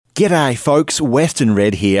G'day folks, Western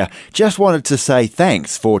Red here. Just wanted to say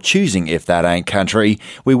thanks for choosing If That Ain't Country.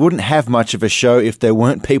 We wouldn't have much of a show if there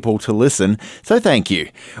weren't people to listen, so thank you.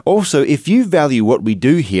 Also, if you value what we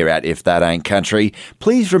do here at If That Ain't Country,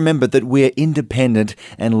 please remember that we're independent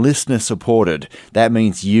and listener supported. That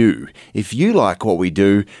means you. If you like what we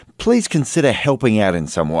do, please consider helping out in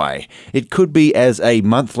some way. It could be as a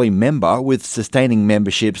monthly member with sustaining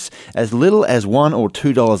memberships as little as $1 or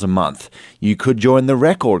 $2 a month. You could join the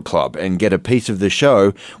Record Club and get a piece of the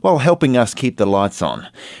show while helping us keep the lights on.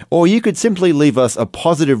 Or you could simply leave us a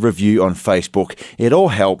positive review on Facebook. It all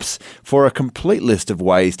helps. For a complete list of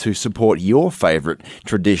ways to support your favourite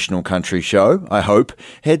traditional country show, I hope,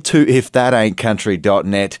 head to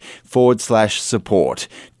ifthataintcountry.net/support.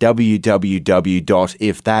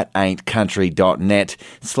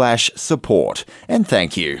 www.ifthataintcountry.net/support. And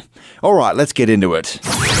thank you. All right, let's get into it.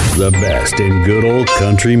 The best in good old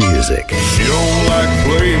country music. You don't like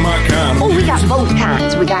play my kind of Oh, we got both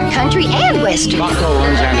kinds. We got country and western.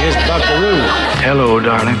 Buckles and his buckaroo. Hello,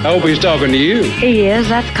 darling. I hope he's talking to you. He is.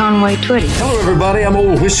 That's Conway Twitty. Hello, everybody. I'm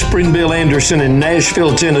old Whispering Bill Anderson in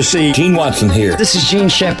Nashville, Tennessee. Gene Watson here. This is Gene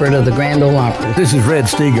Shepard of the Grand Ole Opry. This is Red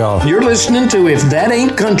Steagall. You're listening to If That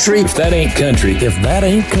Ain't Country. If that ain't country. If that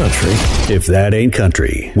ain't country. If that ain't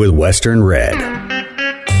country with Western Red.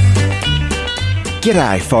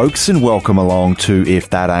 G'day folks and welcome along to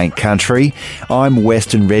If That Ain't Country. I'm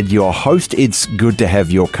Western Red, your host. It's good to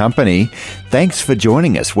have your company. Thanks for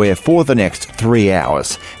joining us, where for the next 3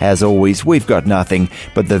 hours, as always, we've got nothing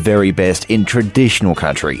but the very best in traditional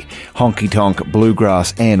country, honky-tonk,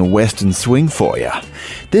 bluegrass and western swing for you.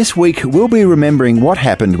 This week, we'll be remembering what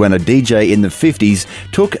happened when a DJ in the 50s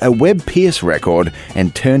took a Webb Pierce record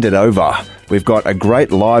and turned it over. We've got a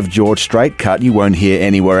great live George Strait cut you won't hear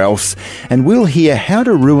anywhere else, and we'll hear how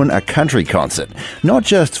to ruin a country concert, not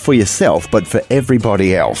just for yourself, but for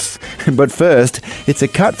everybody else. But first, it's a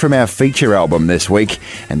cut from our feature album this week,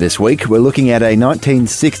 and this week we're looking at a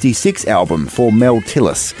 1966 album for Mel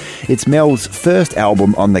Tillis. It's Mel's first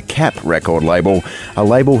album on the Cap record label, a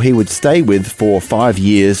label he would stay with for 5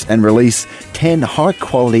 years and release 10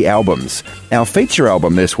 high-quality albums. Our feature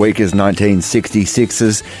album this week is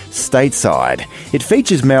 1966's Stateside. It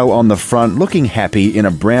features Mel on the front looking happy in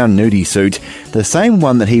a brown nudie suit, the same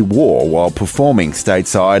one that he wore while performing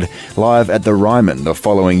Stateside live at the Ryman the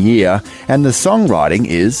following year, and the songwriting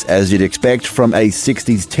is, as you'd expect from a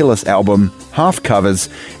 60s Tillis album, half covers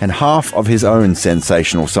and half of his own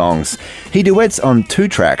sensational songs. He duets on 2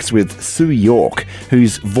 tracks with Sue York,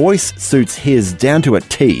 whose voice suits his down to a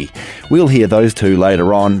T. We'll hear those two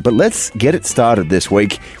later on, but let's get it started this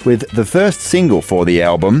week with the first single for the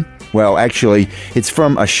album. Well, actually, it's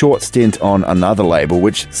from a short stint on another label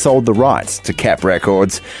which sold the rights to Cap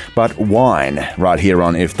Records, but Wine, right here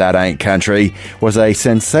on If That Ain't Country, was a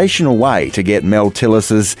sensational way to get Mel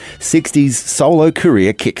Tillis's 60s solo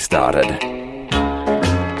career kick-started.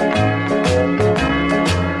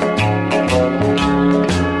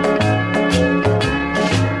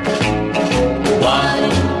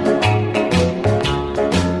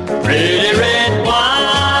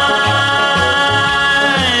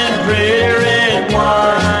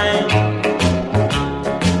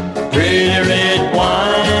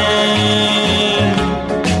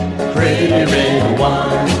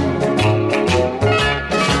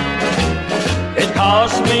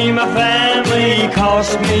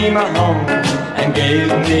 Cost me my home and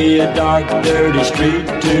gave me a dark, dirty street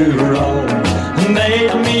to roam.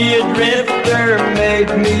 Made me a drifter, made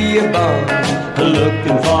me a bum,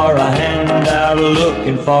 looking for a handout,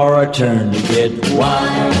 looking for a turn to get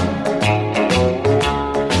wine.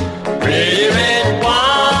 Pretty red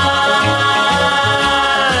wine,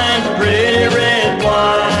 pretty red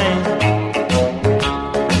wine,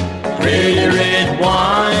 pretty red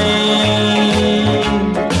wine,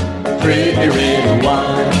 pretty red wine.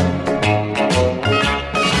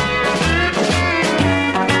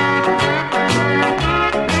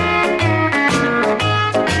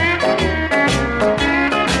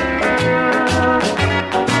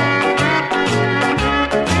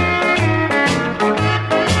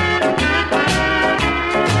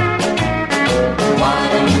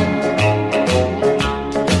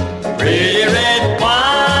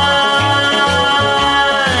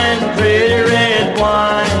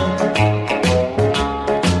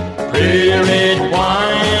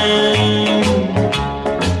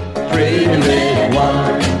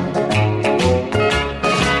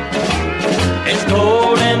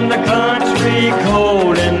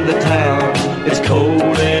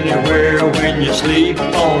 Sleep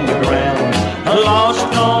on the ground. I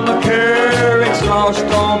lost all my courage, lost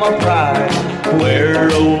all my pride. Where,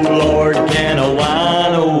 oh Lord, can a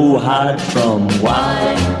wine, oh no hide from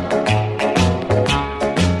wine.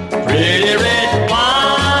 Pretty red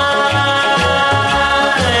wine,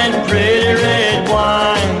 pretty red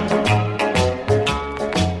wine,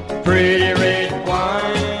 pretty red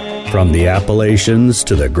wine. From the Appalachians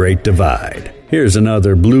to the Great Divide, here's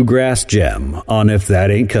another bluegrass gem on If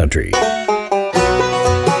That Ain't Country.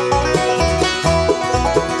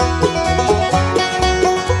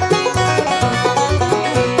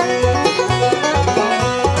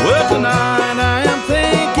 Well, tonight I am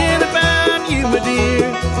thinking about you, my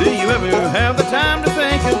dear. Do you ever have the time to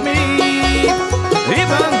think of me?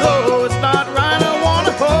 Even though it's not right, I want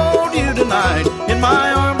to hold you tonight in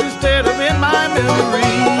my arms instead of in my memory.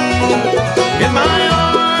 In my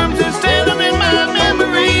arms instead of in my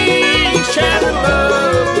memory. Share the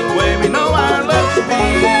love the way we know our love should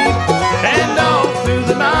be. And all through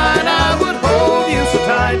the night I would hold you so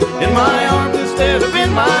tight in my arms instead of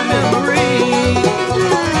in my memory.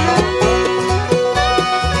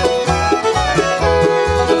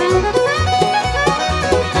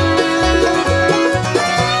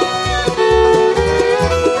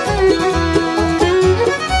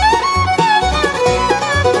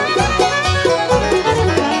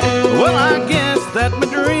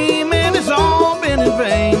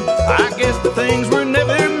 The things were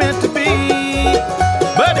never meant to be.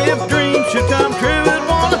 But if dreams should come true, I'd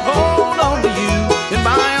want to hold on to you in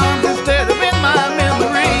my arms instead of in my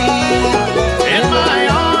memory. In my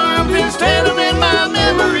arms instead of in my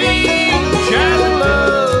memory. Share the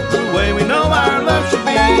love the way we know our love should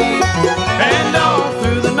be. And all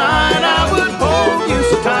through the night I would hold you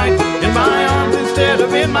so tight in my arms instead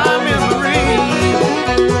of in my memory.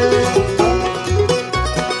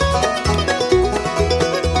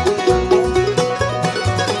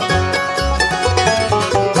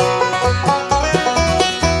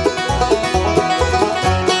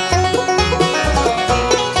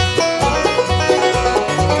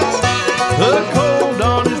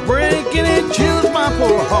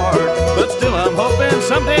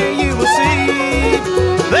 Someday you will see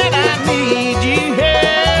that I need you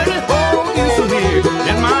here to hold you so near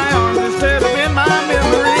in my arms instead of in my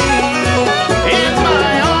memory. In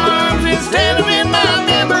my arms instead of in my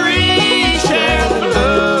memory. Share the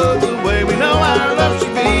love the way we know our love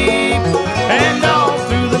should be. And all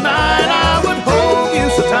through the night I would hold you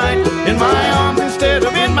so tight in my arms instead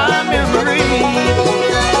of in my memory.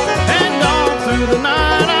 And all through the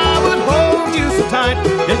night I would hold you so tight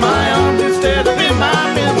in my arms instead of in my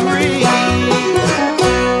memory.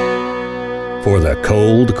 For the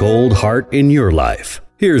cold, cold heart in your life,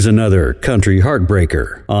 here's another country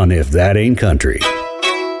heartbreaker on If That Ain't Country.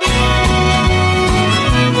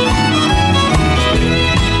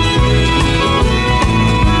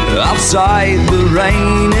 Outside the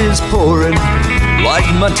rain is pouring like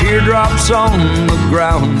my teardrops on the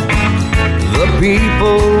ground. The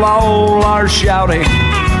people all are shouting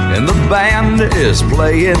and the band is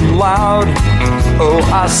playing loud. Oh,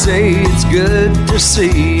 I say it's good to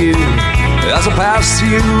see you as I pass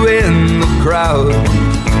you in the crowd.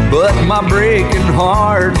 But my breaking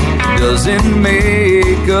heart doesn't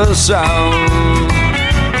make a sound.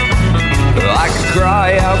 I could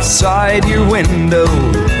cry outside your window,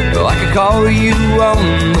 I could call you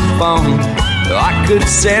on the phone, I could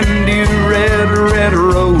send you red, red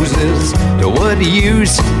roses to what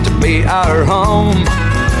used to be our home.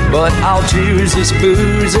 But I'll choose this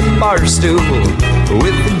booze and bar stool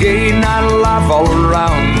with the gay nightlife all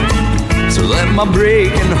around, so that my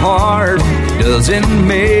breaking heart doesn't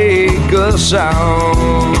make a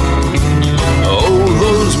sound. Oh,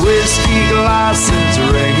 those whiskey glasses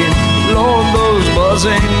ringing, Lord, those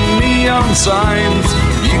buzzing neon signs.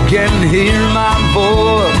 You can hear my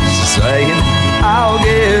voice saying, I'll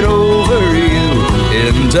get over you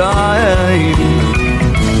in time.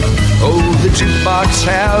 Oh, the jukebox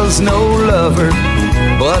has no lover,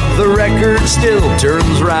 but the record still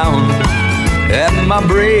turns round, and my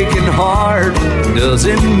breaking heart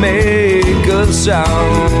doesn't make a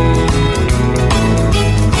sound.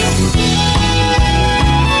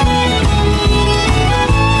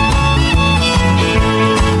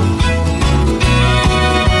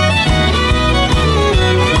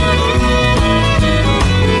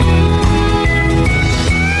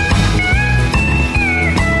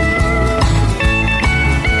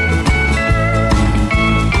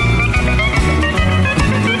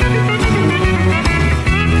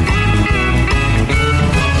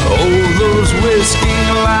 Whiskey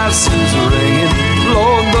glasses ringing,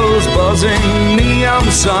 Lord, those buzzing neon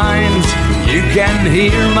signs. You can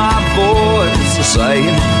hear my voice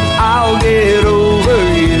saying, I'll get over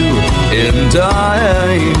you in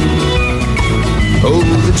time. Oh,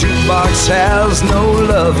 the jukebox has no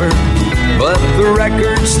lover, but the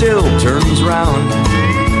record still turns round,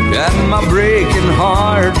 and my breaking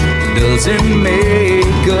heart doesn't make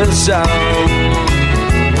a sound.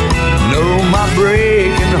 No, my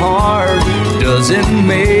breaking heart doesn't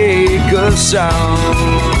make a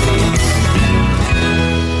sound.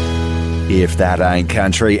 If That Ain't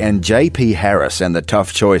Country, and J.P. Harris and the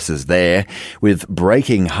Tough Choices there with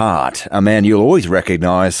Breaking Heart, a man you'll always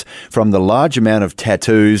recognise from the large amount of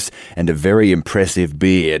tattoos and a very impressive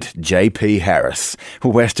beard. J.P. Harris.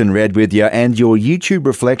 Western Red with you and your YouTube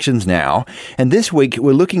reflections now. And this week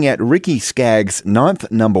we're looking at Ricky Skaggs' ninth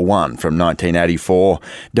number one from 1984,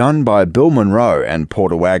 done by Bill Monroe and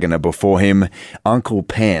Porter Wagoner before him, Uncle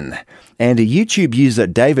Pen. And a YouTube user,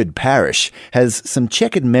 David Parrish, has some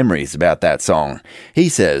checkered memories about that song. He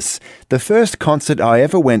says, "The first concert I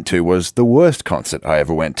ever went to was the worst concert I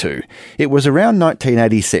ever went to. It was around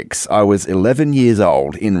 1986. I was 11 years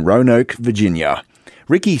old in Roanoke, Virginia.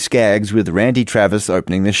 Ricky Skaggs with Randy Travis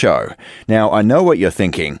opening the show. Now, I know what you're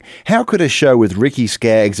thinking. How could a show with Ricky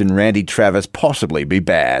Skaggs and Randy Travis possibly be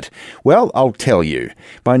bad? Well, I'll tell you.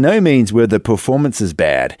 By no means were the performances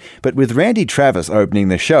bad, but with Randy Travis opening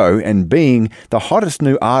the show and being the hottest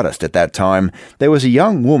new artist at that time, there was a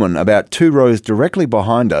young woman about 2 rows directly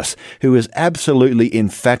behind us who was absolutely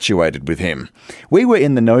infatuated with him. We were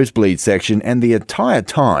in the nosebleed section, and the entire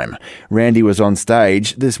time Randy was on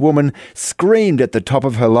stage, this woman screamed at the top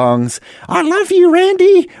of her lungs, 'I love you,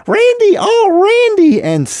 Randy! Randy! Oh, Randy!'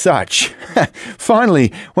 and such.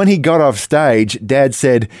 Finally, when he got off stage, Dad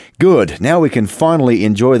said, 'Good, now we can finally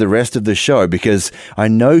enjoy the rest of the show because I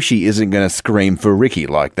know she isn't going to scream for Ricky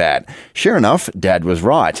like that.' Sure enough, Dad was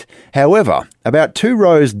right. However, about 2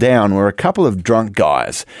 rows down were a couple of drunk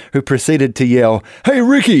guys who proceeded to yell, 'Hey,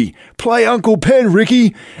 Ricky, play Uncle Pen,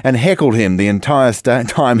 Ricky!' and heckled him the entire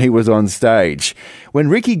time he was on stage. When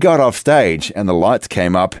Ricky got off stage and the lights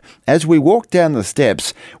came up, as we walked down the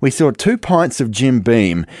steps, we saw 2 pints of Jim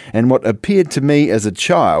Beam and what appeared to me as a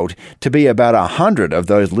child to be about 100 of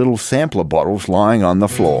those little sampler bottles lying on the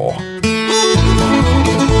floor.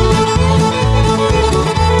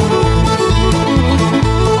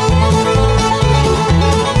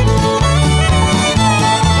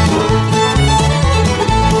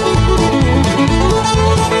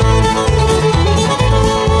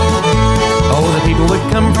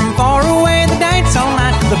 Come from far away, the dance all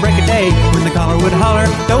night till the break of day. When the caller would holler,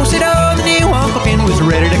 do-si-do, the new Uncle Pen was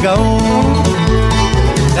ready to go.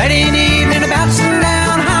 Late in the evening, about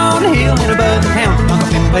sundown, high on the hill and above the town, Uncle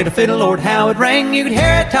Pen played a fiddle, Lord, how it rang. You could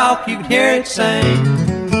hear it talk, you could hear it sing.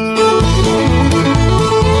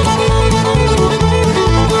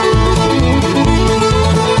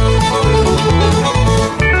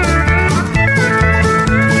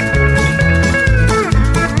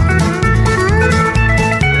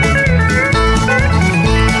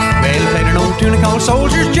 Tune called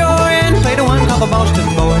Soldier's Joy and played a one called the Boston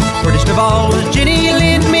Boy. Prettiest of all was Jenny, you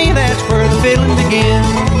lend me, that's where the fiddling began.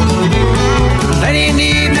 Late in the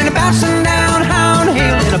evening, about sundown, high on the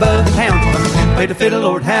hill and above the town, played the fiddle,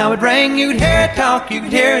 Lord, how it rang. You could hear it talk, you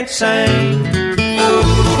could hear it sing.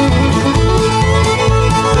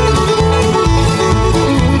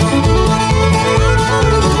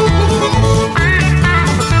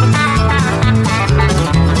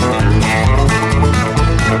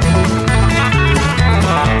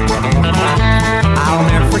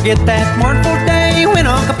 Forget that mournful day when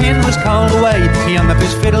Uncle Pen was called away. He hung up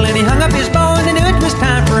his fiddle and he hung up his bow, and he knew it was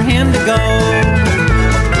time for him to go.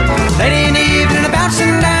 Late in the evening, about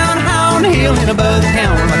sundown, high on the hill and above the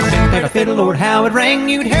town, Uncle Pen played a fiddle, Lord, how it rang.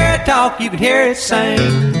 You could hear it talk, you could hear it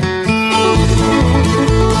sing.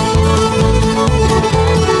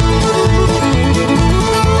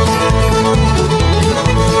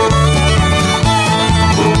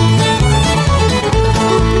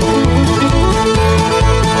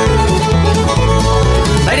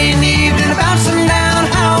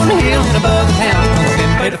 Above the town, Uncle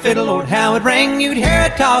Pen played a fiddle, Lord, how it rang. You could hear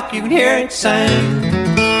it talk, you could hear it sing.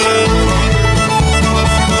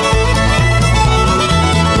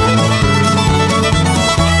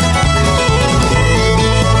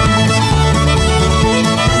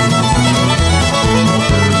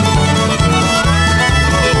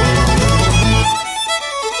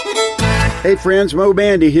 Hey friends, Mo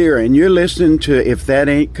Bandy here, and you're listening to If That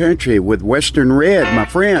Ain't Country with Western Red, my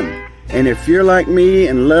friend. And if you're like me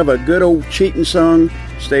and love a good old cheating song,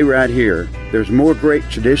 stay right here. There's more great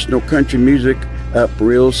traditional country music up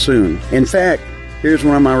real soon. In fact, here's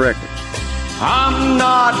one of my records. I'm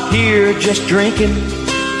not here just drinking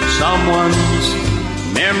someone's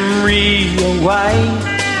memory away,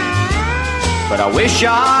 but I wish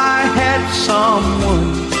I had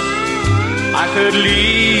someone I could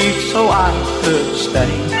leave so I could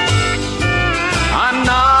stay. I'm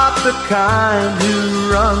not the kind who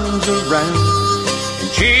runs around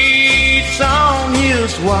and cheats on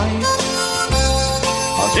his wife.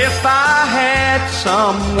 'Cause if I had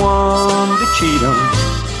someone to cheat on,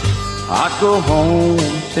 I'd go home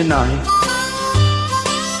tonight.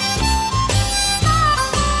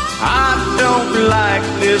 I don't like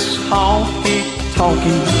this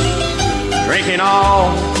honky-tonky drinking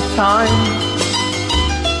all the time,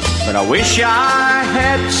 but I wish I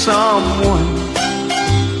had someone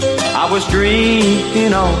I was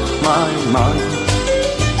drinking off my mind.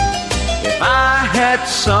 If I had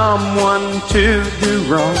someone to do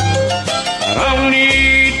wrong, I'd only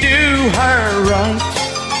do her right.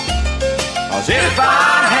 'Cause if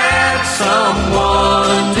I had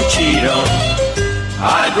someone to cheat on,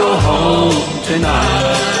 I'd go home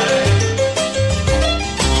tonight.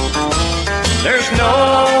 There's no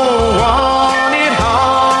one at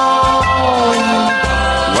home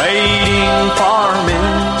waiting for me,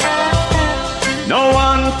 no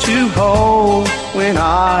one to hold when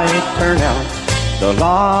I turn out the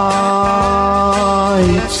lights.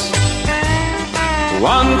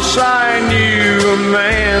 Once I knew a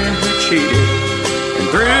man who cheated and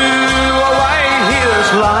threw away his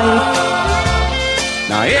life.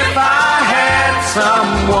 Now if I had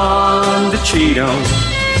someone to cheat on,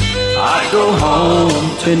 I'd go home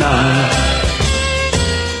tonight.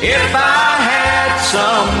 If I had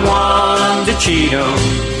someone to cheat on,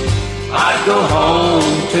 I'd go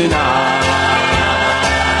home tonight.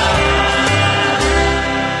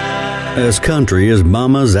 As country as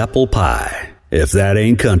Mama's apple pie. If that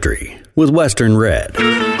ain't country, with Western Red.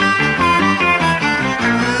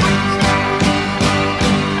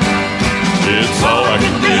 It's all I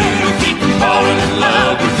can do to keep from falling in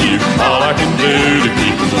love with you. All I can do to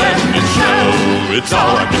keep from letting it show. It's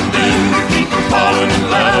all I can do to keep from falling in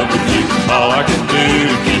love with you. All I can do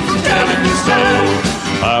to keep from telling you so.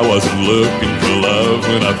 I wasn't looking for love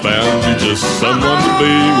when I found you, just someone to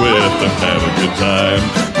be with and have a good time.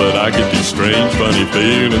 But I get these strange, funny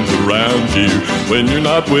feelings around you. When you're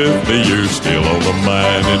not with me, you're still on my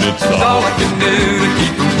mind. And it's all I can do to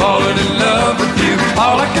keep from falling in love with you.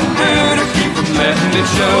 All I can do to keep from letting it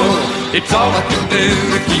show. It's all I can do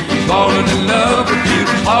to keep from falling in love with you.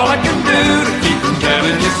 All I can do to keep from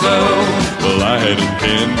telling you so. Well, I had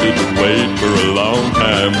intended to wait for a long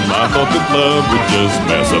time. I thought that love would just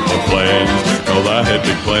mess up my plans. 'Cause I had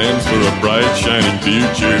big plans for a bright, shining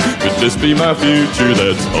future. Could this be my future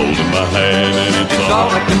that's holding my hand? And it's all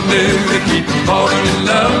I can do to keep from falling in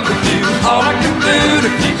love with you. All I can do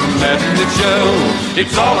to keep from letting it show.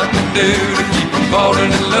 It's all I can do to keep from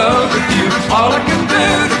falling in love with you. All I can do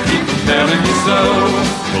to keep from telling you so.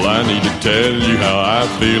 Well, I need to tell you how I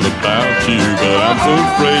feel about you, but I'm so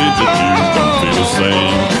afraid that you don't feel the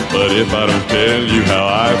same. But if I don't tell you how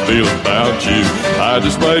I feel about you, I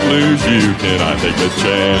just might lose you. Can I take a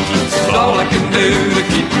chance? It's all I can do to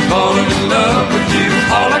keep from falling in love with you.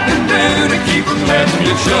 All I can do to keep from letting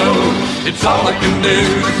you show. It's all I can do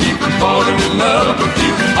to keep from falling in love with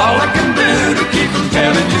you. All I can do to keep from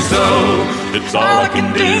telling you so. It's all I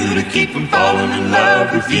can do to keep from falling in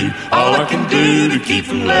love with you. All I can do to keep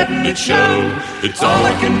from letting it show. It's all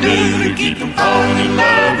I can do to keep from falling in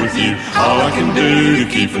love with you. All I can do to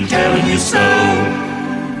keep from telling you so.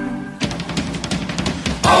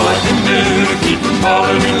 All I can do to keep from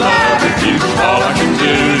falling in love with you. All I can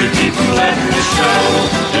do to keep from letting it show.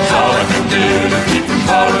 It's all I can do to keep from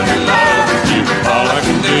falling in love with you. All I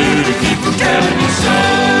can do to keep from telling you so.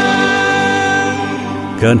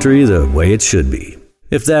 Country the way it should be.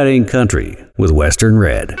 If that ain't country, with Western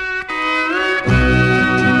Red.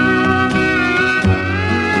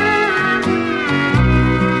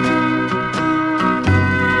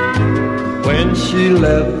 When she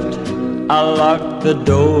left, I locked the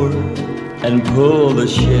door and pulled the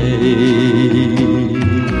shades.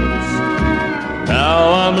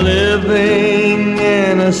 Now I'm living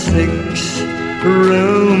in a 6-room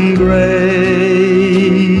grave.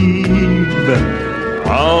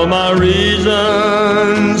 All my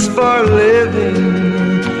reasons for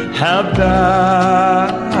living have died.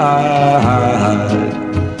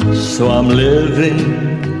 So I'm living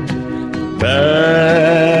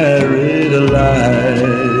buried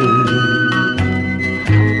alive.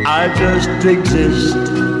 I just exist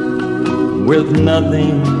with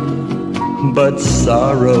nothing but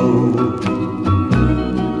sorrow.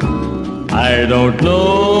 I don't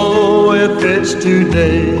know if it's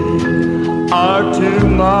today or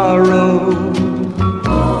tomorrow.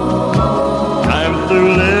 I'm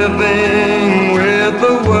through living with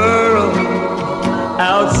the world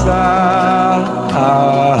outside.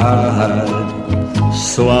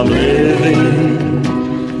 So I'm living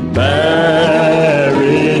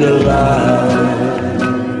buried alive.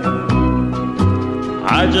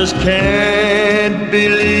 I just can't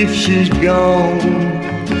believe she's gone.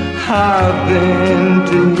 I've been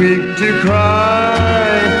too weak to cry.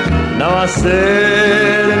 Now I sit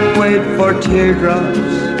and wait for teardrops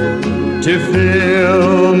to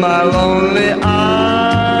fill my lonely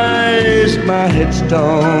eyes. My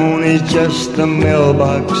headstone is just a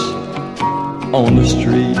mailbox on the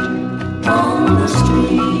street.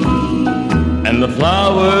 And the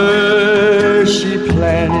flowers she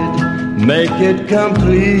planted make it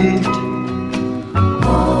complete.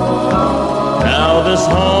 Now this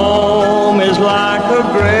home is like a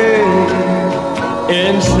grave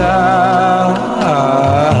inside.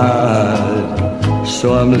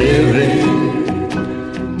 So I'm living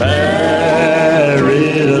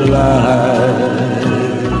buried alive.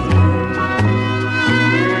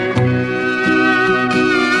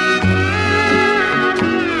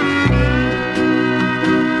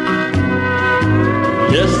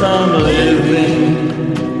 Yes, I'm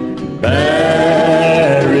living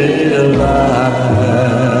buried alive.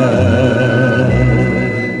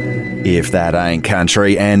 If That Ain't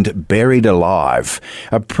Country and Buried Alive.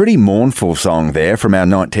 A pretty mournful song there from our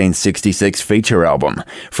 1966 feature album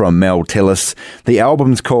from Mel Tillis. The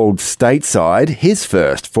album's called Stateside, his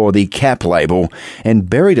first for the Cap label, and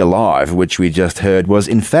Buried Alive, which we just heard, was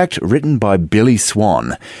in fact written by Billy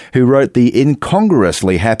Swan, who wrote the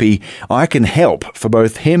incongruously happy I Can Help for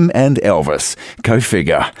both him and Elvis. Go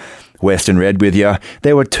figure. Western Red with you.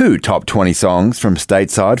 There were two top 20 songs from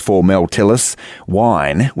Stateside for Mel Tillis,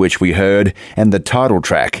 Wine, which we heard, and the title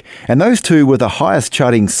track. And those two were the highest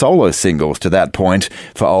charting solo singles to that point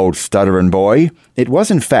for old Stutterin' Boy. It was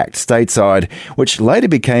in fact Stateside, which later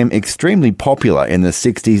became extremely popular in the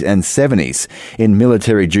 60s and 70s in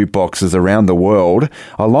military jukeboxes around the world,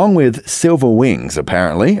 along with Silver Wings,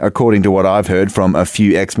 apparently, according to what I've heard from a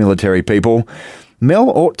few ex-military people.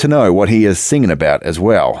 Mel ought to know what he is singing about as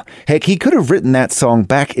well. Heck, he could have written that song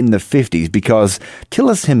back in the 50s because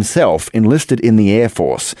Tillis himself enlisted in the Air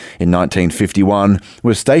Force in 1951,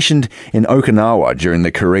 was stationed in Okinawa during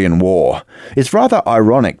the Korean War. It's rather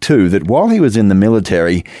ironic, too, that while he was in the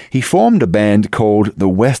military, he formed a band called the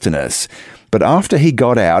Westerners. But after he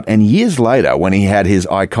got out, and years later when he had his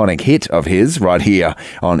iconic hit of his right here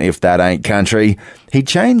on If That Ain't Country, he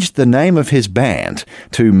changed the name of his band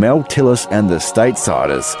to Mel Tillis and the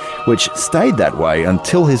Statesiders, which stayed that way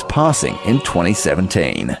until his passing in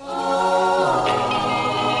 2017.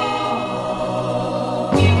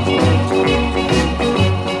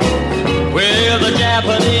 Well, the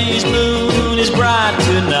Japanese moon is bright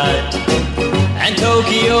tonight, and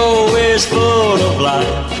Tokyo is full of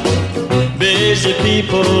life. Busy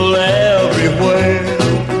people everywhere,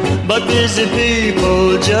 but busy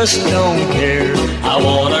people just don't care. I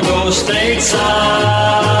wanna go stateside,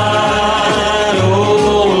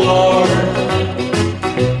 oh Lord.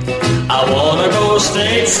 I wanna go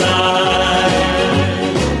stateside.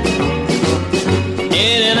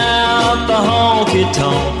 In and out the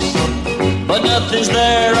honky-tonks, but nothing's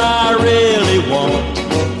there I really want.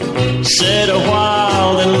 Sit a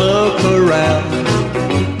while and look around.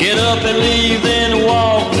 Get up and leave, then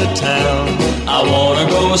walk to town. I wanna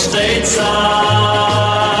go stateside,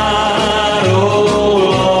 oh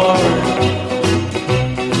Lord.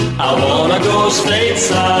 I wanna go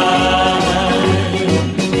stateside.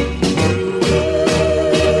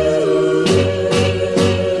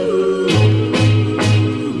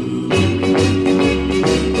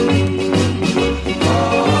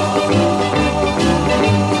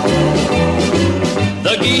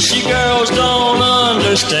 The geisha girls don't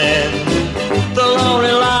understand the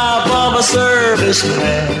lonely life of a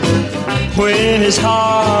serviceman when his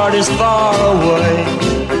heart is far away.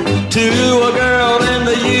 To a girl in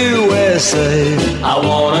the USA, I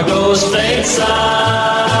wanna go stateside,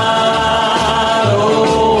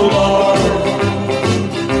 oh Lord.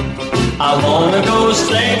 I wanna go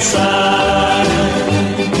stateside.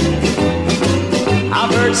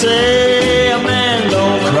 I've heard say a man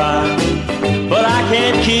don't cry, but I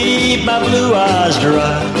can't keep my blue eyes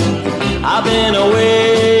dry. I've been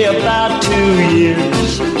away about 2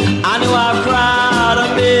 years. I know I've cried a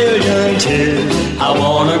million tears. I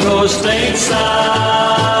wanna go stateside,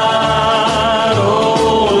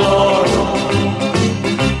 oh Lord.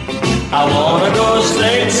 I wanna go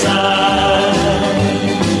stateside,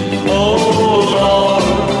 oh Lord.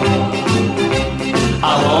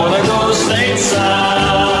 I wanna go stateside.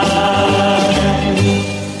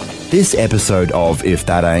 This episode of If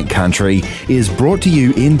That Ain't Country is brought to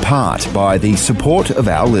you in part by the support of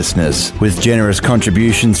our listeners, with generous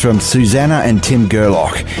contributions from Susanna and Tim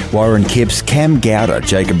Gerlock, Warren Kipps, Cam Gowder,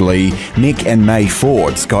 Jacob Lee, Mick and May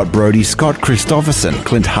Ford, Scott Brody, Scott Christopherson,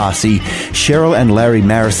 Clint Harsey, Cheryl and Larry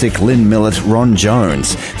Marisick, Lynn Millett, Ron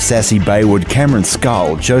Jones, Sassy Baywood, Cameron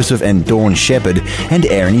Skull, Joseph and Dawn Shepherd, and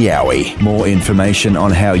Aaron Yowie. More information on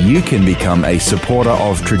how you can become a supporter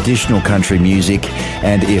of traditional country music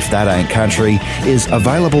and If That Ain't Country is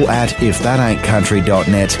available at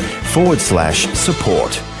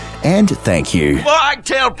ifthataintcountry.net/support. And thank you. Well, I can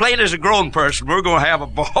tell plain as a grown person, we're going to have a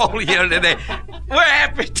ball here today. We're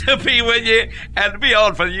happy to be with you and to be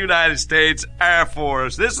on for the United States Air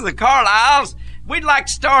Force. This is the Carlisles. We'd like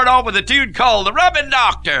to start off with a tune called The Rubbing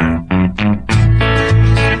Doctor.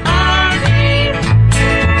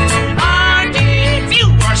 If you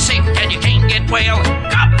are sick and you can't get well,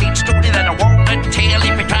 complete story that I want to tell.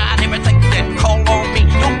 If you tried everything, then call on me.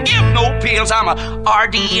 Don't give no pills. I'm a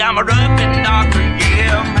RD, I'm a rubbing doctor,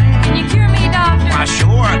 yeah, man. Can you cure me, doctor? Why,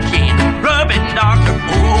 sure I can. Rubbing doctor,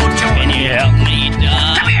 oh, Joe. Can you help me,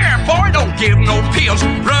 doc? Come here, boy, don't give no pills.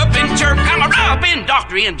 Rubbing jerk, I'm a rubbing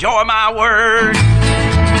doctor, enjoy my word.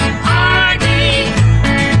 RD.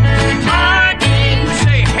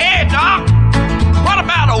 Say, hey, doc, what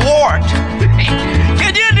about a wart?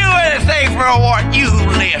 Can you do anything for a wart? You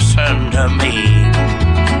listen to me.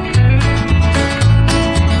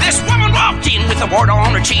 This woman walked in with a wart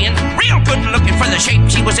on her chin, real good looking for the shape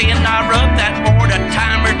she was in. I rubbed that wart a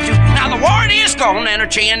time or two. Now the wart is gone and her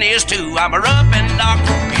chin is too. I'm a rubbing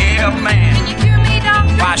doctor, yeah, man. Can you cure me,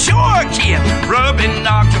 doctor? Why, sure, kid. Rubbing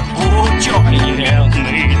doctor, oh, joy. Can you help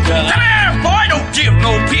me, doctor? Come here, boy, don't give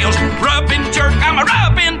no pills. Rubbing jerk, I'm a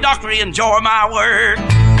rubbing doctor, enjoy my word.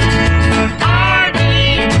 RD,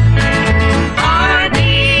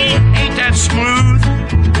 ain't that smooth?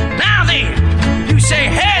 Now then, you say,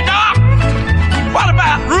 hey, doc, what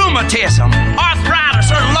about rheumatism,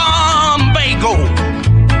 arthritis, or lumbago?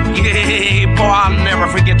 Yeah, boy, I'll never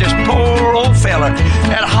forget this poor old fella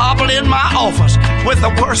that hobbled in my office with the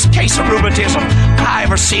worst case of rheumatism I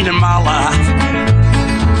ever seen in my life.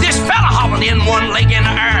 This fella hobbled in, one leg in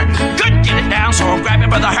the air, couldn't get it down, so I grabbed him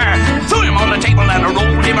by the hair, threw him on the table and I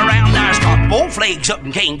rolled him around. Now he's got both legs up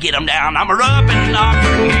and can't get him down. I'm a rubbing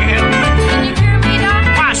doctor, yeah. Can you cure me,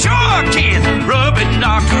 doctor? Why, sure, kid. Rubbing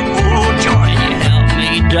doctor, oh, joy. Can you help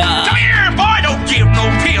me, doc? Come here, boy, don't give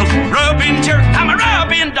no pills. Rubbing jerk, I'm a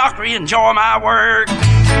rubbing doctor, enjoy my word. RD.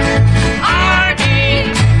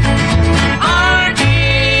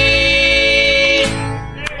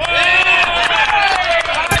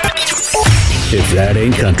 If That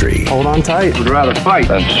Ain't Country. Hold on tight. Would rather fight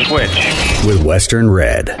than switch. With Western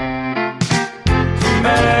Red.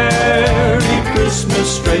 Merry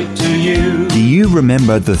Christmas straight to you. Do you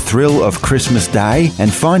remember the thrill of Christmas Day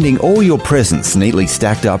and finding all your presents neatly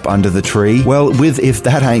stacked up under the tree? Well, with If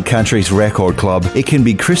That Ain't Country's Record Club, it can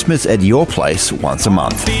be Christmas at your place once a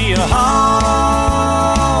month. Be a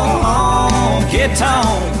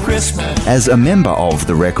honky-tonk Christmas. As a member of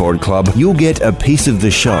the Record Club, you'll get a piece of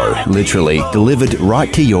the show, literally, delivered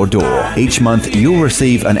right to your door. Each month, you'll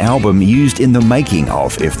receive an album used in the making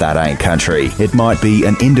of If That Ain't Country. It might be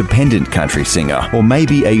an independent country singer, or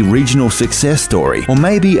maybe a regional success story, or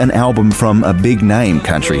maybe an album from a big-name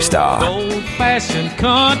country star. Old-fashioned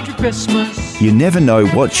country Christmas. You never know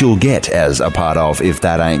what you'll get as a part of If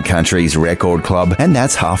That Ain't Country's Record Club, and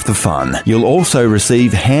that's half the fun. You'll also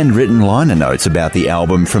receive handwritten liner notes about the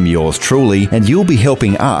album from yours truly, and you'll be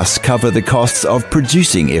helping us cover the costs of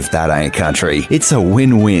producing If That Ain't Country. It's a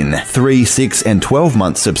win-win. 3, 6, and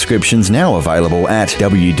 12-month subscriptions now available at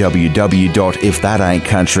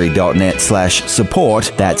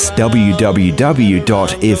www.ifthataintcountry.net/support. That's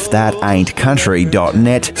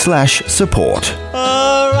www.ifthataintcountry.net/support.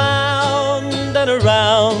 Around and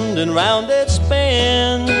around and round it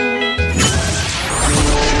spins.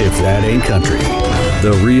 If That Ain't Country.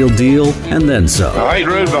 The real deal and then some. I hate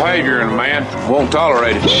rude behavior in a man. Won't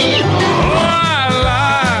tolerate it.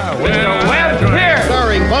 Here.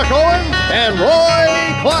 Starring Buck Owens and Roy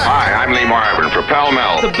Clark. Hi, I'm Lee Marvin for Pall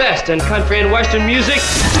Mall. The best in country and western music.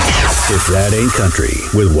 If That Ain't Country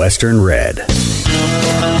with Western Red.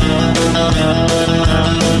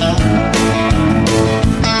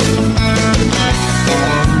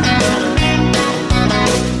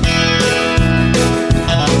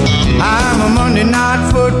 I'm a Monday night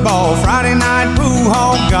football, Friday night pool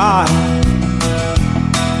hall guy.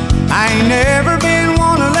 I ain't never been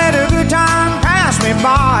one to let a good time pass me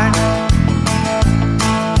by.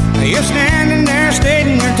 You're standing there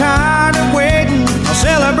stating you're tired of waiting,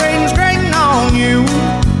 celebrating, straightening on you.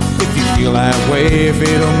 If you feel that way, If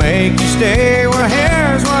it'll make you stay, well,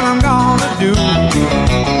 here's what I'm gonna do.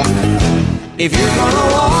 If you're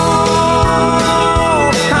gonna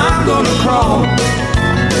walk, I'm gonna crawl.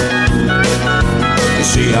 To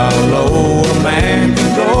see how low a man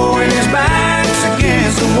can go when his back's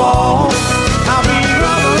against the wall. I'll be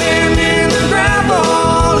rumbling in the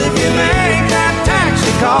gravel if you make that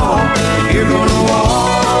taxi call. If you're gonna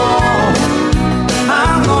walk,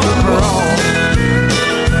 I'm gonna crawl.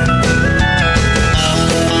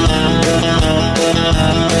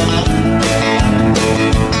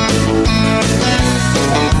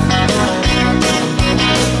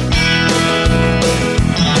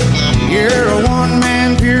 You're a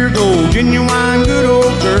one-man pure gold, genuine good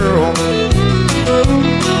old girl.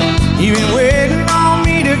 You've been waiting on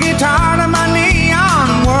me to get tired of my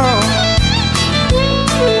neon world.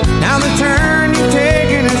 Now the turn you've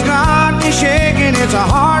taken has got me shaking. It's a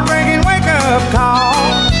heartbreaking wake-up call.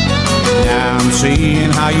 Now I'm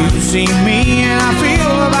seeing how you see me, and I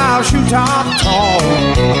feel about shoe top tall.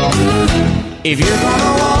 If you're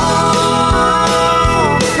gonna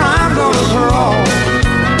walk, I'm gonna crawl.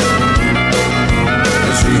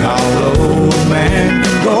 See how low a man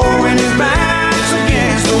can go when his back's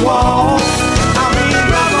against the wall. I'll be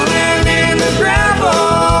groveling in the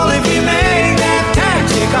gravel if you make that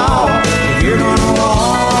taxi call. If you're gonna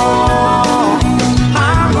walk,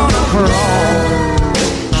 I'm gonna crawl.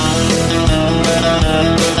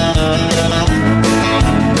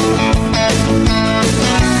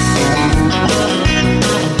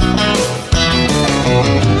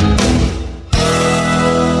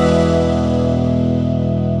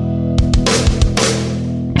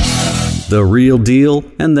 The real deal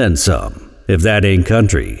and then some. If That Ain't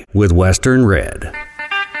Country with Western Red.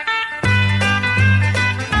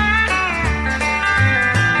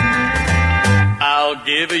 I'll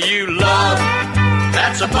give you love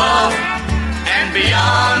that's above and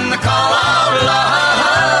beyond the call of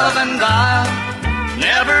love, and I'll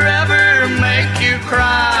never ever make you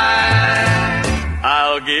cry.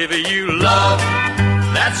 I'll give you love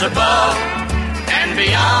that's above and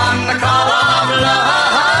beyond the call of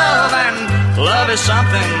love, and love is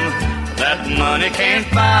something that money can't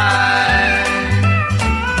buy.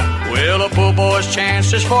 Well, a poor boy's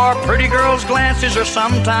chances for a pretty girl's glances are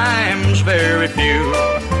sometimes very few.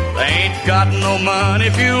 They ain't got no money.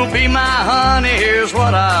 If you'll be my honey, here's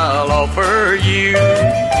what I'll offer you.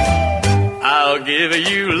 I'll give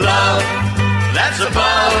you love that's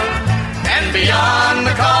above and beyond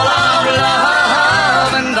the call of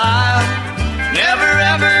love, and I'll never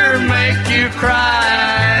ever make you cry.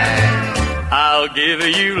 I'll give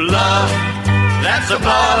you love that's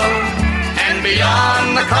above and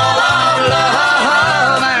beyond the call of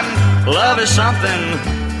love, and love is something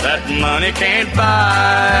that money can't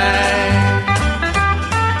buy.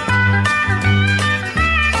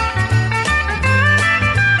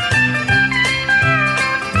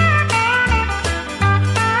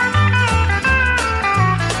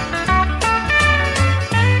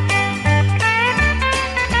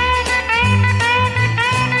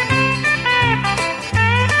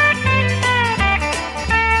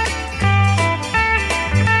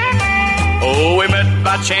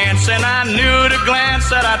 By chance, and I knew at a glance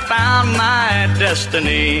that I'd found my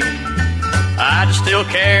destiny. I'd still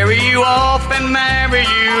carry you off and marry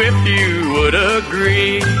you if you would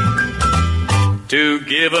agree to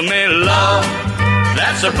give me love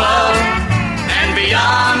that's above and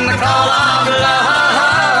beyond the call of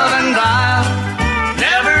love, and I'll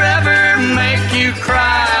never ever make you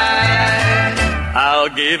cry. I'll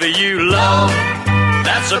give you love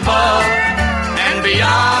that's above and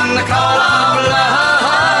beyond the call of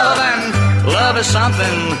love, and love is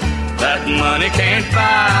something that money can't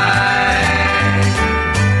buy.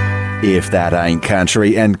 If That Ain't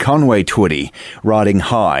Country, and Conway Twitty riding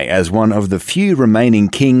high as one of the few remaining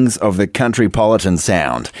kings of the countrypolitan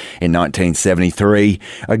sound. In 1973,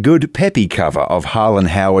 a good peppy cover of Harlan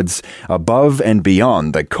Howard's Above and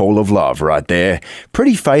Beyond the Call of Love right there.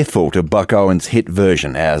 Pretty faithful to Buck Owens' hit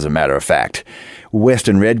version, as a matter of fact.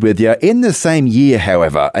 Western Red with you. In the same year,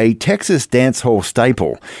 however, a Texas dancehall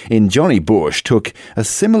staple in Johnny Bush took a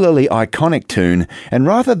similarly iconic tune, and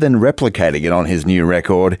rather than replicating it on his new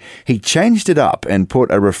record, he changed it up and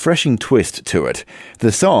put a refreshing twist to it.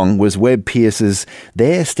 The song was Webb Pierce's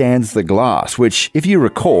There Stands the Glass, which, if you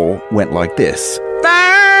recall, went like this.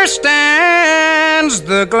 There stands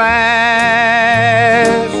the glass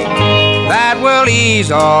that will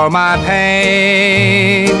ease all my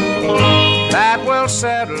pain, that will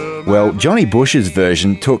settle Well, Johnny Bush's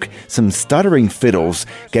version took some stuttering fiddles,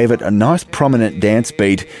 gave it a nice prominent dance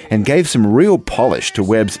beat, and gave some real polish to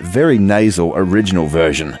Webb's very nasal original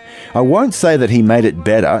version. I won't say that he made it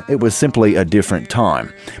better, it was simply a different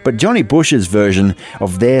time. But Johnny Bush's version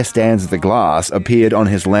of There Stands the Glass appeared on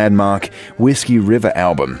his landmark Whiskey River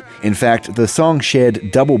album. In fact, the song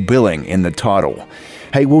shared double billing in the title.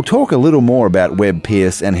 Hey, we'll talk a little more about Webb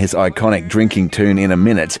Pierce and his iconic drinking tune in a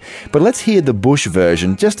minute, but let's hear the Bush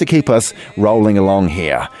version just to keep us rolling along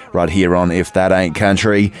here. Right here on If That Ain't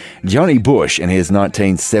Country, Johnny Bush and his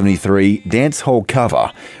 1973 dancehall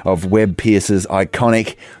cover of Webb Pierce's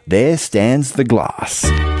iconic There Stands the Glass.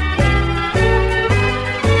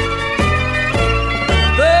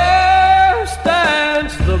 There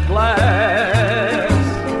stands the glass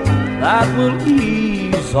that will ease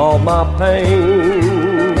all my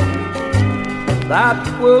pain,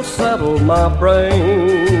 that will settle my brain.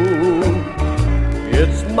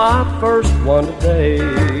 It's my first one today.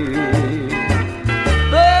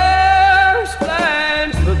 There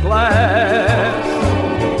stands the glass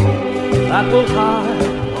that will hide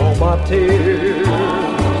all my tears,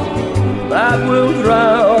 that will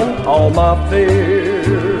drown all my fears.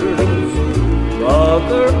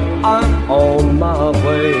 Brother, I'm on my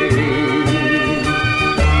way.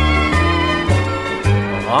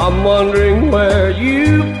 I'm wondering where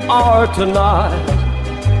you are tonight.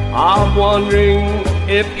 I'm wondering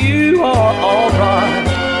if you are alright.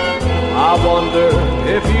 I wonder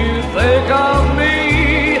if you think of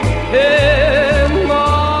me in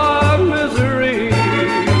my misery.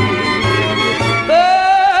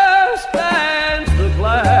 There stands the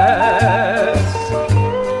glass,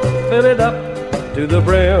 fill it up to the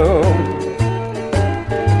brim,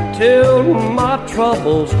 till my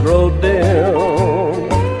troubles grow dim.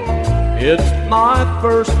 It's my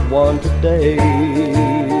first one today.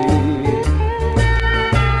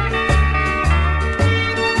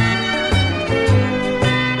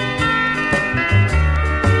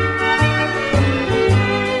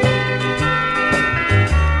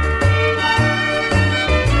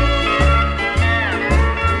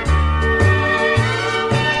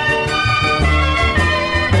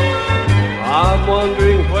 I'm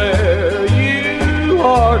wondering where you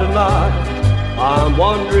are tonight. I'm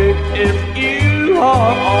wondering if you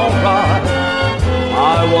are alright.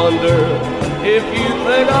 I wonder if you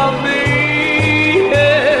think of me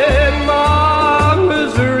in my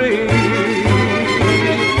misery.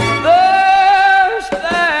 There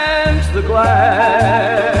stands the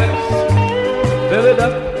glass, fill it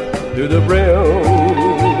up to the brim,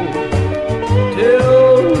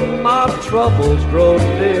 till my troubles grow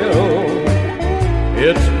dim.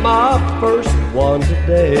 It's my first one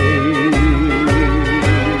today.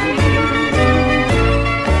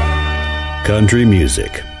 Country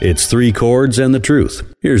music. It's three chords and the truth.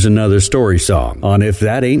 Here's another story song on If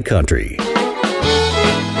That Ain't Country.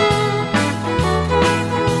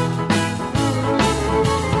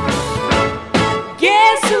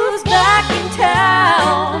 Guess who's back in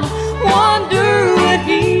town? Wonder what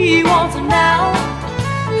he wants now.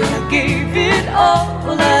 I gave it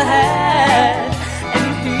all I had,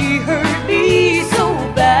 and he hurt me so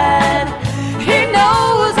bad. He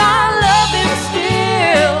knows I love him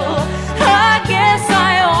still. I guess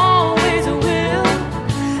I always will.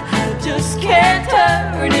 I just can't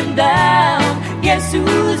turn him down. Guess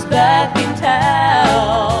who's back in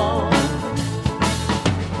town?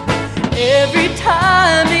 Every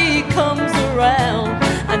time he comes around,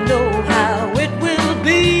 I know how it will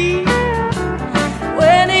be.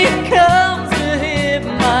 When it comes to him,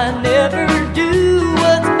 I never do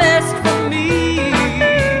what's best for me.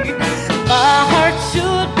 My heart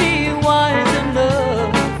should be wise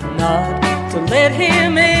enough not to let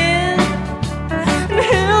him in.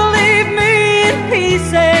 He'll leave me in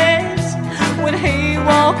pieces when he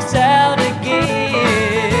walks out again.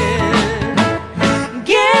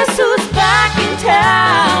 Guess who's back in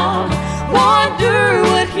town? Wonder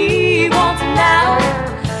what he wants now.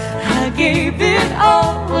 I gave it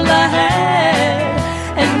all I had,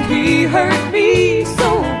 and he hurt me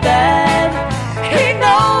so bad. He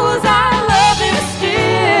knows I love him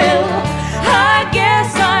still. I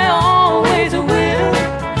guess I always will.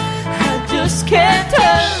 I just can't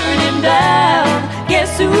turn him down.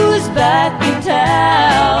 Guess who's back in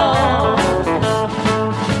town?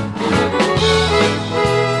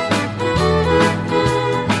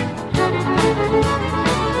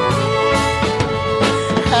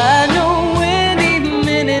 I know any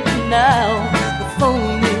minute now the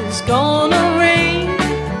phone is gonna ring.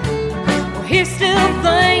 Well, he still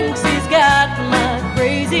thinks he's got my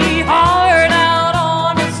crazy heart out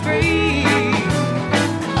on the street.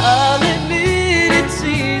 I'll admit it's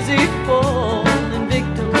easy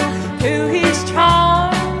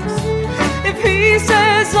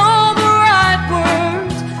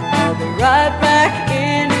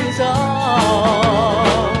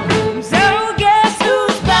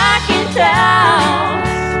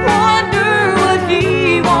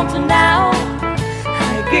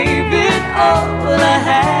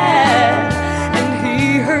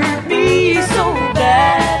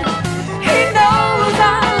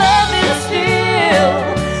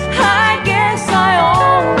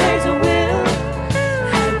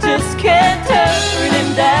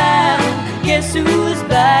guess who's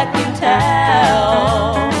back in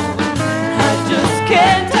town? I just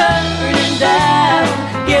can't turn him down.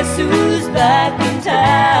 Guess who's back in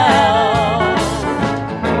town?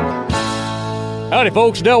 Howdy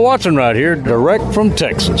folks, Del Watson right here, direct from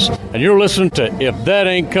Texas. And you're listening to If That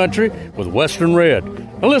Ain't Country with Western Red.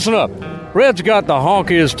 Now listen up. Red's got the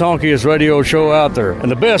honkiest, tonkiest radio show out there and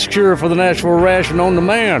the best cure for the Nashville ration on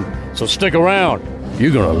demand. So stick around.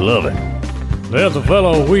 You're going to love it. There's a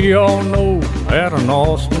fellow we all know at an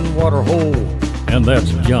Austin water hole, and that's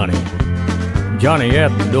Johnny. Johnny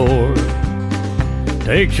at the door.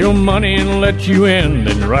 Takes your money and lets you in,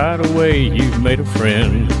 and right away you've made a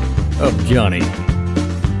friend of Johnny.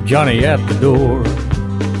 Johnny at the door.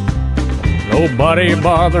 Nobody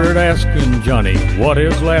bothered asking Johnny what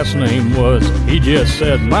his last name was. He just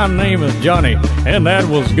said, my name is Johnny, and that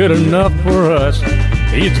was good enough for us.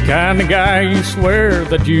 He's the kind of guy you swear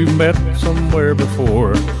that you've met somewhere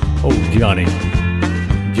before. Oh, Johnny.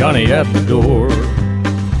 Johnny at the door.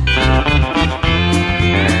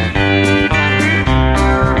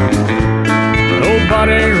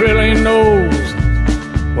 Nobody really knows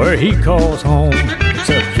where he calls home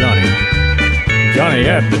except Johnny. Johnny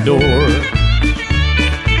at the door.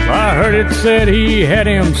 I heard it said he had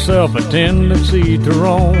himself a tendency to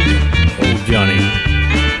roam. Oh, Johnny.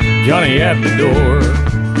 Johnny at the door.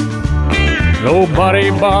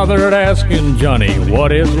 Nobody bothered asking Johnny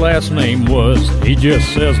what his last name was. He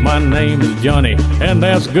just says, my name is Johnny, and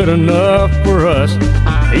that's good enough for us.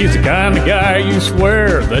 He's the kind of guy you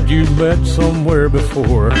swear that you've met somewhere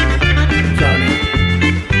before. Johnny.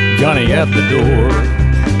 Johnny at the door.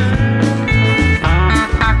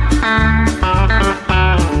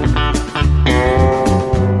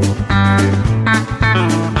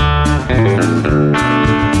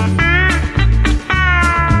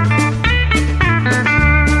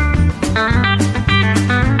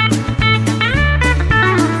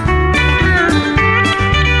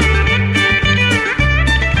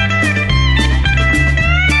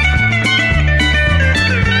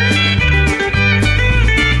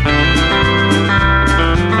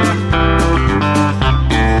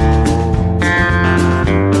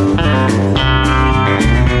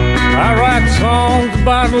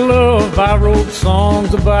 I wrote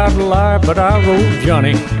songs about life, but I wrote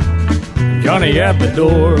Johnny, Johnny at the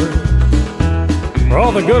door. For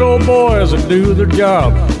all the good old boys that do their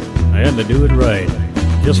job, and they do it right,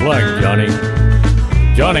 just like Johnny,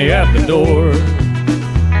 Johnny at the door.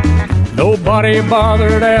 Nobody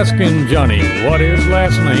bothered asking Johnny what his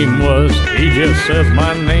last name was. He just says,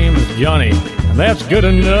 my name is Johnny, and that's good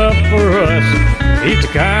enough for us. He's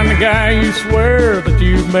the kind of guy you swear that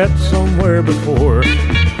you've met somewhere before.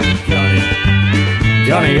 Johnny,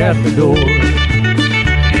 Johnny at the door.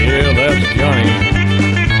 Yeah, that's Johnny,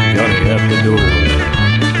 Johnny at the door.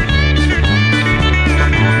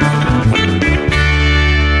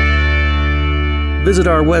 Visit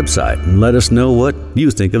our website and let us know what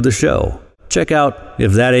you think of the show. Check out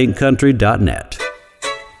ifthataintcountry.net.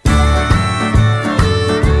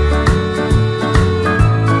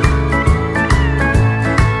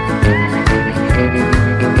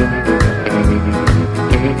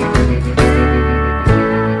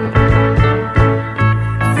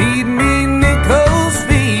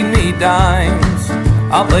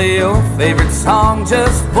 I'll play your favorite song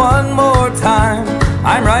just one more time.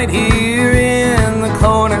 I'm right here in the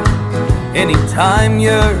corner anytime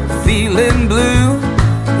you're feeling blue.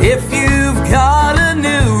 If you've got a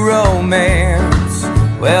new romance,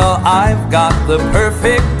 well, I've got the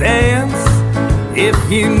perfect dance. If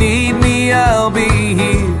you need me, I'll be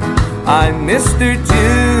here. I'm Mr.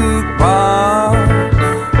 Jukebox.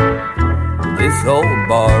 This old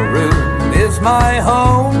bar room is my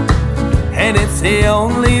home, and it's the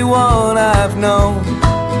only one I've known.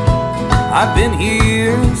 I've been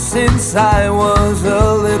here since I was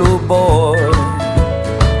a little boy,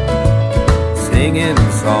 singing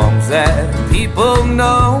songs that people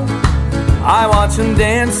know. I watch them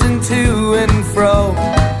dancing to and fro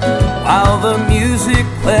while the music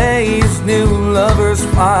plays. New lovers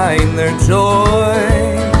find their joy.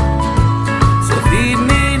 So feed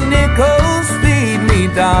me nickels, feed me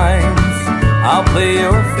dimes. I'll play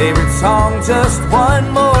your favorite song just one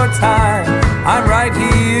more time. I'm right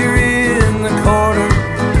here in the corner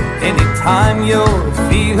anytime you're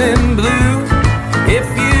feeling blue. If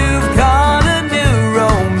you've got a new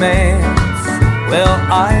romance, well,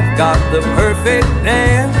 I've got the perfect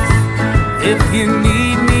dance. If you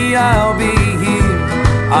need me, I'll be here.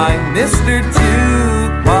 I'm Mr.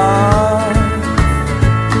 Jukebox.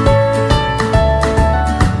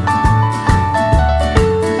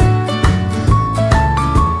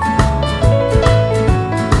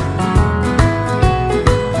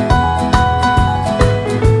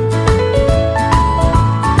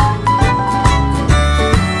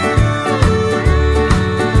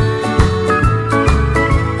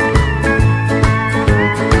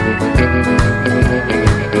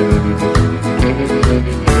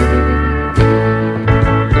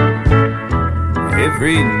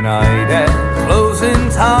 night at closing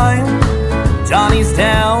time, Johnny's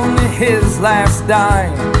down to his last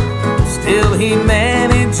dime. Still he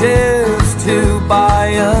manages to buy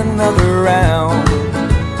another round.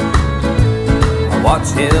 I watch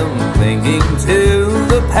him clinging to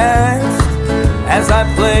the past. As I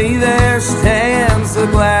play, there stands the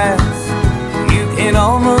glass. You can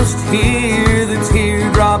almost hear the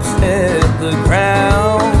teardrops hit the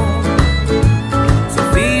ground. So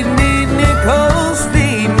feed me nickels,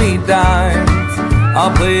 feed me dimes.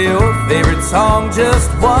 I'll play your favorite song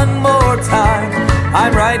just one more time.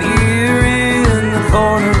 I'm right here in the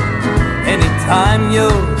corner anytime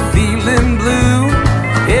you're feeling blue.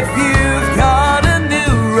 If you've got a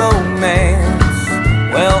new romance,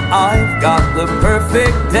 well, I've got the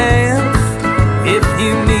perfect dance. If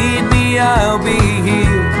you need me, I'll be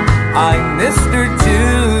here. I'm Mr.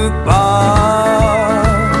 Jukebox.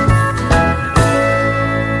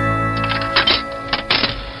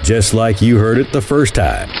 Just like you heard it the first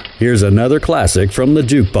time, here's another classic from the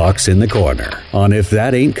jukebox in the corner on If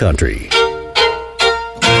That Ain't Country.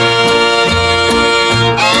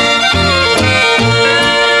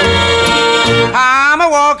 I'm a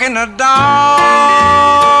walking the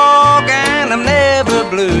dog and I'm never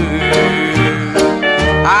blue.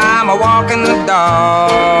 I'm a walking the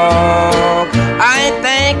dog, I ain't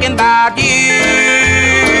thinking about you.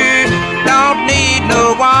 Don't need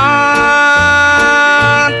no one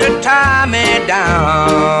to tie me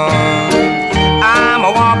down. I'm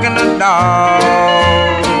a walking the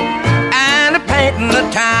dog and a painting the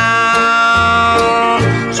town.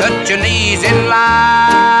 Such an easy life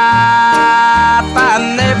I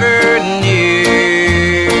never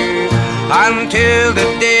knew until the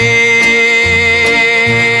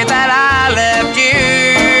day that I left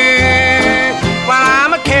you. Well,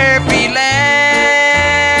 I'm a carefree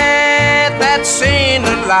lad that's seen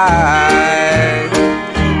the light.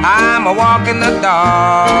 I'm a walking the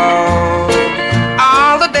dog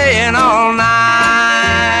all the day and all night.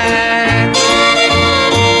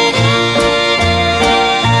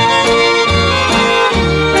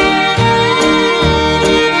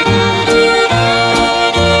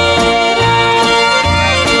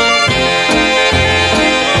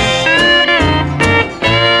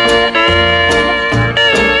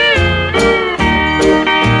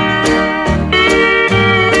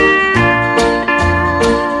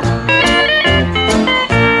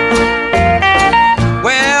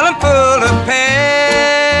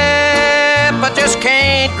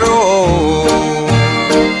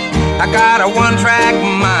 Got a one-track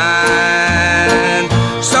mind,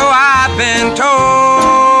 so I've been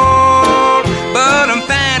told. But I'm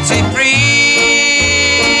fancy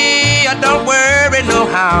free, I don't worry no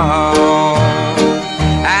how.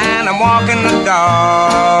 And I'm walking the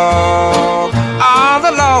dog, all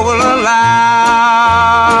the law will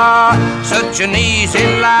allow. Such an easy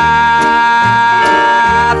life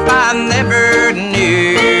I never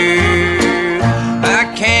knew. I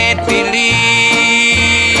can't believe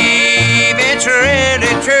it's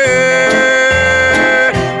really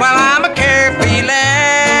true. Well, I'm a carefree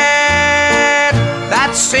lad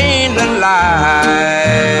that's seen the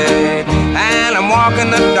light, and I'm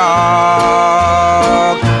walking the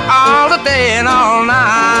dog all the day and all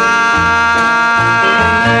night.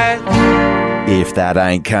 If That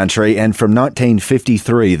Ain't Country, and from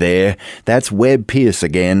 1953 there, that's Webb Pierce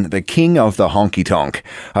again, the king of the honky-tonk,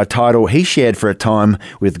 a title he shared for a time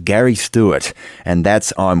with Gary Stewart, and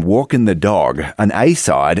that's I'm Walking the Dog, an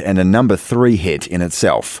A-side and a number 3 hit in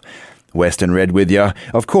itself. Western Red with you.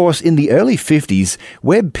 Of course, in the early 50s,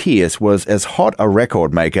 Webb Pierce was as hot a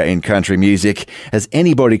record maker in country music as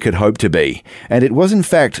anybody could hope to be. And it was in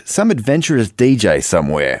fact some adventurous DJ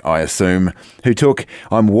somewhere, I assume, who took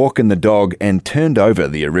I'm Walking the Dog and turned over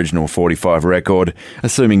the original 45 record,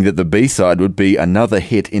 assuming that the B-side would be another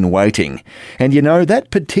hit in waiting. And you know,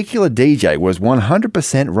 that particular DJ was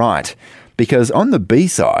 100% right. Because on the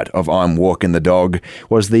B-side of I'm Walking the Dog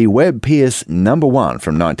was the Webb Pierce number 1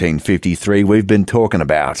 from 1953 we've been talking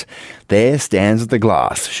about. There Stands the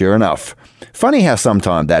Glass, sure enough. Funny how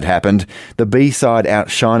sometime that happened, the B-side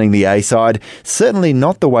outshining the A-side, certainly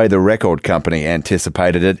not the way the record company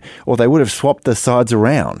anticipated it, or they would have swapped the sides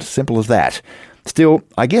around, simple as that. Still,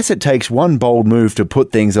 I guess it takes one bold move to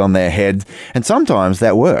put things on their head, and sometimes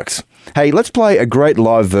that works. Hey, let's play a great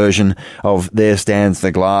live version of There Stands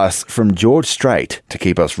the Glass from George Strait to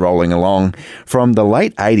keep us rolling along. From the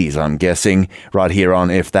late 80s, I'm guessing, right here on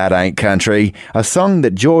If That Ain't Country, a song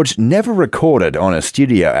that George never recorded on a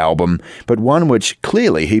studio album, but one which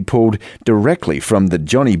clearly he pulled directly from the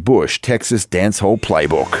Johnny Bush Texas Dancehall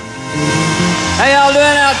Playbook. How y'all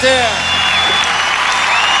doing out there?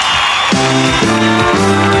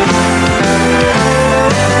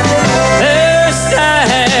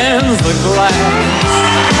 glass.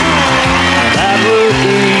 That would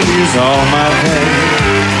ease all my pain.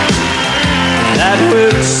 That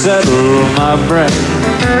would settle my brain.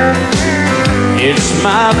 It's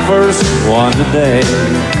my first one today.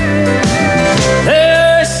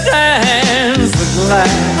 There stands the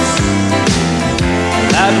glass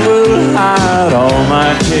that will hide all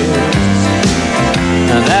my tears,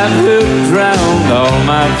 and that will drown all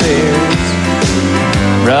my fears.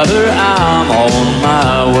 Brother, I'm on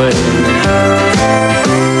my way.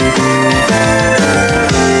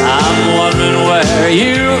 I'm wondering where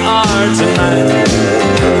you are tonight.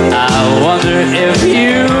 I wonder if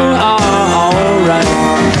you are alright.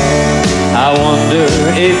 I wonder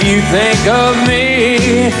if you think of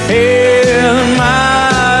me in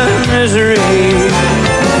my misery.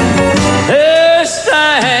 There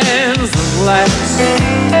stands the glass,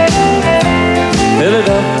 fill it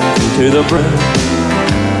up to the brim,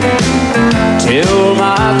 till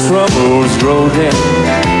my troubles grow dim.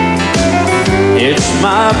 It's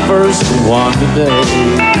my first one today.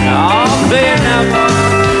 Oh, baby, now.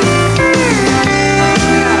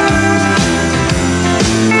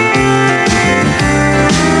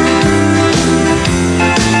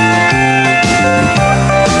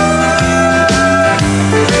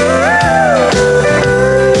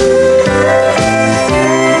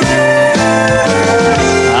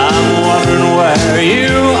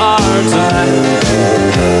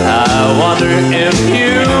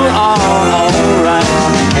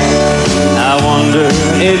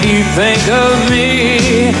 If you think of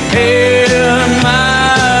me in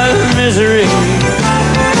my misery,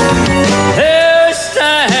 there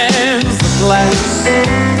stands the glass,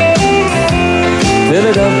 fill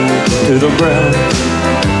it up to the brim,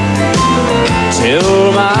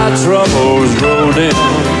 till my troubles grow dim.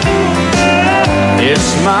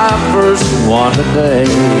 It's my first one today.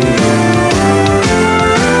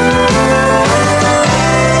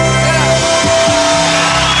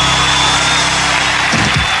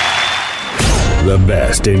 The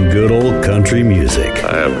best in good old country music.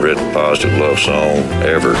 I haven't written a positive love song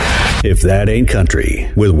ever. If That Ain't Country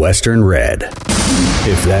with Western Red.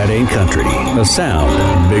 If That Ain't Country, a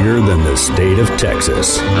sound bigger than the state of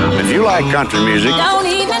Texas. If you like country music, Don't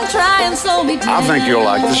even try and slow me down. I think you'll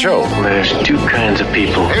like the show. There's two kinds of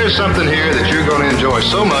people. Here's something here that you're going to enjoy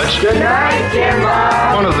so much. Good night,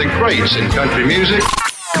 Jimbo. One of the greats in country music.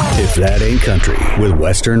 If That Ain't Country with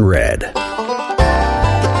Western Red.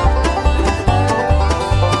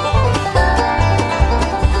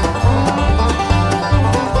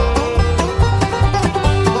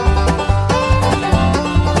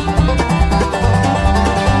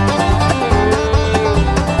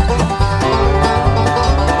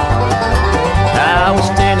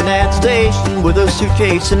 With a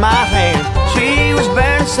suitcase in my hand, she was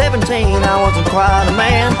barely 17, I wasn't quite a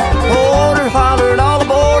man. Told her, hollered all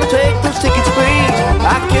aboard to take those tickets, please.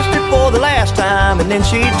 I kissed her for the last time and then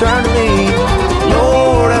she turned to leave.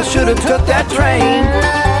 Lord, I should have took that train.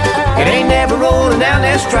 It ain't never rolling down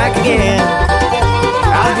this track again.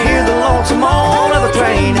 I hear the lonesome moan of a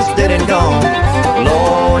train that's dead and gone.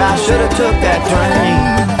 Lord, I should have took that train.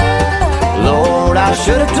 Lord, I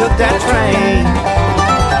should have took that train.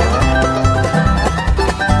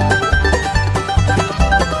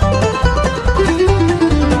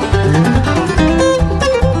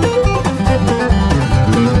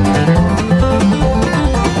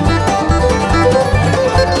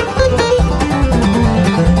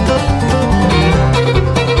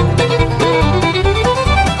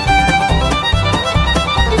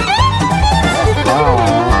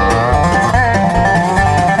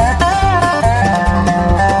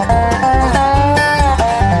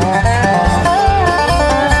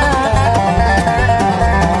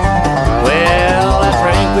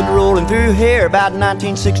 Here about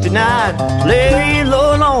 1969, laying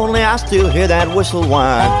low and lonely, I still hear that whistle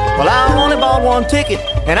whine. Well, I only bought one ticket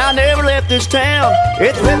and I never left this town.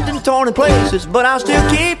 It's ripped and torn in places, but I still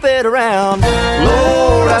keep it around.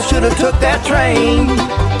 Lord, I should have took that train.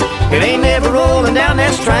 It ain't never rolling down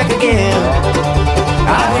this track again.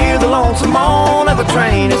 I hear the lonesome moan of a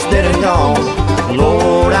train that's dead and gone.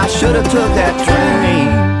 Lord, I should have took that train.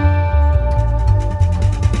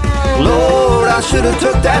 Lord, I should have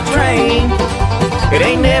took that train. It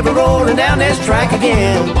ain't never rolling down this track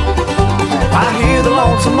again. I hear the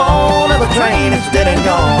lonesome moan of a train that's dead and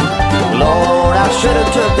gone. Lord, I should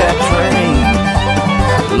have took that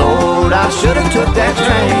train. Lord, I should have took that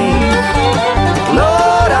train.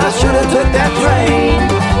 Lord, I should have took that train.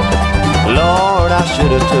 Lord, I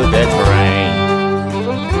should have took that train.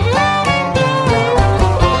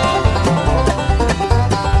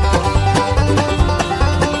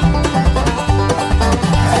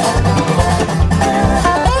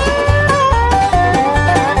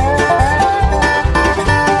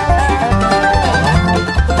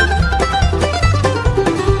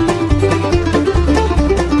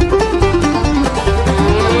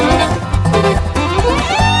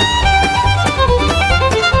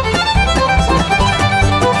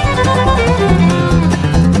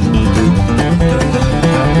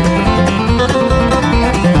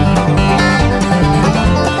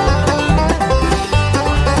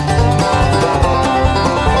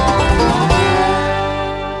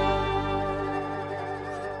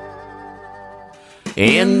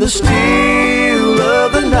 In the still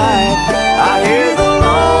of the night, I hear the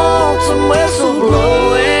lonesome whistle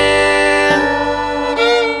blowing.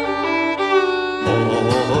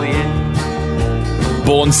 Oh, yeah.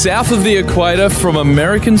 Born south of the equator from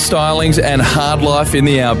American stylings and hard life in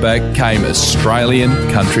the outback came Australian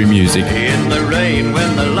country music. In the rain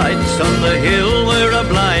when the lights on the hill were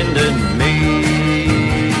a-blinding me.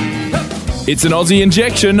 It's an Aussie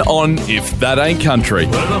injection on If That Ain't Country.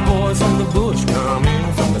 Well, the boys on the bush come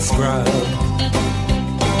in from the scrub.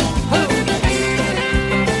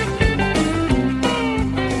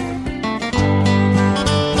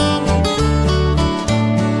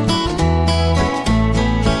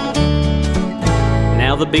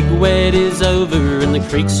 Now the big wet is over and the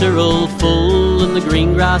creeks are all full and the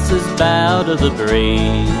green grass is bowed to the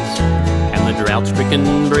breeze. And the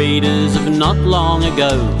drought-stricken breeders of not long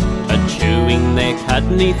ago are chewing their cud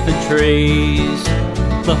 'neath the trees.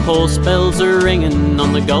 The horse bells are ringing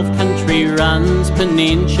on the Gulf Country runs,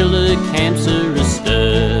 peninsula camps are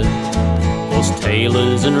astir. Horse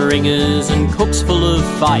tailors and ringers and cooks full of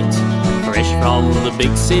fight, fresh from the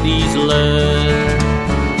big city's lure.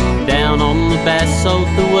 Down on the basalt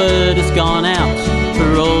the word has gone out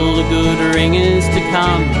for all the good ringers to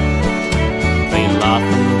come. They laugh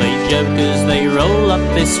and they joke as they roll up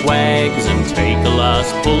their swags and take a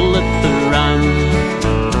last pull at the rum.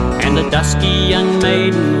 And a dusky young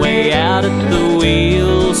maiden way out at the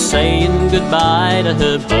wheel, saying goodbye to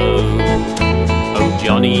her beau. Oh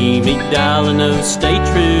Johnny, me darling, oh stay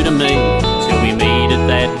true to me till we meet at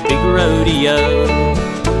that big rodeo.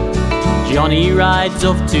 Johnny rides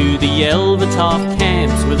off to the Elvertoft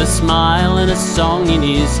camps with a smile and a song in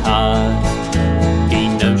his heart. He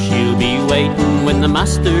knows she'll be waiting when the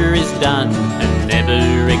muster is done, and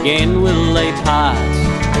never again will they part.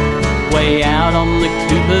 Way out on the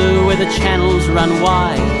Cooper where the channels run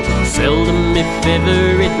wide, seldom if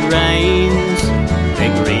ever it rains.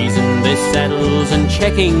 They're greasing their saddles and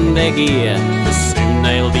checking their gear, for soon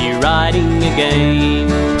they'll be riding again.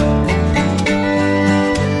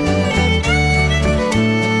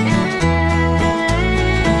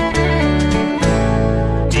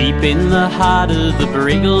 Deep in the heart of the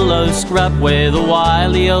Brigalow scrub, where the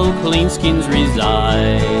wily old cleanskins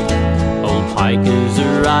reside, old pikers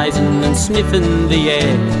are rising and sniffing the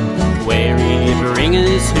air, wary of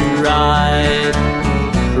ringers who ride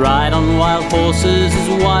on wild horses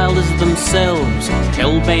as wild as themselves,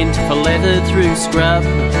 hell-bent for leather through scrub,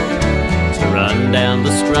 to run down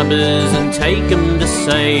the scrubbers and take 'em to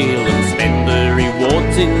sail and spend the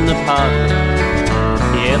rewards in the pub.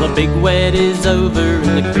 Yeah, the big wet is over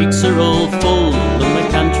and the creeks are all full and the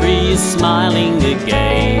country is smiling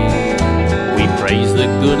again. We praise the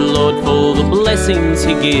good Lord for the blessings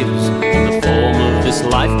he gives in the form of this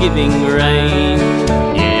life-giving rain.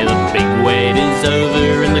 Yeah, the big wet is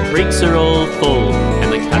over and the creeks are all full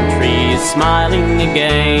and the country is smiling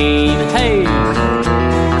again. Hey!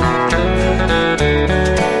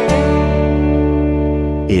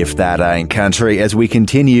 If That Ain't Country, as we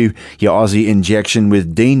continue your Aussie injection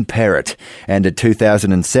with Dean Perrott and a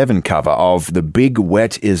 2007 cover of The Big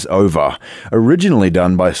Wet Is Over, originally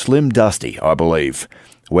done by Slim Dusty, I believe.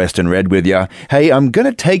 Western Red with ya. Hey, I'm going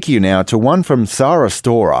to take you now to one from Sarah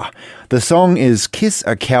Storer. The song is Kiss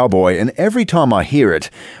a Cowboy, and every time I hear it,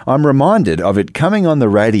 I'm reminded of it coming on the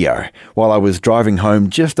radio while I was driving home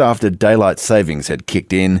just after daylight savings had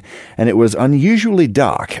kicked in, and it was unusually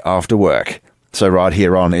dark after work. So right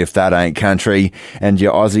here on If That Ain't Country and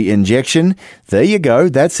your Aussie injection, there you go,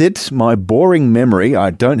 that's it, my boring memory. I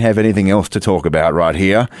don't have anything else to talk about right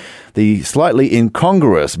here. The slightly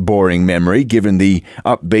incongruous boring memory given the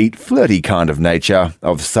upbeat, flirty kind of nature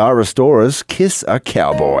of Sarah Storer's Kiss a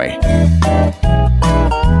Cowboy.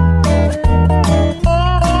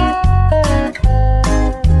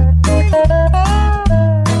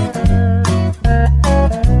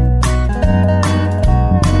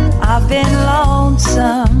 I've been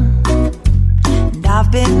lonesome and I've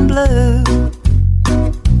been blue.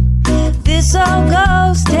 This old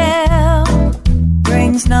ghost town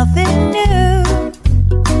brings nothing new.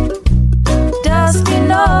 Dusty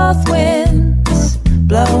north winds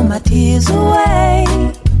blow my tears away.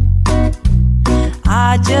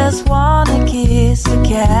 I just wanna kiss a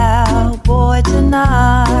cowboy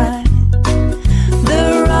tonight. The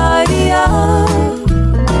rodeo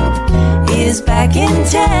is back in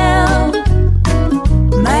town.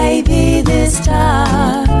 Maybe this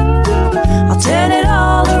time I'll turn it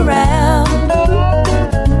all around.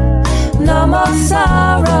 No more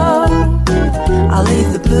sorrow, I'll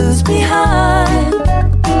leave the blues behind.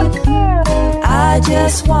 I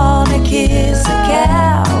just wanna kiss a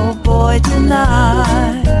cowboy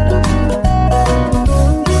tonight.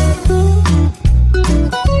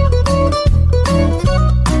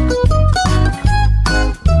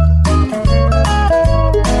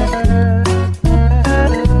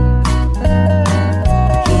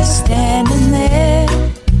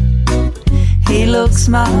 looks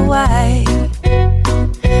my way.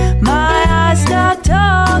 My eyes start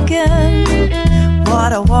talking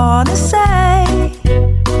what I wanna say.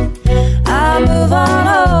 I move on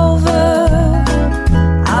over,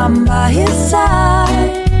 I'm by his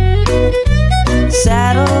side.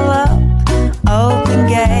 Saddle up, open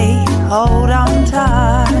gate, hold on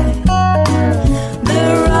tight. The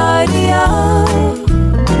radio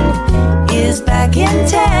is back in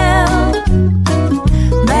town.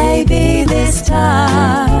 Maybe this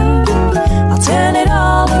time I'll turn it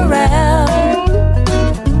all around.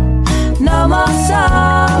 No more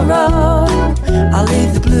sorrow, I'll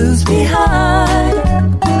leave the blues behind.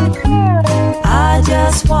 I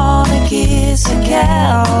just wanna kiss a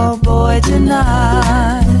cowboy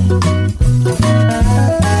tonight.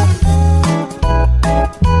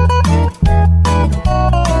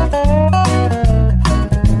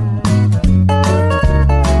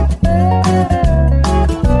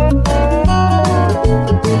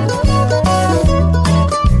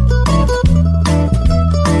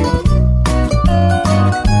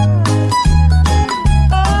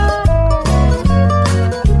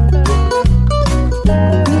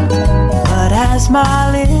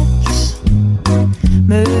 My lips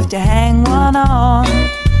move to hang one on.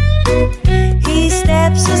 He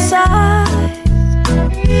steps aside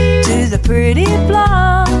to the pretty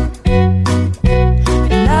blonde,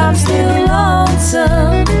 and I'm still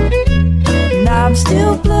lonesome, and I'm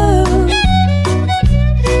still blue,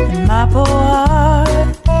 and my poor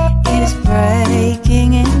heart is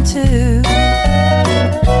breaking in two.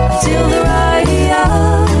 Till the radio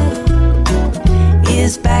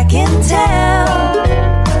is back in town.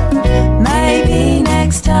 Maybe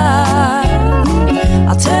next time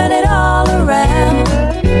I'll turn it all around.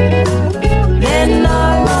 Then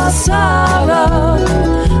no more sorrow,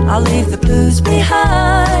 I'll leave the blues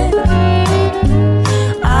behind.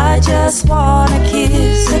 I just wanna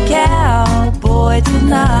kiss a cowboy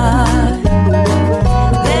tonight.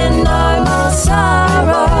 Then no more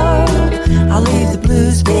sorrow, I'll leave the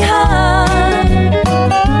blues behind.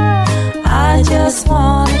 I just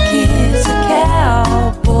wanna kiss a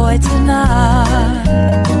cowboy tonight.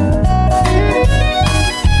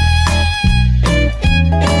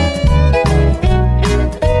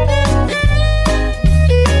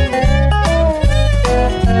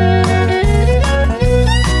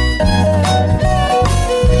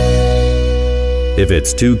 If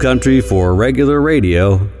it's too country for regular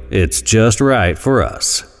radio, it's just right for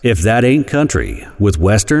us. If That Ain't Country with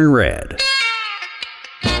Western Red.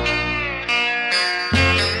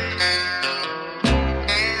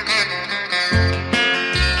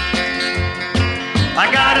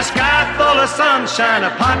 Sunshine, a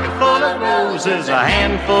pocket full of roses, a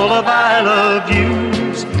handful of I love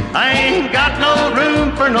yous. I ain't got no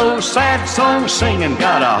room for no sad song singing,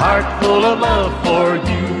 got a heart full of love for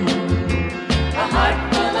you. A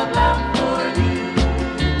heart full of love for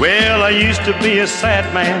you. Well, I used to be a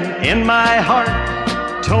sad man in my heart,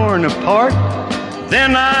 torn apart.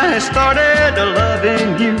 Then I started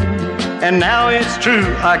loving you, and now it's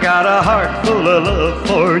true, I got a heart full of love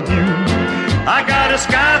for you. I got a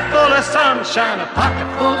sky full of sunshine, a pocket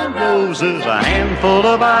full of roses, a handful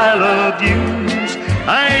of I love yous.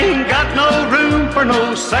 I ain't got no room for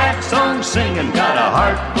no sad song singing, got a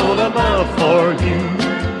heart full of love for you.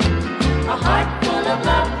 A heart full of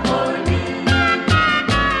love for me.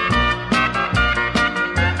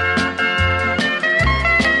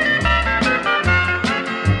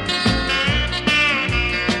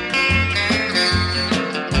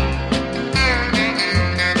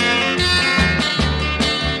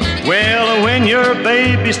 Well, when your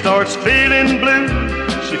baby starts feeling blue,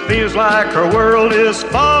 she feels like her world is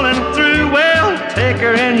falling through. Well, take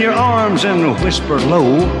her in your arms and whisper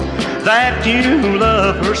low that you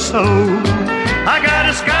love her so. I got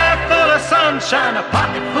a sky full of sunshine, a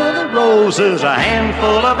pocket full of roses, a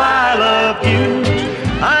handful of I love yous.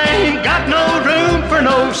 I ain't got no room for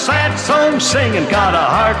no sad song singing, got a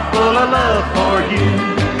heart full of love for you.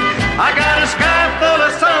 I got a sky full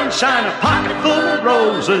of sunshine, a pocket full of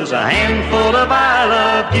roses, a handful of I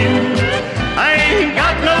love yous. I ain't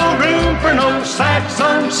got no room for no sad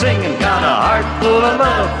song singing, got a heart full of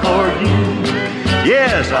love for you.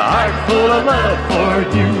 Yes, a heart full of love for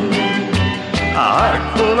you. A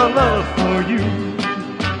heart full of love for you.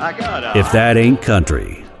 I got a If That Ain't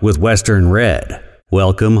Country with Western Red.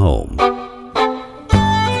 Welcome home.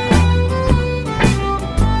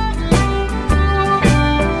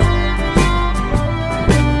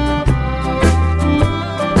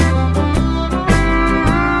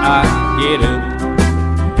 Get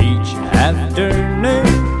up each afternoon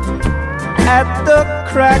at the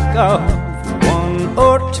crack of 1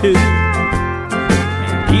 or 2.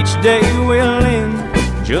 Each day will end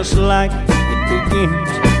just like it begins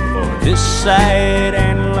for this sad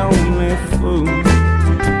and lonely fool.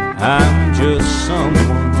 I'm just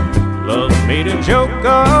someone love made a joke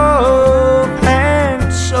of,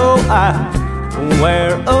 and so I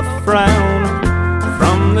wear a frown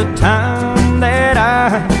from the time that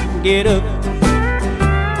I get up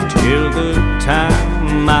till the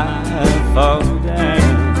time I fall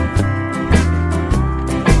down.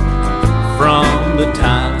 From the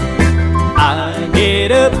time I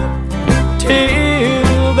get up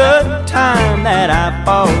till the time that I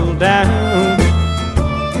fall down,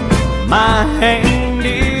 my hand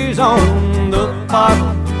is on the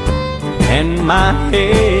bottle and my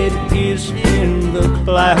head is in the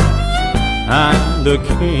clouds. I'm the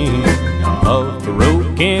king of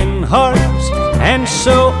broken hearts, and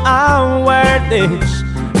so I wear this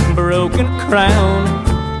broken crown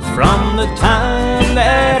from the time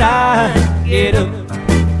that I get up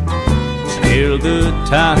till the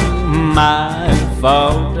time I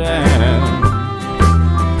fall down.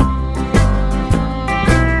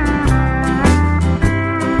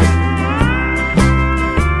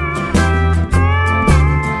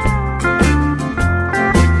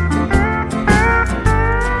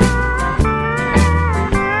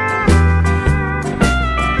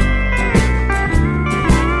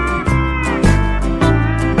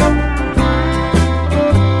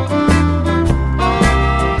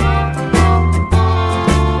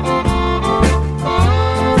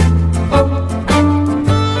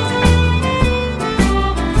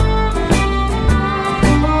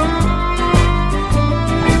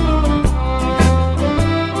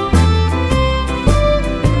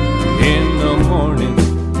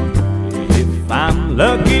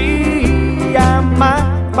 Lucky I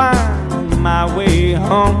might find my way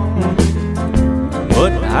home,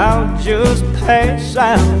 but I'll just pass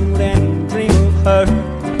out and dream of her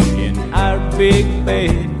in our big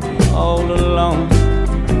bed all alone,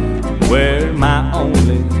 where my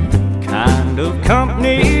only kind of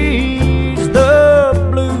company's the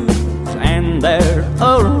blues, and they're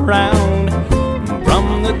around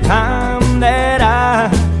from the time that I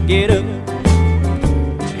get up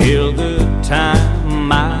till the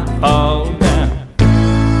time I fall down.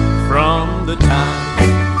 From the time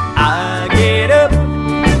I get up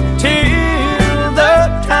till the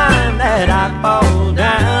time that I fall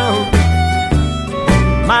down,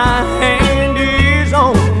 my hand is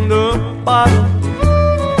on the bottle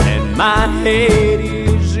and my head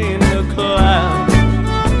is in the clouds.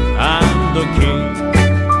 I'm the king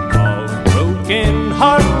of broken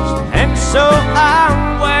hearts, and so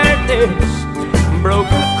I wear this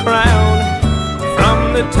broken crown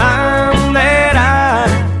from the time that I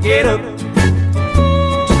get up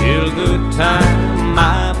till the time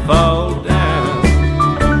I fall down.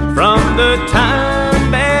 From the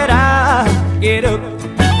time that I get up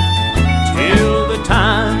till the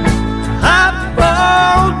time I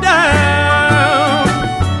fall down.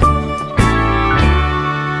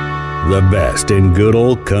 The best in good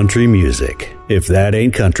old country music. If That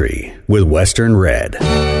Ain't Country, with Western Red.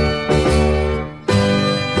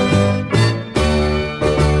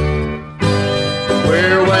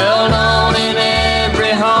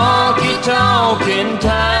 In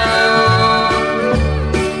town,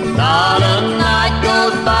 not a night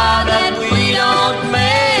goes by that we don't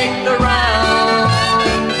make the round.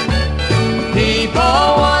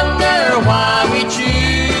 People wonder why we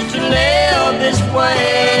choose to live this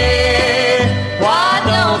way. Why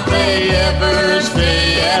don't they ever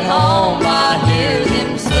stay at home? I hear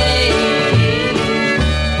them say,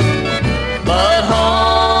 but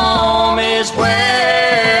home is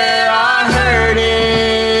where our hurt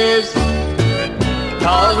is.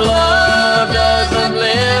 'Cause love doesn't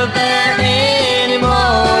live there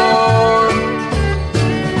anymore.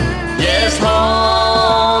 Yes,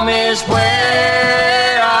 home is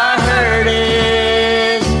where our hurt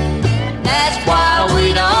is. That's why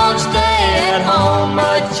we don't stay at home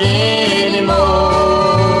much anymore.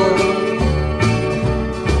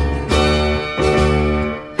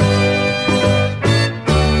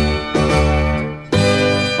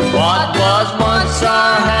 What was once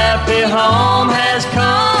our happy home has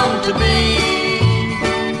come to be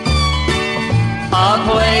a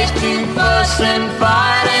place to fuss and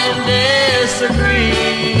fight and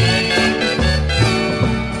disagree.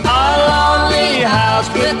 A lonely house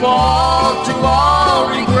with wall-to-wall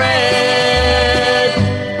regret,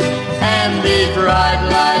 and these bright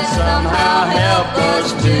lights somehow help us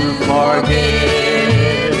to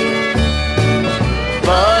forget.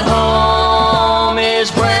 But home is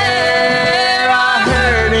where our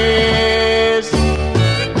hurt is.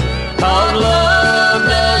 'Cause love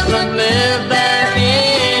doesn't live there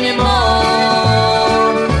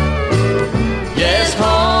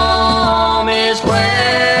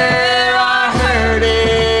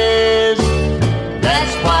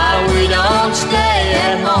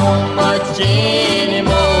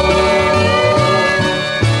anymore.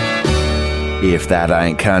 If That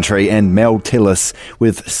Ain't Country, and Mel Tillis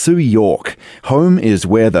with Sue York. Home is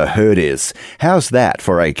where the herd is. How's that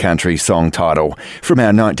for a country song title? From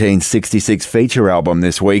our 1966 feature album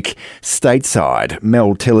this week, Stateside,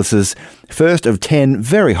 Mel Tillis's first of 10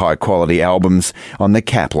 very high quality albums on the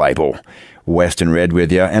Cap label. Western Red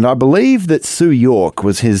with you, and I believe that Sue York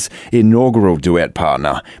was his inaugural duet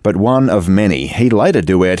partner, but one of many. He later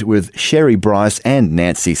duet with Sherry Bryce and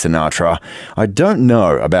Nancy Sinatra. I don't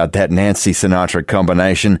know about that Nancy Sinatra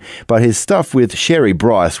combination, but his stuff with Sherry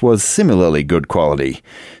Bryce was similarly good quality.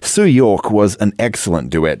 Sue York was an excellent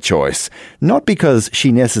duet choice, not because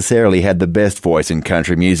she necessarily had the best voice in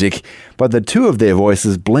country music, but the two of their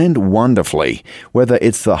voices blend wonderfully. Whether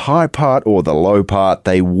it's the high part or the low part,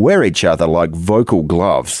 they wear each other like vocal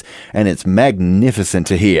gloves, and it's magnificent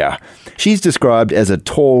to hear. She's described as a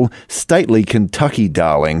tall, stately Kentucky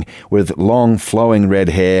darling with long, flowing red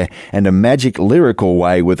hair and a magic lyrical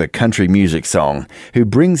way with a country music song, who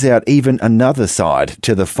brings out even another side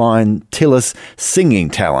to the fine Tillis singing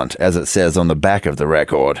talent, as it says on the back of the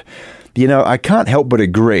record. You know, I can't help but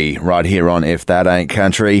agree right here on If That Ain't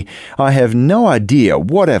Country. I have no idea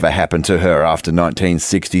whatever happened to her after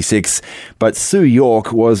 1966, but Sue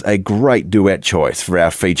York was a great duet choice for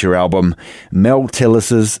our feature album, Mel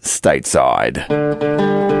Tillis's Stateside.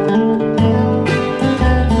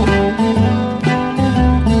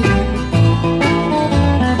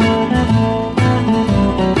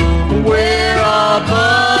 We're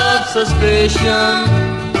above suspicion,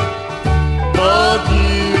 both you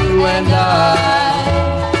and I.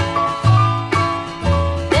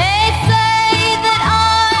 They say that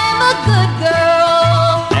I'm a good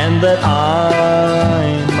girl And that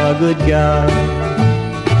I'm a good guy.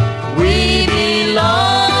 We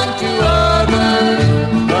belong to others,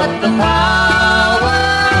 but the power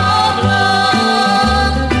of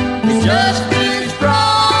love is just too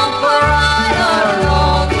strong for right or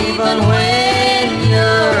wrong, even when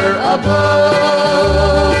you're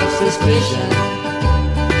above suspicion.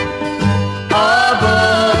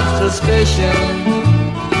 Above suspicion,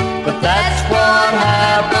 but that's what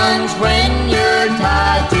happens when you're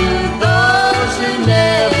tied to those who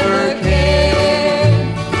never care.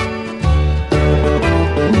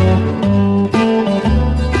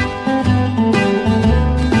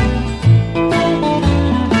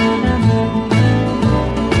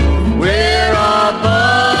 We're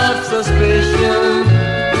above suspicion,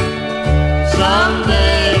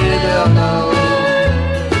 someday they'll know.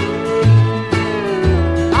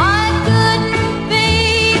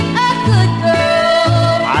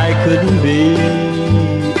 Couldn't be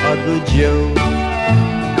a good joke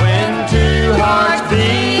when two hearts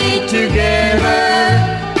beat together.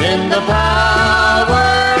 Then the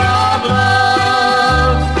power of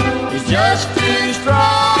love is just too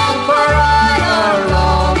strong for right or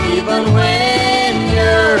wrong, even when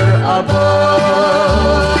you're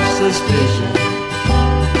above suspicion.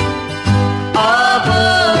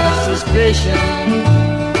 Above suspicion,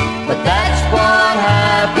 but that's what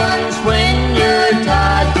happens when you're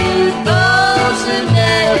tied to those who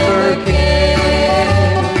never care.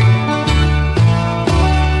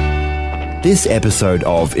 This episode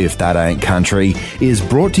of If That Ain't Country is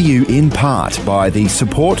brought to you in part by the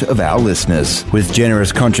support of our listeners, with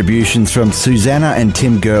generous contributions from Susanna and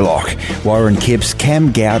Tim Gerlock, Warren Kipps,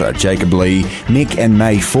 Cam Gowder, Jacob Lee, Mick and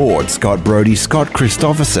May Ford, Scott Brody, Scott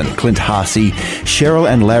Christopherson, Clint Harsey, Cheryl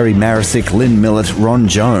and Larry Marisick, Lynn Millett, Ron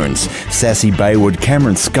Jones, Sassy Baywood,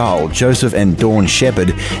 Cameron Skull, Joseph and Dawn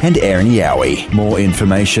Shepherd, and Aaron Yowie. More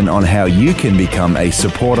information on how you can become a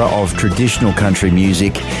supporter of traditional country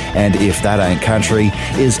music and If That Ain't Country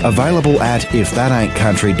is available at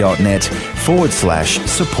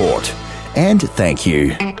ifthataintcountry.net/support. And thank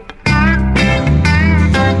you.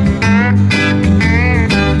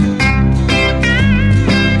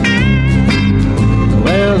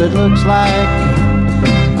 Well, it looks like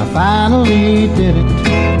I finally did it.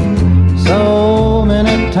 So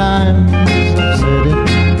many times I've said it.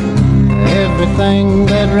 Everything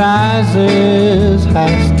that rises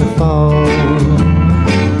has to fall.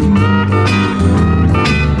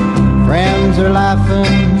 Friends are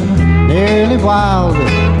laughing, nearly wild.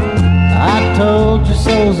 I told you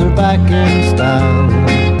souls are back in style.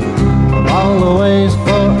 Of all the ways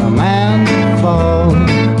for a man to fall,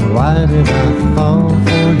 why did I fall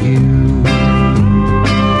for you?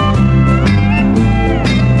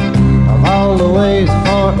 Of all the ways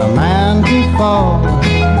for a man to fall,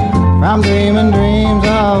 from dreaming dreams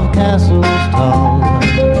of castles tall.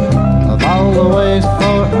 Of all the ways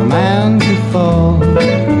for a man to fall,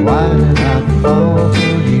 why did I fall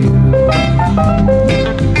for you?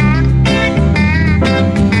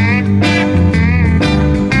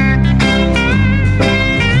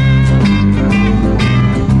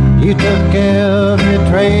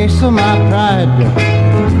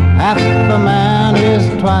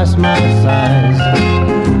 twice my size. I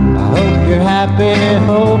hope you're happy,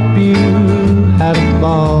 hope you had a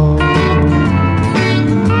ball.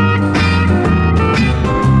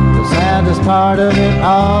 The saddest part of it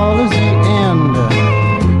all is the end.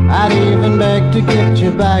 I'd even beg to get you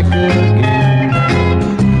back again.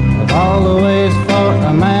 Of all the ways for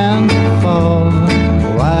a man to fall,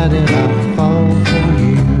 why did I fall for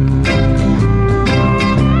you?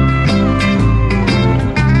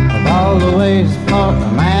 Of all the ways for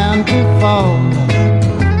a man to fall,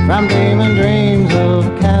 from demon dreams of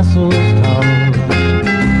castles tall.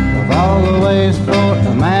 Of all the ways for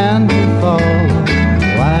a man to fall,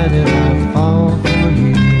 why did I fall for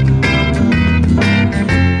you?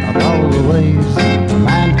 Of all the ways a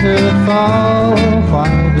man could fall, why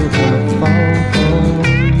did I fall for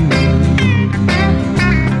you?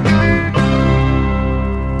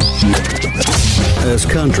 As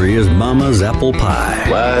country as mama's apple pie.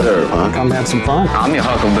 Wide earth, huh? Come have some fun. I'm your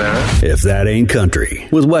huckleberry. If that ain't country,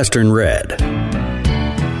 with Western Red.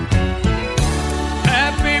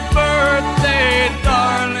 Happy birthday,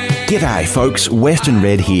 darling. G'day folks, Western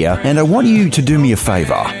Red here, and I want you to do me a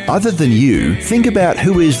favour. Other than you, think about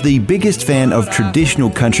who is the biggest fan of traditional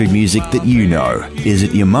country music that you know. Is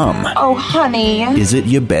it your mum? Oh, honey. Is it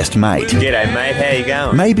your best mate? G'day, mate. How you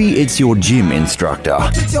going? Maybe it's your gym instructor.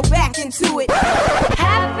 Put your back into it.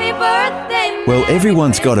 Happy birthday. Well,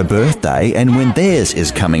 everyone's got a birthday, and when theirs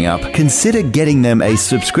is coming up, consider getting them a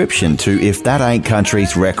subscription to If That Ain't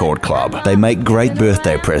Country's Record Club. They make great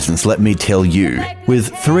birthday presents, let me tell you.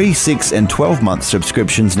 With 3, 6 and 12-month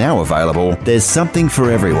subscriptions now available, there's something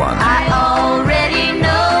for everyone. I already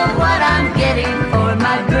know what I'm getting for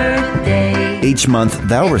my birthday. Each month,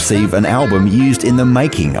 they'll receive an album used in the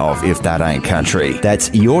making of If That Ain't Country.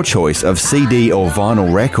 That's your choice of CD or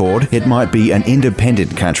vinyl record. It might be an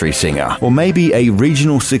independent country singer, or maybe a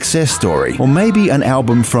regional success story, or maybe an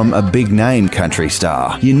album from a big-name country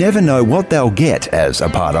star. You never know what they'll get as a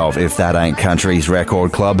part of If That Ain't Country's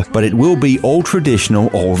Record Club, but it will be all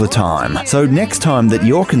traditional all the time. So next time that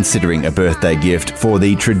you're considering a birthday gift for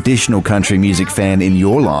the traditional country music fan in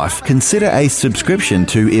your life, consider a subscription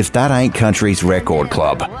to If That Ain't Country's Record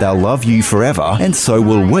Club. They'll love you forever, and so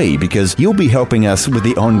will we, because you'll be helping us with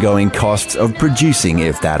the ongoing costs of producing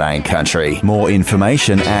If That Ain't Country. More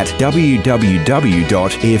information at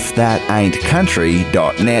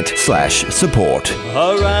www.ifthataintcountry.net/support.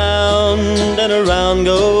 Around and around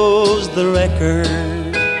goes the record.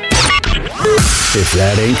 If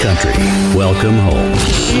that ain't country, welcome home.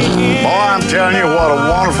 Boy, I'm telling you, what a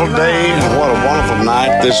wonderful day and what a wonderful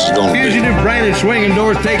night this is going to be. Fugitive, branded, swinging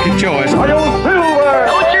doors, take your choice. The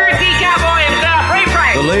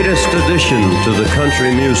latest addition to the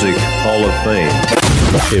Country Music Hall of Fame.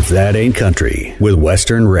 If that ain't country, with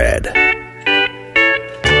Western Red.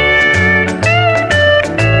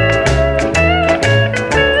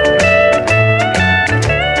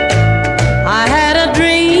 I had a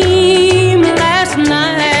dream last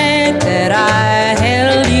night that I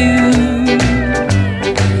held you,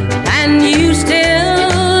 and you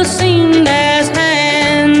still seemed as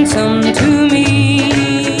handsome to me.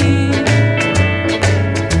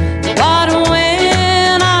 But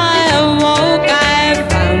when I awoke, I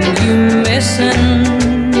found you missing.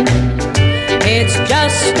 It's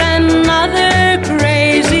just another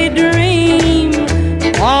crazy dream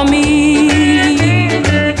for me.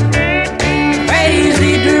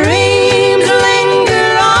 Crazy dreams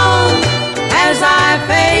linger on as I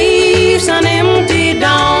face an empty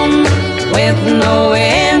dawn with no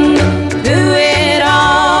end to it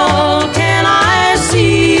all. Can I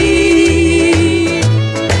see?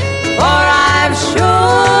 For I've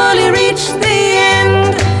surely reached the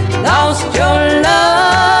end, lost your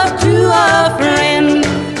love to a friend.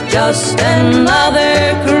 Just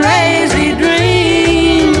another crazy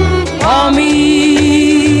dream for me.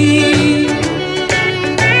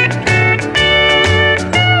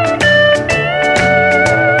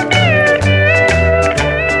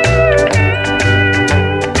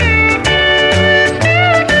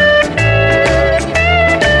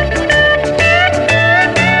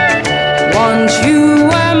 Once you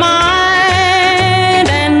were mine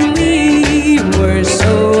and we were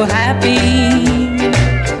so happy.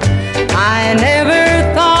 I never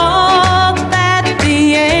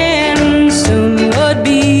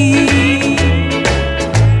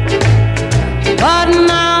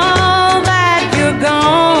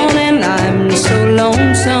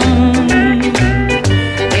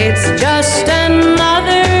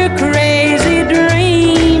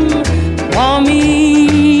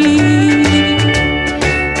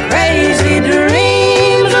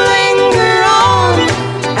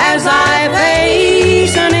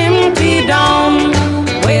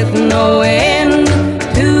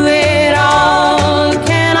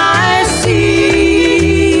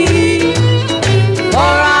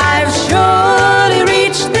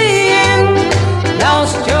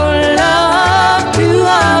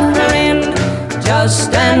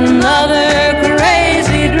just another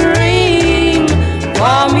crazy dream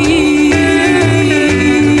for me.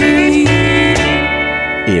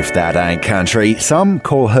 If that ain't country, some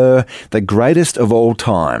call her the greatest of all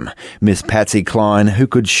time, Miss Patsy Cline, who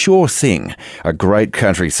could sure sing a great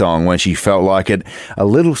country song when she felt like it. A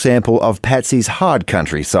little sample of Patsy's hard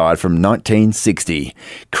country side from 1960,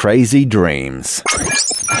 Crazy Dreams.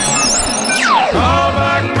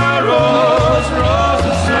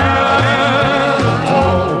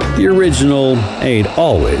 The original ain't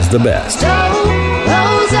always the best. Those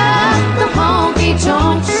are the honky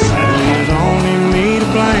tonks. There's only me to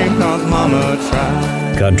blame 'cause mama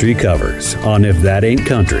tried. Country covers on If That Ain't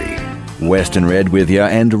Country. Western Red with you,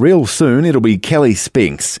 and real soon it'll be Kelly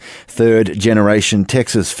Spinks, third-generation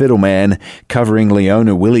Texas fiddleman, covering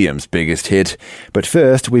Leona Williams' biggest hit. But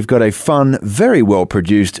first, we've got a fun, very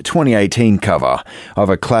well-produced 2018 cover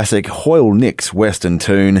of a classic Hoyle Nix Western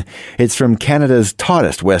tune. It's from Canada's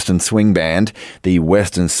tightest Western swing band, the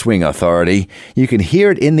Western Swing Authority. You can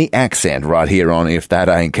hear it in the accent right here on If That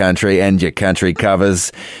Ain't Country and Your Country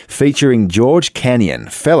Covers, featuring George Canyon,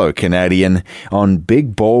 fellow Canadian, on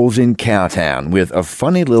Big Balls in Cowtown with a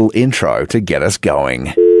funny little intro to get us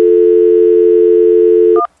going.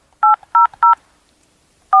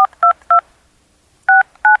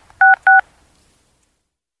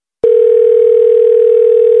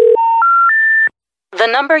 The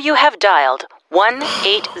number you have dialed,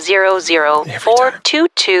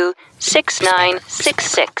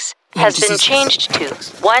 1-800-422-6966, has been changed to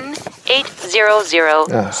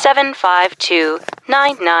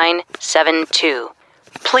 1-800-752-9972.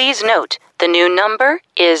 Please note, the new number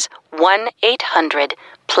is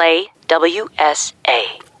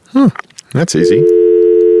 1-800-PLAY-WSA. That's easy.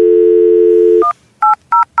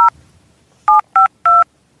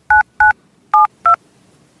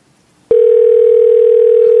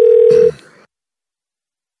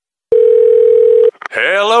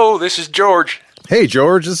 Hello, this is George. Hey,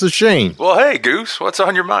 George, this is Shane. Well, hey, Goose, what's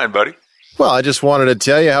on your mind, buddy? Well, I just wanted to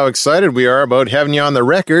tell you how excited we are about having you on the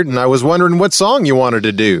record, and I was wondering what song you wanted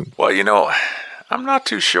to do. Well, you know, I'm not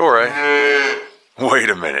too sure. Wait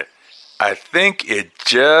a minute. I think it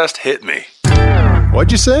just hit me.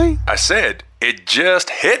 What'd you say? I said, it just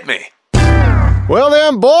hit me. Well,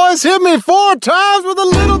 them boys hit me 4 times with a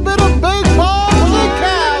little bit of big balls and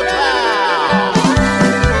Cowtown.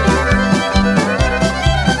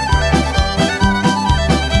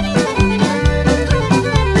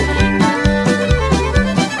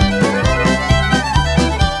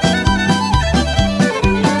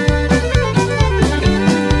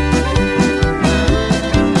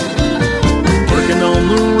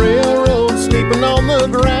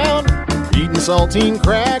 Saltine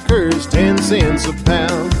crackers, 10 cents a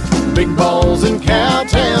pound. Big balls in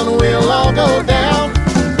Cowtown, we'll all go down.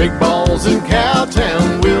 Big balls in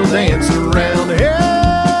Cowtown, we'll dance around. Hey,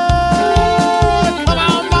 come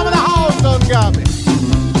on, mama, the hogs done got me.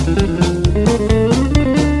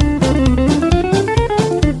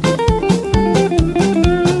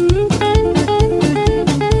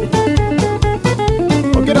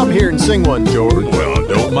 Well, get up here and sing one, George. Well,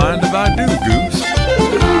 don't mind if I do, Goose.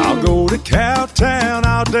 I'll go to Cowtown,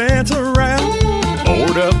 I'll dance around.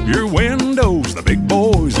 Board up your windows, the big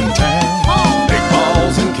boys in town. Big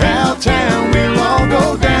balls in Cowtown, we'll all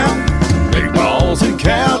go down. Big balls in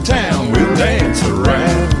Cowtown, we'll dance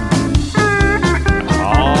around.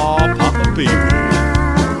 Oh, Papa Pee.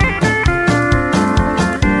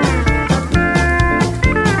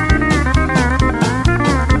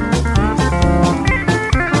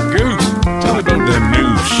 Goose, tell me about them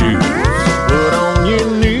new shoes. Put on your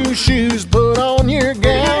new shoes, put on your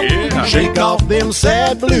gown. Yeah. Shake off them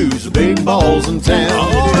sad blues, big balls in town.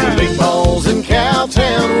 Right. Big balls in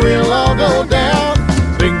Cowtown, we'll all go down.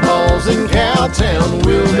 Big balls in Cowtown,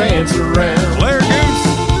 we'll dance around. Claire Goose.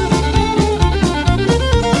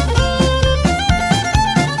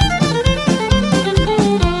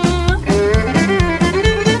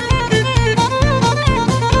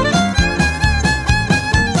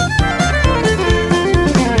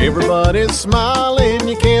 Everybody's smiling,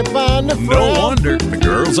 you can't find a frown. No wonder the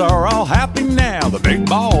girls are all happy now. The big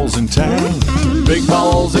balls in town. Big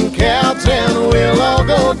balls in Cowtown, we'll all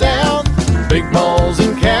go down. Big balls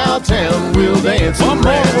in Cowtown, we'll dance One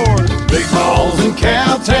around. more for it. Big balls in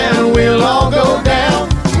Cowtown, we'll all go down.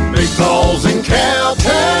 Big balls in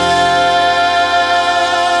Cowtown.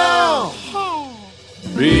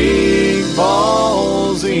 Big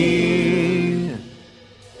balls in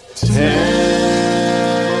town.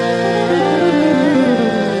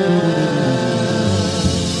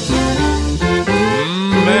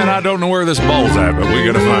 Man, I don't know where this ball's at, but we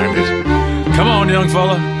gotta find it. Come on, young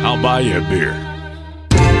fella, I'll buy you a beer.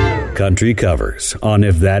 Country Covers on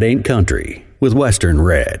If That Ain't Country with Western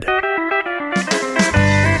Red.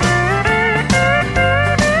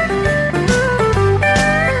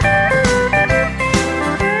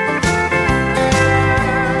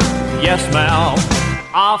 Yes, ma'am,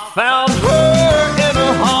 I found her in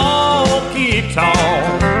a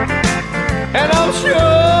honky-tonk, and I'm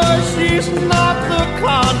sure she's not the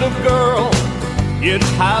kind of girl you'd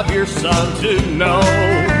have your son to know.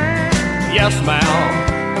 Yes, ma'am,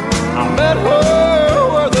 I met her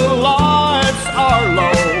where the lights are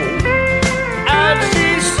low, and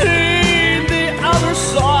she's seen the other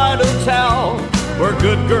side of town where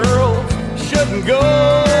good girls shouldn't go.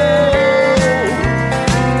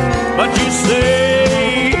 But you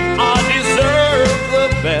say I deserve the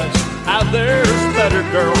best, and there's better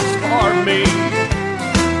girls for me.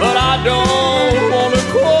 But I don't want to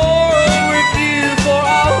quarrel with you, for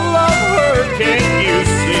I love her, can't you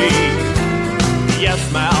see? Yes,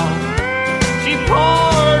 ma'am, she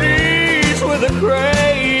parties with a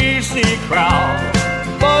crazy crowd,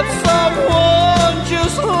 but someone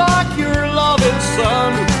just like your loving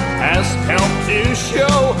son has helped to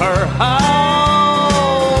show her how.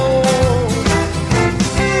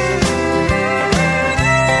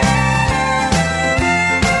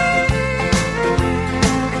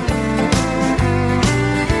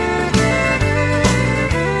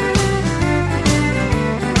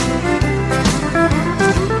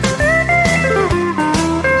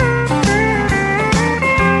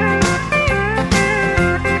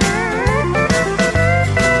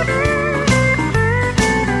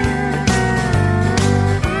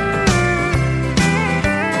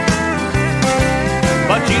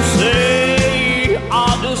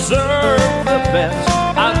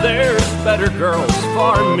 And there's better girls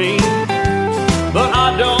for me, but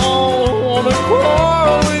I don't want to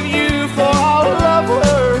quarrel with you, for I love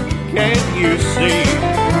her, can't you see?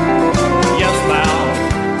 Yes, ma'am,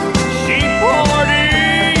 she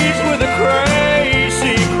parties with a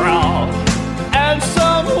crazy crowd, and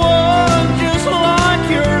someone just like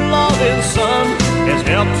your loving son has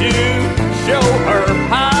helped to show her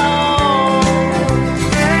how.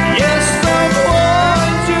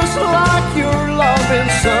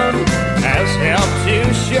 Son has helped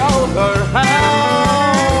to show her how.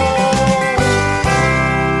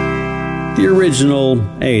 The original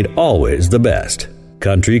ain't always the best.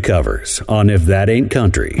 Country Covers on If That Ain't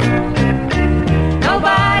Country.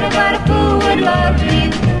 Nobody but a fool would love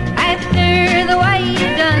you after the way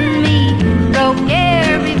you done me. Broke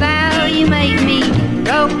every vow you made me,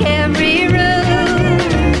 broke every rule.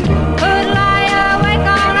 Could lie awake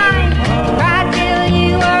all night, cry till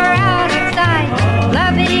you were out of sight,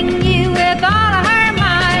 loving you with all of her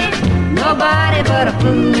might. Nobody but a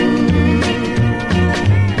fool.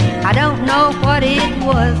 I don't know what it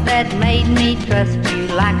was that made me trust you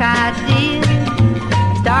like I did.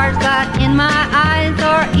 Stars got in my eyes,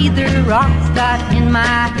 or either rocks got in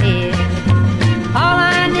my head. All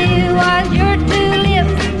I knew was your two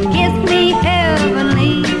lips kissed me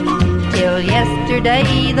heavenly. Till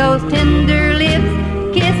yesterday those tender lips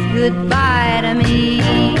kissed goodbye to me.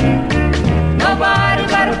 Nobody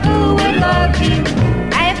but a fool would love you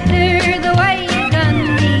after the way you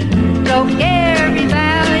done me. Broke every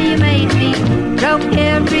vow you made me, broke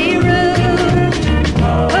every rule.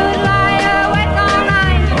 Would lie awake all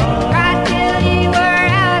night, cry till you were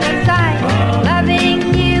out of sight, loving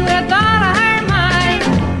you with all of her might.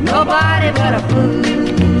 Nobody but a fool.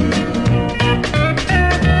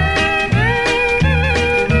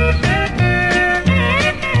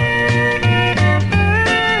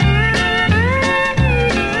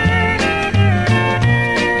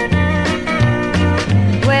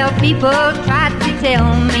 People tried to tell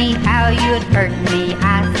me how you'd hurt me,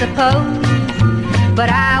 I suppose, but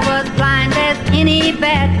I was blind as any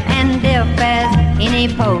bat and deaf as any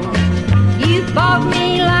post. You fought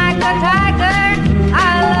me like a tiger,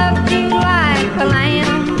 I loved you like a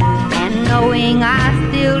lamb, and knowing I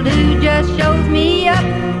still do just shows me up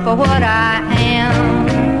for what I am.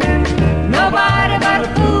 Nobody but a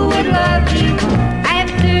fool would love you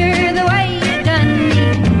after the way you done me.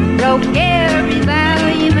 Broke every vow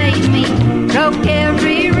you made me, broke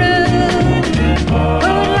every rule.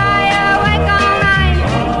 Would lie awake all night,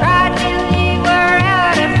 cry till you were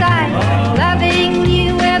out of sight, loving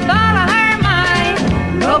you with all of her might.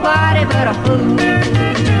 Nobody but a fool.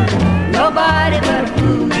 Nobody but a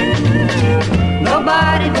fool.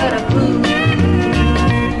 Nobody but a fool.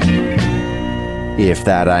 If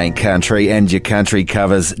That Ain't Country, and your country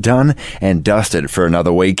covers done and dusted for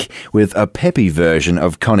another week with a peppy version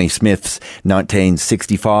of Connie Smith's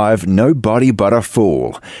 1965 Nobody But a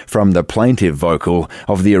Fool from the plaintive vocal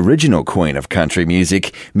of the original queen of country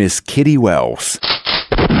music, Miss Kitty Wells.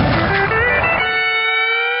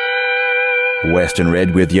 Western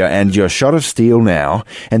Red with you and your shot of steel now,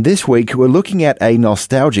 and this week we're looking at a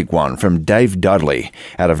nostalgic one from Dave Dudley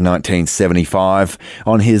out of 1975.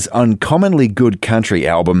 On his Uncommonly Good Country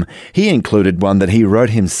album, he included one that he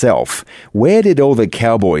wrote himself, Where Did All the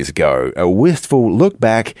Cowboys Go? A wistful look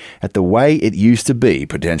back at the way it used to be,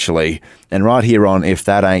 potentially. And right here on If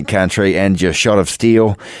That Ain't Country and your shot of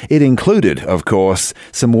steel, it included, of course,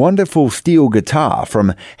 some wonderful steel guitar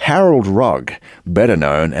from Harold Rugg, better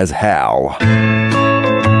known as Hal.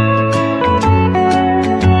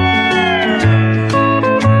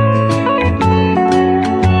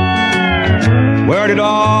 Where did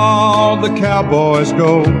all the cowboys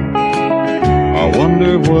go? I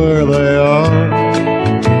wonder where they are.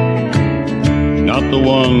 Not the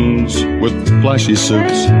ones with flashy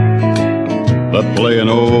suits that play an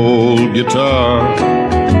old guitar.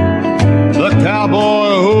 The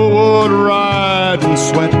cowboy who would ride and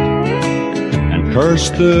sweat and curse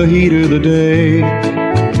the heat of the day.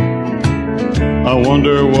 I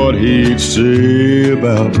wonder what he'd say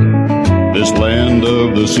about this land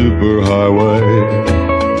of the superhighway.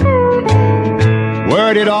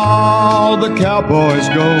 Where did all the cowboys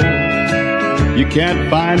go? You can't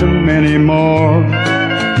find them anymore.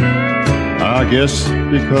 I guess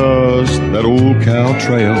because that old cow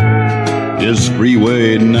trail is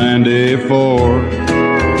Freeway 94.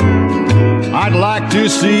 I'd like to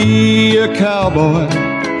see a cowboy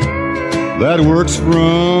that works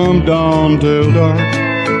from dawn till dark,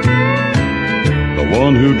 the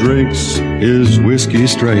one who drinks his whiskey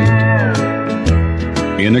straight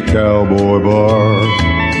in a cowboy bar.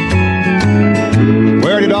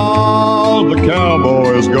 Where did all the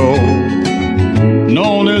cowboys go,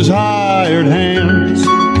 known as hired hands?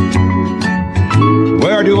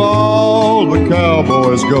 Where do all the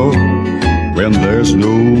cowboys go when there's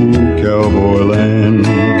no cowboy land?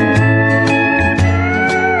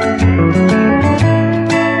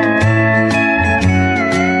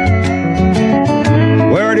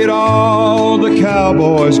 Where did all the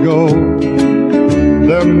cowboys go?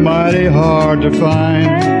 They're mighty hard to find.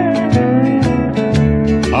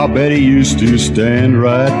 I bet he used to stand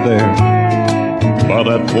right there by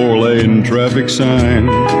that 4-lane traffic sign.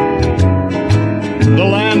 The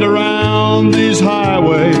land around these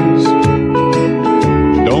highways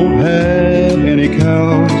don't have any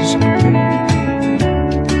cows.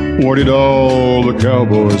 Where did all the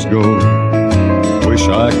cowboys go? Wish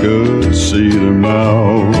I could see them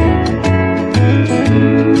now.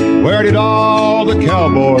 Where did all the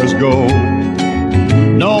cowboys go,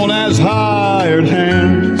 known as hired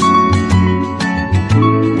hands?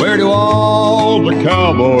 Where do all the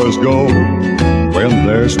cowboys go when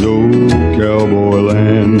there's no cowboy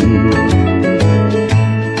land?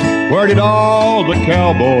 Where did all the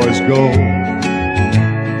cowboys go?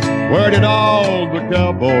 Where did all the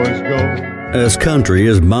cowboys go? As country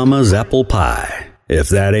as mama's apple pie. If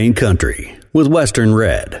That Ain't Country, with Western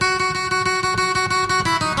Red.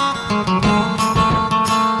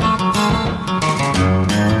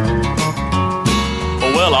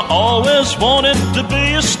 Well, I always wanted to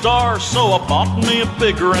be a star, so I bought me a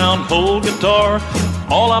big round hole guitar.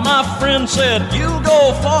 All of my friends said, you'll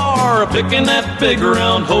go far picking that big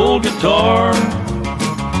round hole guitar.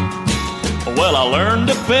 Well, I learned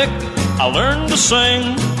to pick, I learned to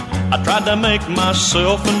sing, I tried to make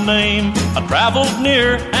myself a name. I traveled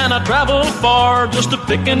near and I traveled far just to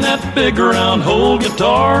picking that big round hole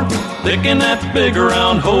guitar, picking that big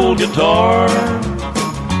round hole guitar.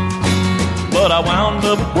 But I wound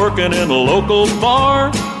up working in a local bar,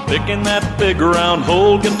 picking that big round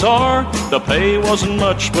hole guitar. The pay wasn't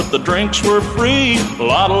much, but the drinks were free. A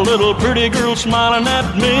lot of little pretty girls smiling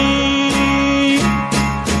at me.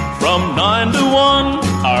 From 9 to 1,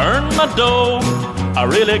 I earned my dough. I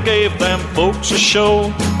really gave them folks a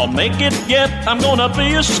show. I'll make it yet, I'm gonna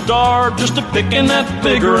be a star, just a picking that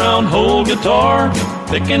big round hole guitar,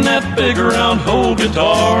 picking that big round hole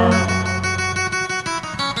guitar.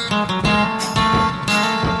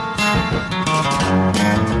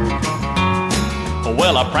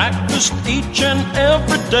 Well, I practiced each and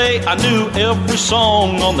every day. I knew every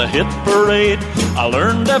song on the hit parade. I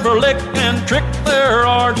learned every lick and trick there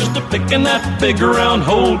are just a picking that big round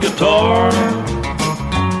hole guitar.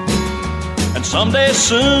 And someday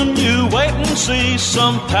soon, you wait and see,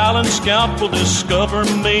 some talent scout will discover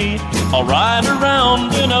me. I'll ride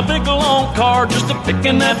around in a big long car, just a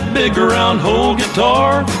picking that big round hole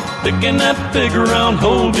guitar, picking that big round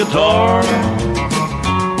hole guitar.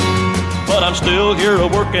 But I'm still here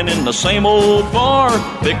working in the same old bar,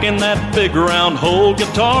 picking that big round hole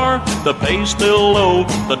guitar. The pay's still low,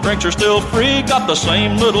 the drinks are still free, got the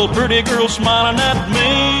same little pretty girl smiling at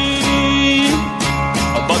me.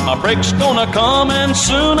 But my break's gonna come, and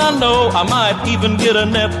soon I know I might even get a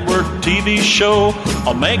network TV show.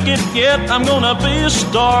 I'll make it yet, I'm gonna be a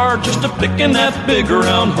star, just a picking that big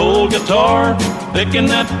round hole guitar, picking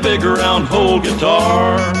that big round hole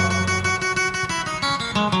guitar.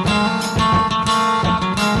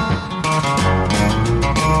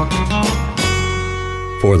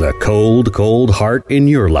 For the cold, cold heart in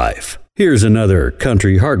your life, here's another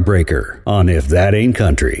country heartbreaker on If That Ain't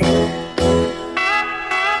Country.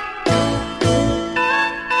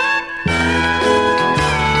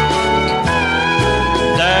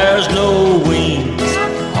 There's no wings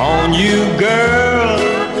on you, girl.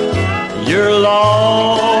 You're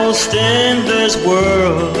lost in this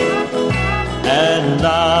world, and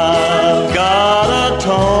I've got a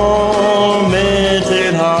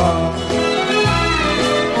tormented heart.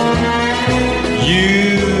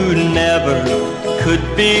 Could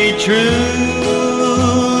be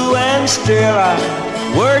true, and still I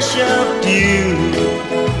worshiped you,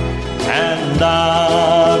 and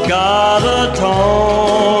I've got a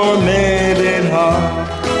tormented heart.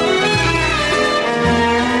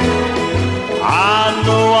 I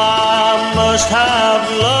know I must have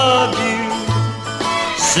loved you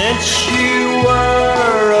since you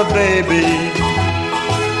were a baby,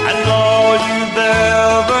 and all you've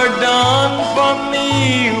ever done for me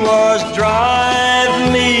was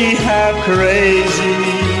drive me half crazy.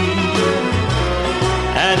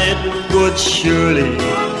 And it would surely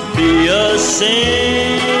be a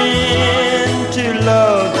sin to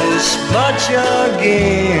love this much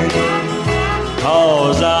again,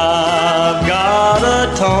 'cause I've got a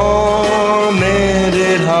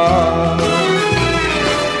tormented heart.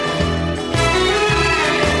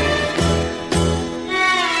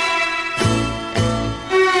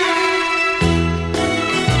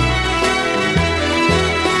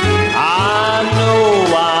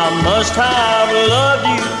 Must have loved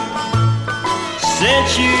you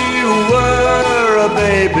since you were a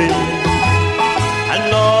baby, and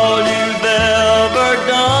all you've ever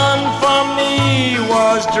done for me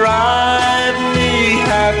was drive me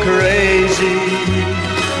half crazy.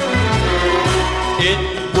 It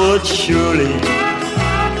would surely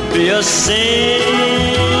be a sin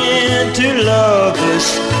to love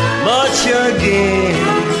this much again,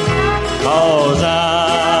 'cause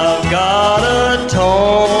I've got a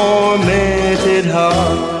tormented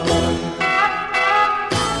heart.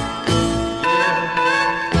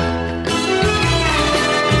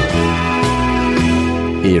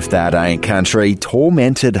 If That Ain't Country,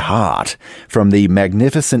 Tormented Heart, from the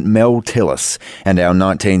magnificent Mel Tillis and our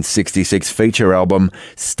 1966 feature album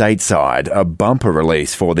Stateside, a bumper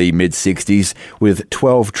release for the mid-60s with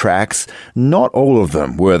 12 tracks. Not all of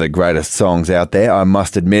them were the greatest songs out there, I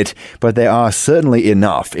must admit, but there are certainly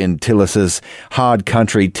enough in Tillis's hard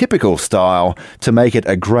country typical style to make it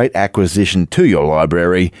a great acquisition to your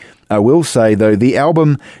library. I will say, though, the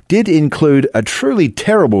album did include a truly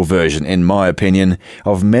terrible version, in my opinion,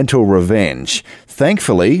 of Mental Revenge.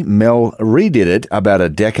 Thankfully, Mel redid it about a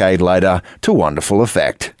decade later to wonderful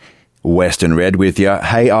effect. Western Red with you.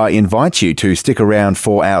 Hey, I invite you to stick around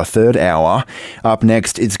for our third hour. Up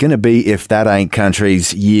next, it's going to be If That Ain't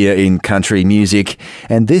Country's Year in Country Music.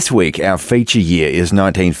 And this week, our feature year is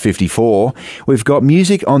 1954. We've got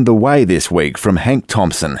music on the way this week from Hank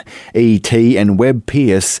Thompson, E.T. and Webb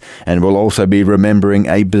Pierce. And we'll also be remembering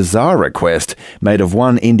a bizarre request made of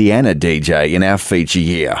one Indiana DJ in our feature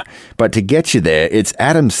year. But to get you there, it's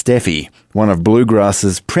Adam Steffi, one of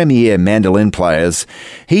Bluegrass's premier mandolin players.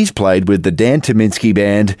 He's played with the Dan Tominski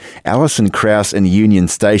Band, Alison Krauss and Union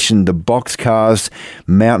Station, the Boxcars,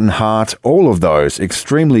 Mountain Heart, all of those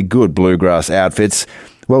extremely good bluegrass outfits.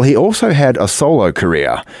 Well, he also had a solo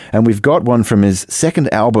career, and we've got one from his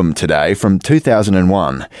second album today from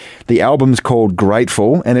 2001. The album's called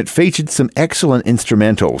Grateful, and it featured some excellent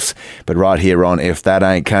instrumentals. But right here on If That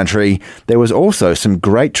Ain't Country, there was also some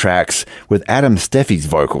great tracks with Adam Steffi's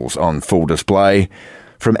vocals on full display.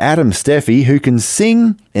 From Adam Steffi, who can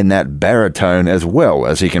sing in that baritone as well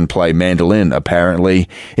as he can play mandolin, apparently,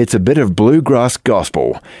 it's a bit of bluegrass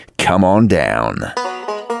gospel. Come on down.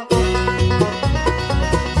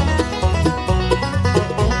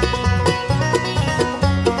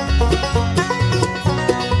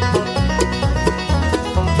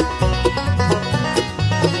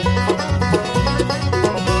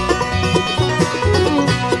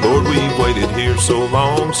 so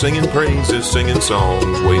long, singing praises, singing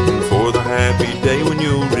songs, waiting for the happy day when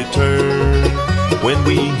you'll return. When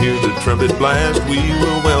we hear the trumpet blast, we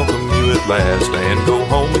will welcome you at last and go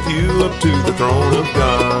home with you up to the throne of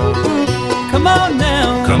God. Come on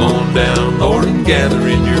down. Come on down, Lord, and gather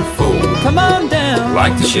in your fold. Come on down.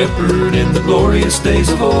 Like the shepherd in the glorious days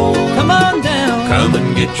of old. Come on down. Come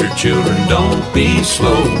and get your children, don't be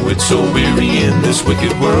slow. It's so weary in this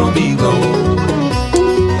wicked world below.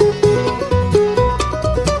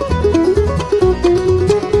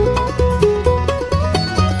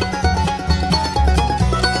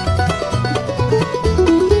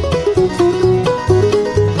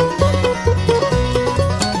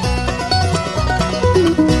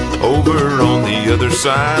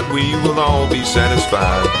 Side, we will all be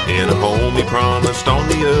satisfied in a home he promised on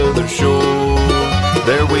the other shore.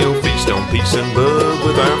 There we'll feast on peace and love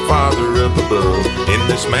with our Father up above. In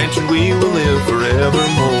this mansion we will live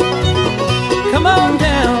forevermore. Come on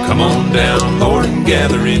down, Lord, and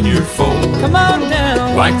gather in your fold. Come on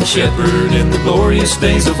down. Like the shepherd in the glorious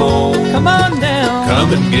days of old. Come on down.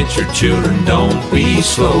 Come and get your children, don't be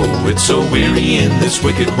slow. It's so weary in this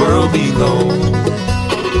wicked world below.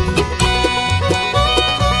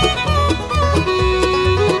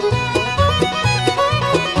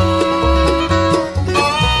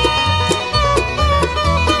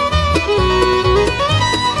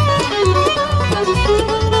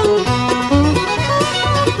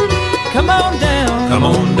 Come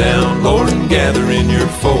on down, Lord, and gather in your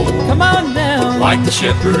fold. Come on down. Like the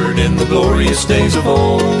shepherd in the glorious days of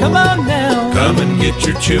old. Come on down. Come and get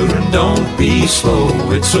your children, don't be slow.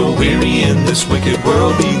 It's so weary in this wicked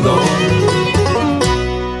world below.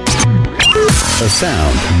 A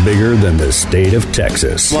sound bigger than the state of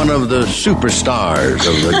Texas. One of the superstars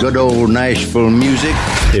of the good old Nashville music.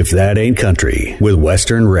 If That Ain't Country, with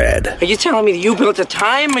Western Red. Are you telling me that you built a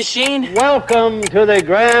time machine? Welcome to the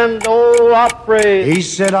Grand Ole Opry. He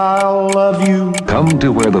said, I'll love you. Come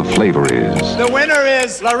to where the flavor is. The winner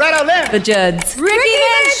is Loretta Lynn. The Judds. Ricky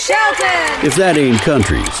and Shelton. If That Ain't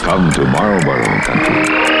Country's. Come to Marlboro Country.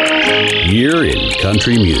 Year in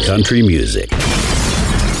country music.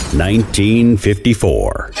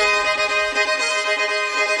 1954.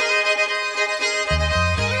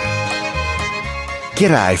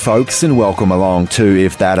 G'day folks and welcome along to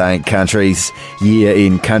If That Ain't Country's Year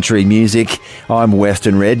in Country Music. I'm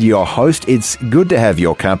Western Red, your host. It's good to have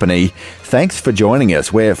your company. Thanks for joining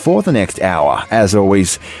us, where for the next hour, as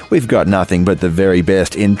always, we've got nothing but the very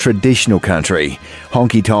best in traditional country,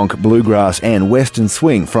 honky-tonk, bluegrass and western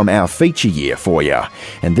swing from our feature year for you.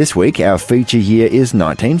 And this week, our feature year is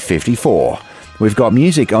 1954. We've got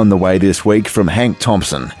music on the way this week from Hank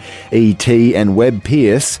Thompson, E.T. and Webb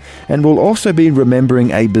Pierce, and we'll also be remembering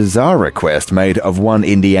a bizarre request made of one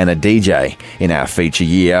Indiana DJ in our feature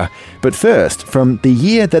year. But first, from the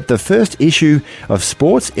year that the first issue of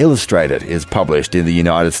Sports Illustrated is published in the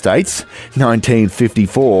United States,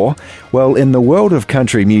 1954, well, in the world of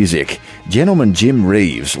country music, Gentleman Jim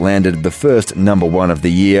Reeves landed the first number one of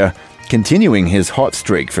the year, continuing his hot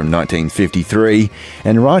streak from 1953,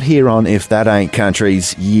 and right here on If That Ain't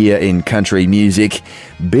Country's Year in Country Music,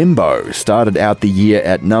 Bimbo started out the year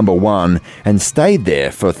at number one and stayed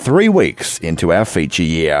there for 3 weeks into our feature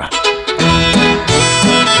year.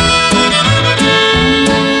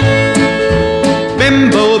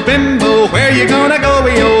 Bimbo, Bimbo, where you gonna go,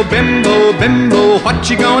 oh Bimbo, Bimbo, what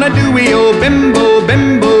you gonna do, oh Bimbo,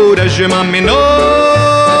 Bimbo, does your mommy know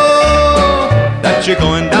that you're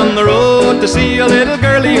going down the road to see a little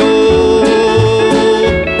girlie, oh?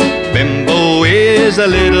 Bimbo is a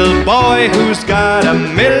little boy who's got a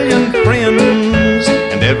million friends,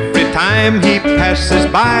 and every time he passes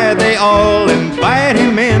by, they all invite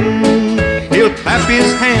him in. He'll clap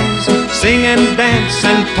his hands, sing and dance,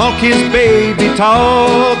 and talk his baby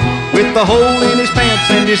talk. With the hole in his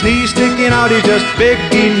pants and his knees sticking out, he's just big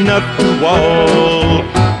enough to walk.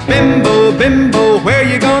 Bimbo, Bimbo, where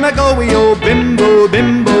you gonna go, oh Bimbo,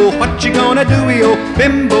 Bimbo, what you gonna do, oh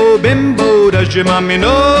Bimbo, Bimbo, does your mommy know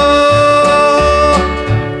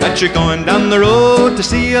that you're going down the road to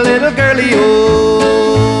see a little girlie, oh?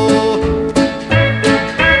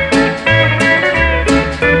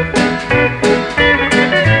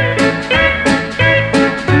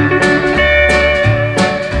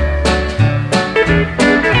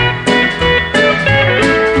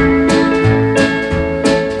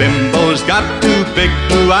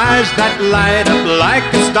 Eyes that light up like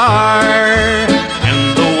a star,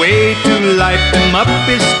 and the way to light him up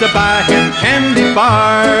is to buy him candy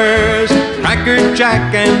bars. Cracker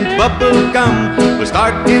Jack and bubble gum will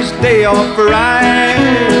start his day off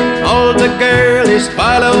right. All the girlies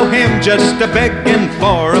follow him just a begging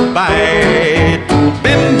for a bite.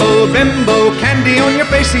 Bimbo, bimbo, candy on your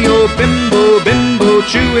facey, oh bimbo, bimbo,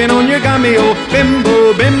 chewing on your gummy, oh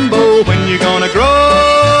bimbo, bimbo, when you gonna grow?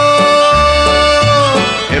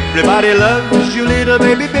 Everybody loves you, little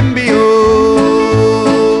baby Bimbio.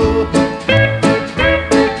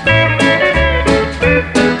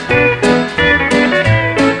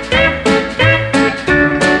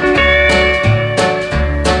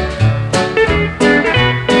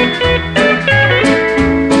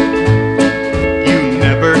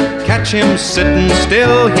 Him sitting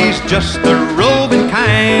still, he's just a roving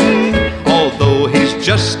kind. Although he's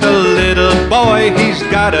just a little boy, he's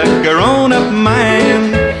got a grown-up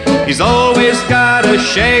mind. He's always got a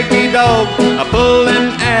shaggy dog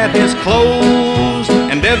a-pulling at his clothes,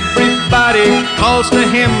 and everybody calls to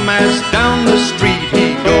him as down the street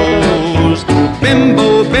he goes.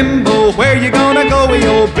 Bimbo, bimbo, where you gonna go,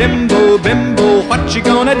 oh bimbo, bimbo, what you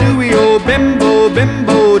gonna do, oh bimbo,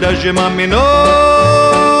 bimbo, does your mommy know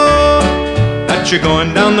you're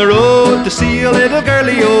going down the road to see a little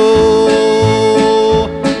girlie, oh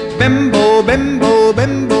bimbo, bimbo,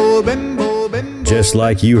 bimbo, bimbo, bimbo. Just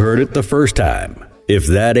like you heard it the first time. If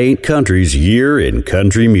That Ain't Country's year in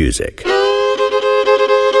country music.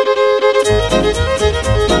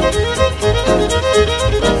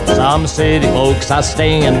 Some city folks are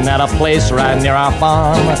staying at a place right near our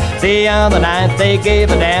farm. The other night they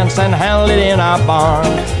gave a dance and held it in our barn.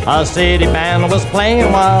 A city band was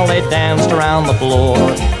playing while they danced around the floor.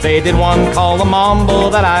 They did one called the mambo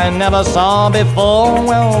that I never saw before.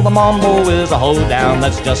 Well, the mambo is a hoedown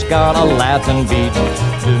that's just got a Latin beat.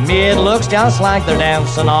 To me it looks just like they're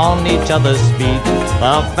dancing on each other's feet.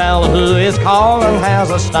 The fella who is calling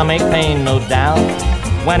has a stomach pain, no doubt.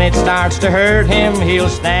 When it starts to hurt him, he'll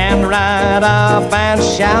stand right up and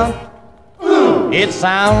shout. It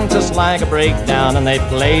sounds just like a breakdown, and they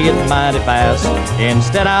play it mighty fast.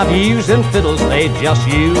 Instead of using fiddles, they just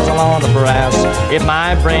use a lot of brass. If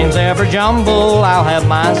my brains ever jumble, I'll have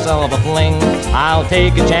myself a fling. I'll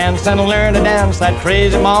take a chance and learn to dance that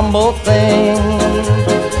crazy mambo thing.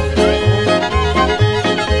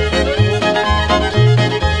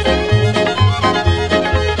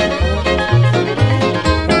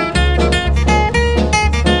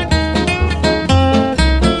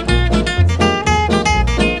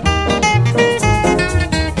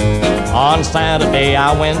 On Saturday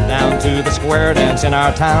I went down to the square dance in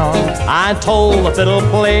our town. I told the fiddle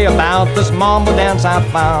player about this mambo dance I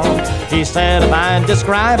found. He said if I'd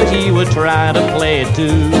describe it he would try to play it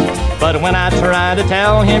too. But when I tried to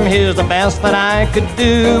tell him here's the best that I could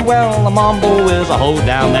do, well, the mambo is a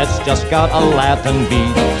hoedown that's just got a Latin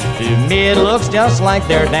beat. To me it looks just like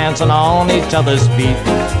they're dancing on each other's feet.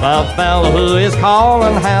 The fella who is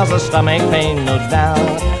calling has a stomach pain, no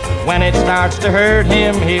doubt. When it starts to hurt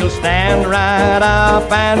him, he'll stand right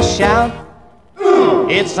up and shout.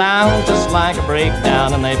 It sounds just like a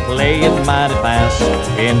breakdown, and they play it mighty fast.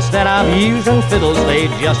 Instead of using fiddles, they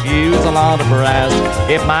just use a lot of brass.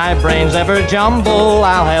 If my brains ever jumble,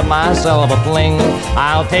 I'll have myself a fling.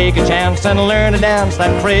 I'll take a chance and learn to dance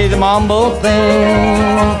that crazy mambo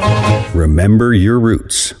thing. Remember your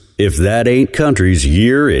roots. If That Ain't Country's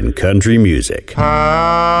year in country music.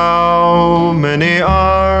 How many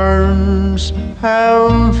arms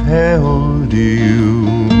have held you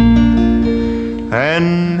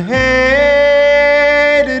and hated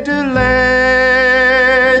to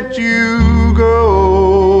let you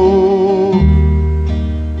go?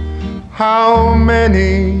 How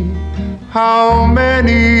many,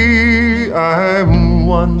 I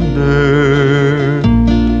wonder.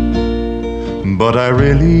 But I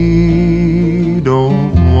really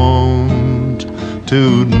don't want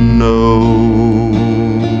to know.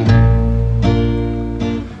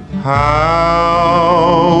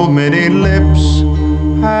 How many lips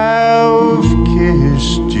have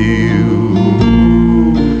kissed you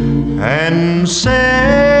and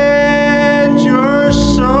set your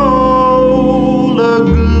soul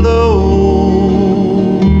aglow?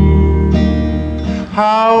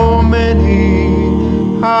 How many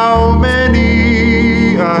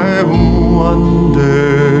I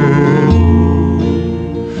wonder,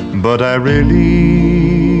 but I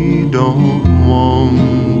really don't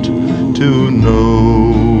want to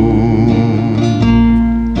know.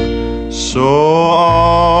 So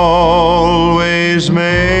always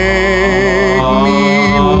make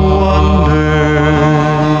me wonder,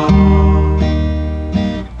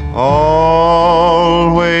 always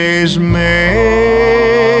make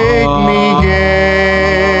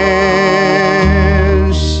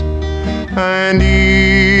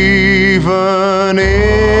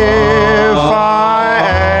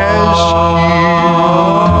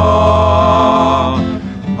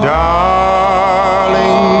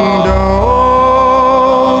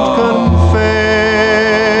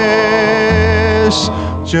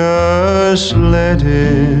just let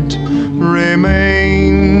it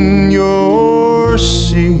remain your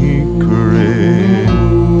secret.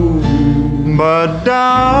 But darling,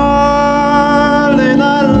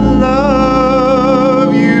 I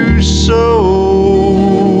love you so.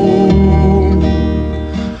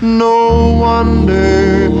 No wonder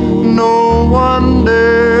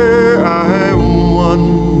I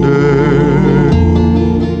wonder,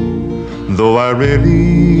 though I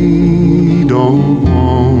really don't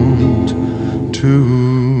want to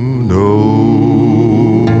know.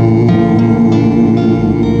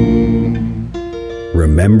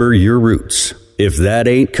 Remember your roots. If that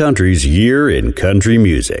ain't country's year in country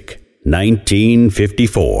music,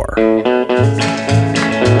 1954.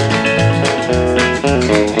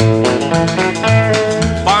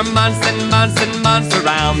 For months and months and months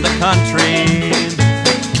around the country,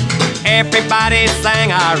 everybody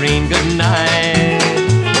sang Irene goodnight.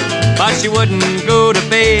 But she wouldn't go to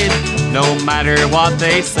bed, no matter what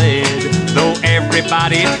they said, though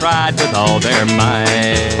everybody tried with all their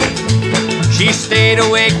might. She stayed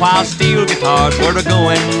awake while steel guitars were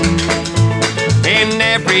a-going. In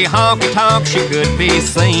every honky-tonk she could be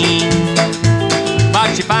seen.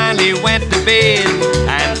 But she finally went to bed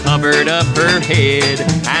and covered up her head,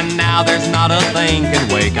 and now there's not a thing can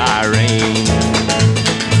wake Irene.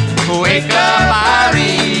 Wake up,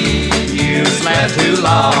 Irene, you slept too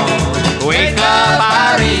long. Wake up,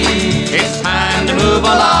 Irene, it's time to move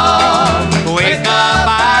along. Wake up,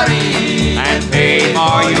 Irene, and pay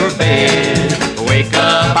for your bed. Wake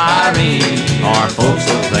up, Irene, or folks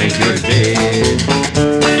will think you're dead.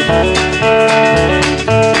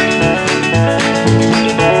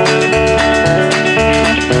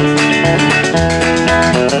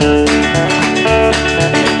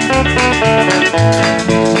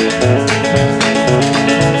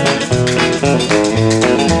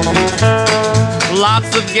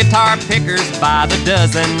 Lots of guitar pickers by the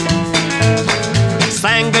dozen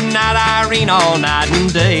sang goodnight Irene all night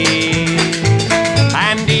and day.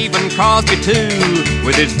 And even Crosby too,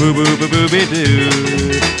 with his boo-boo-boo-boo-boo-doo,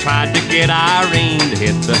 tried to get Irene to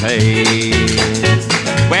hit the hay.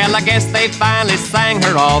 Well, I guess they finally sang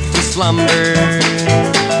her off to slumber.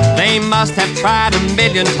 They must have tried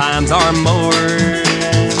 1,000,000 times or more.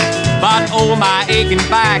 But oh, my aching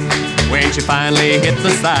back, when she finally hit the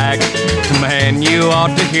sack, man, you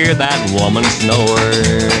ought to hear that woman snore.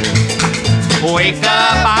 Wake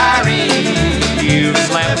up, Irene, you've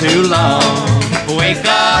slept too long. Wake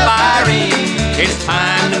up, Irene, it's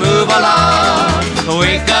time to move along.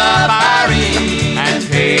 Wake up, Irene, and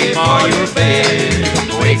pay for your bed.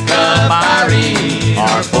 Wake up, Irene,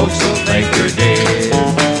 our folks will think you're dead.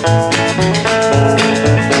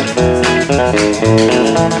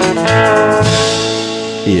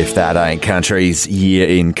 If that ain't country's year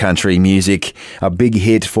in country music, a big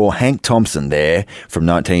hit for Hank Thompson there from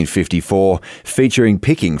 1954, featuring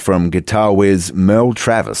picking from guitar whiz Merle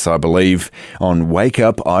Travis, I believe, on Wake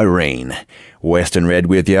Up Irene. Western Red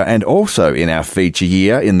with you, and also in our feature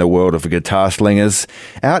year in the world of guitar slingers,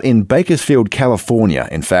 out in Bakersfield, California.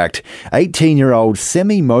 In fact, 18-year-old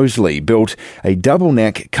Semmy Mosley built a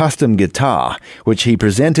double-neck custom guitar, which he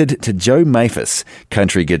presented to Joe Maphis,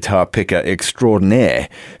 country guitar picker extraordinaire,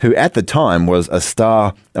 who at the time was a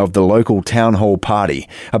star of the local town hall party,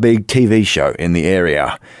 a big TV show in the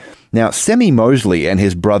area. Now, Semmy Mosley and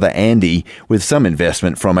his brother Andy, with some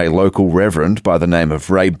investment from a local reverend by the name of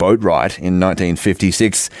Ray Boatwright in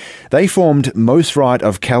 1956, they formed Mosrite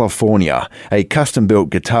of California, a custom-built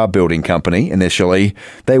guitar building company initially.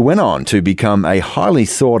 They went on to become a highly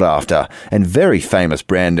sought-after and very famous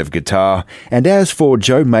brand of guitar. And as for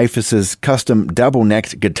Joe Maphis's custom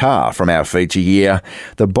double-necked guitar from our feature year,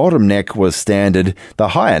 the bottom neck was standard, the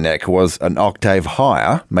higher neck was an octave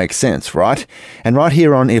higher. Makes sense, right? And right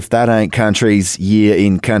here on If That Ain't Country's year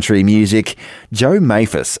in country music, Joe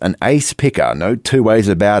Maphis, an ace picker, no two ways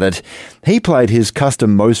about it. He played his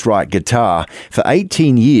custom Mosrite guitar for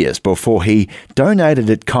 18 years before he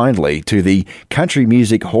donated it kindly to the Country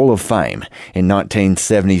Music Hall of Fame in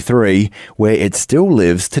 1973, where it still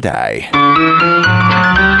lives today.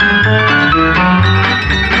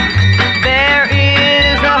 There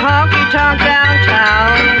is a honky-tonk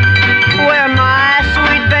downtown where my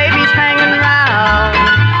sweet baby's hanging round.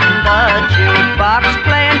 The jukebox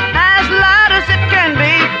playing as loud as it can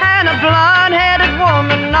be, and a blonde-headed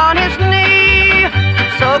woman on his knee.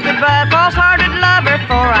 So goodbye, false-hearted lover,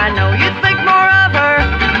 for I know you think more of her.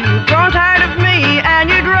 You've grown tired of me, and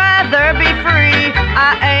you'd rather be free.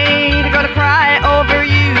 I ain't gonna cry over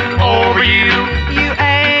you. Over you. You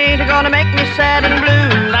ain't gonna make me sad and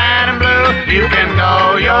blue. Sad and blue. You can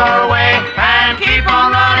go your way and keep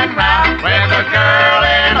on running round with a girl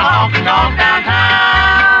in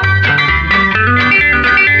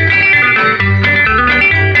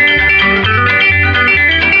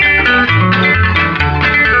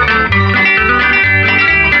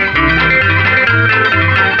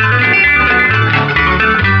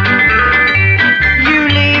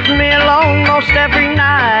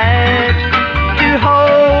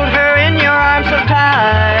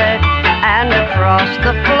across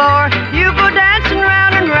the floor. You go dancing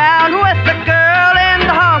round and round with the girl in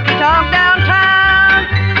the honky-tonk downtown.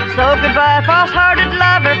 So goodbye, false-hearted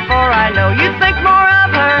lover, for I know you think more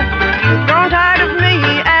of her. You've grown tired of me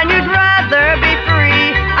and you'd rather be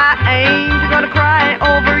free. I ain't gonna cry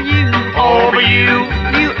over you. Over you.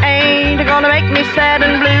 You ain't gonna make me sad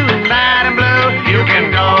and blue. Sad and blue. You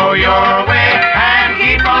can go your way and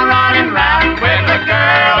keep on running round with the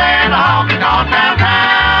girl in the honky-tonk downtown.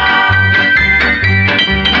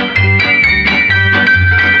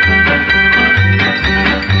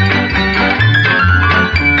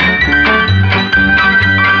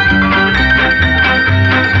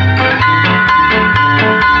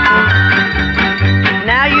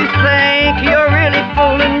 Now you think you're really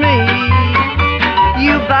fooling me.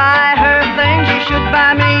 You buy her things, you should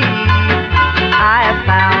buy me. I have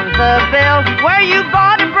found the bill where you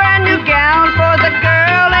bought a brand new gown for the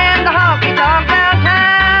girl in the honky-tonk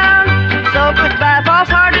downtown. So goodbye,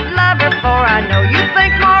 false-hearted lover, for I know you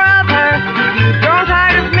think more of her. You've grown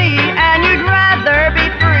tired of me and you'd rather be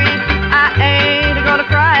free. I ain't gonna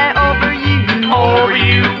cry over you. Over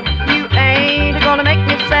you. You ain't gonna make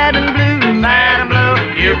me sad and blue. Sad and blue.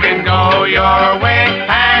 You can go your way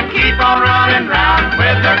and keep on running round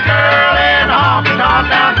with the girl in the honky-tonk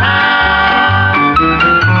downtown.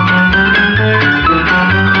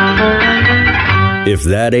 If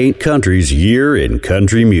That Ain't Country's year in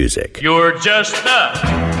country music. You're just the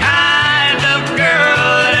kind of girl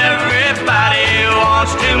that everybody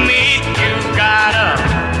wants to meet. You've got a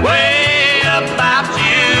way about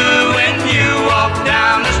you when you walk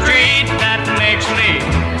down the street that makes me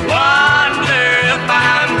wonder if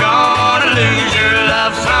I'm gonna lose your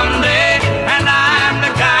love someday. And I'm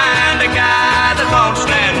the kind of guy that won't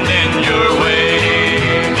stand in your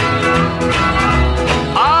way.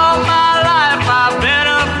 All my life I've been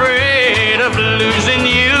afraid of losing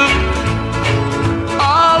you,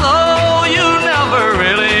 although you never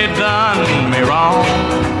really done me wrong.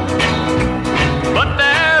 But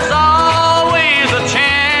there's always a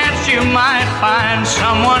chance you might find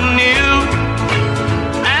someone new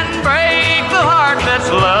and break the heart that's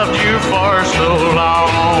loved you for so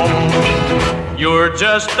long. You're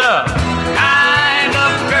just the kind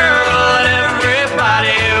of girl that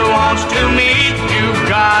everybody wants to meet. You've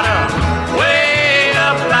got a way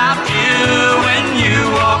about you when you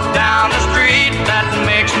walk down the street that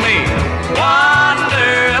makes me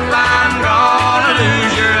wonder if I'm gonna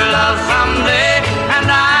lose your love someday. And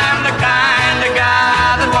I'm the kind of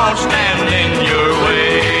guy that won't stand in your way.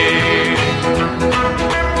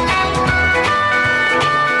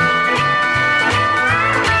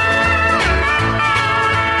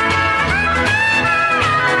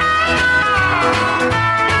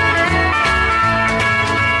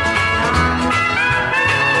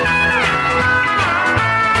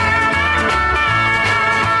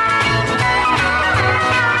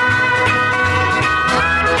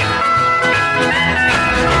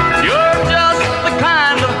 You're just the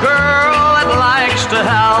kind of girl that likes to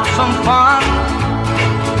have some fun.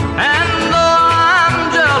 And though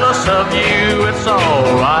I'm jealous of you, it's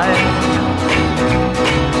alright.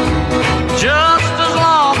 Just as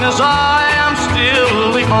long as I am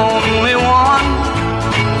still the only one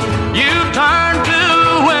you turn to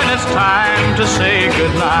when it's time to say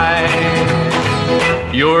goodnight.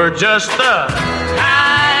 You're just the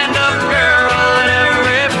kind of girl that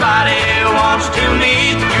everybody wants to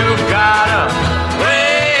meet. You've got a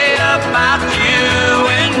way about you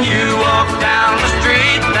when you walk down the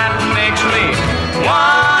street that makes me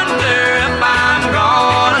wonder if I'm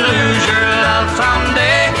gonna lose your love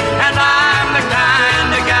someday. And I'm the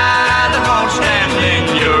kind of guy that won't stand in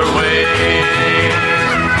your way.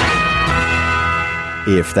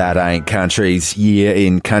 If That Ain't Country's year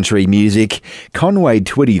in country music, Conway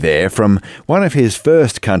Twitty there from one of his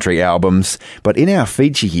first country albums, but in our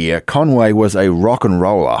feature year, Conway was a rock and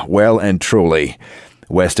roller, well and truly.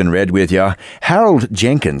 Western Red with ya. Harold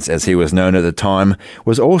Jenkins, as he was known at the time,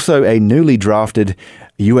 was also a newly drafted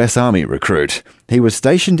US Army recruit. He was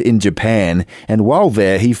stationed in Japan, and while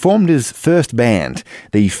there he formed his first band,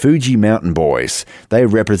 the Fuji Mountain Boys. They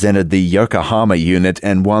represented the Yokohama unit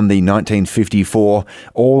and won the 1954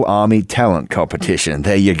 All-Army Talent Competition.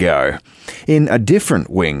 There you go. In a different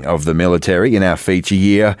wing of the military in our feature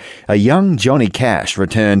year, a young Johnny Cash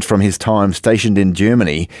returned from his time stationed in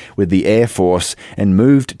Germany with the Air Force and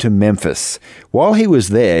moved to Memphis. While he was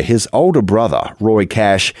there, his older brother, Roy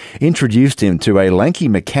Cash, introduced him to a lanky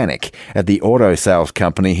mechanic at the auto sales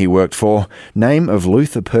company he worked for, name of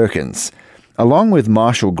Luther Perkins. Along with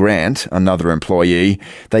Marshall Grant, another employee,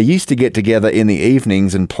 they used to get together in the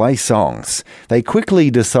evenings and play songs. They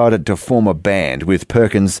quickly decided to form a band with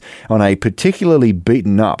Perkins on a particularly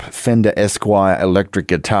beaten-up Fender Esquire electric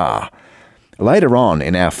guitar. Later on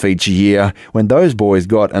in our feature year, when those boys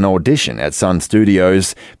got an audition at Sun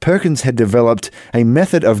Studios, Perkins had developed a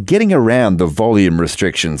method of getting around the volume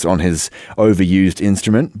restrictions on his overused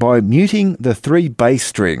instrument by muting the 3 bass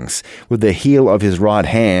strings with the heel of his right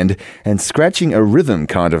hand and scratching a rhythm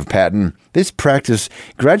kind of pattern. This practice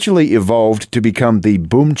gradually evolved to become the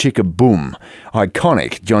boom chicka boom,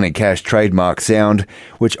 iconic Johnny Cash trademark sound,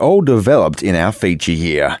 which all developed in our feature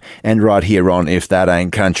year. And right here on If That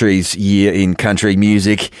Ain't Country's Year in Country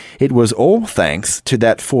Music, it was all thanks to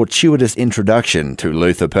that fortuitous introduction to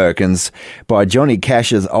Luther Perkins by Johnny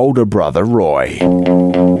Cash's older brother Roy.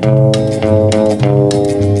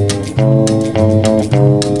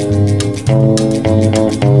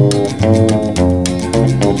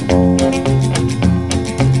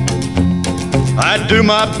 I do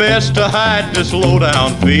my best to hide this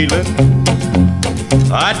low-down feeling.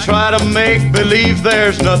 I try to make believe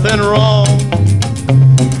there's nothing wrong,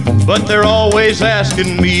 but they're always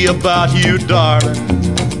asking me about you, darling,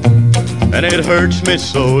 and it hurts me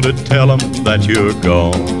so to tell them that you're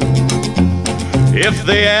gone. If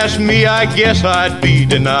they asked me, I guess I'd be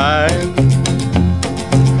denied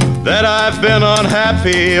that I've been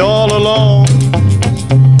unhappy all along.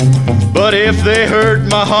 But if they heard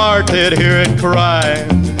my heart, they'd hear it cry,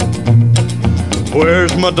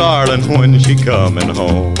 where's my darling when she coming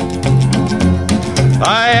home?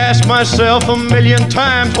 I ask myself a million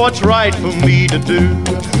times what's right for me to do,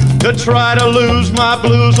 to try to lose my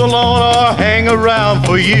blues alone or hang around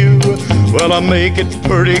for you. Well, I make it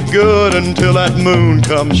pretty good until that moon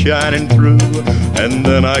comes shining through, and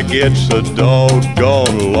then I get so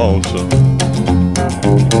doggone lonesome.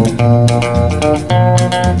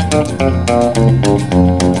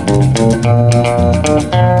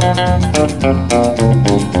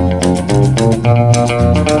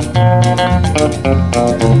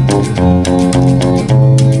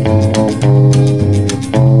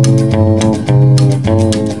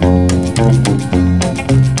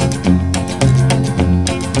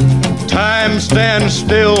 Time stands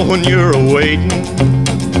still when you're awaiting.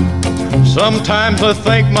 Sometimes I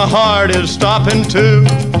think my heart is stopping too.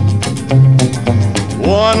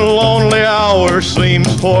 One lonely hour seems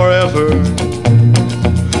forever,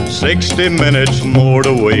 60 minutes more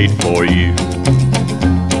to wait for you.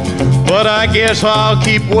 But I guess I'll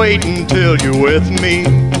keep waiting till you're with me,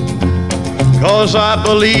 'cause I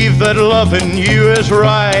believe that loving you is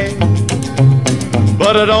right.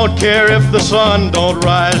 But I don't care if the sun don't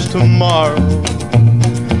rise tomorrow,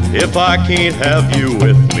 if I can't have you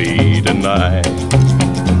with me tonight.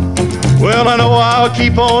 Well, I know I'll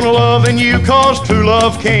keep on loving you, 'cause true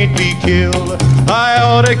love can't be killed. I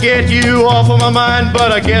ought to get you off of my mind,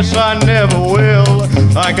 but I guess I never will.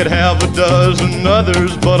 I could have a dozen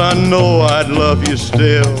others, but I know I'd love you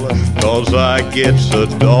still, 'cause I get so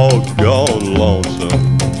doggone lonesome.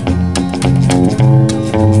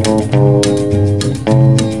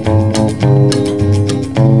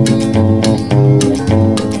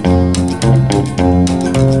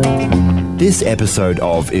 This episode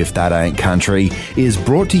of If That Ain't Country is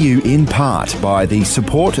brought to you in part by the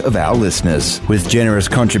support of our listeners, with generous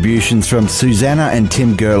contributions from Susanna and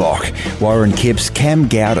Tim Gerlock, Warren Kipps, Cam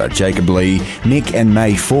Gowder, Jacob Lee, Mick and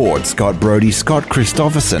May Ford, Scott Brody, Scott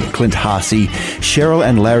Christopherson, Clint Harsey, Cheryl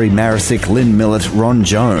and Larry Marisick, Lynn Millett, Ron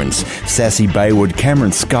Jones, Sassy Baywood,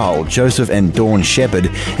 Cameron Skull, Joseph and Dawn Shepherd,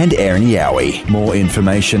 and Aaron Yowie. More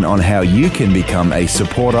information on how you can become a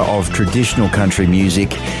supporter of traditional country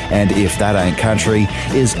music and If That Ain't Country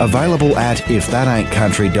is available at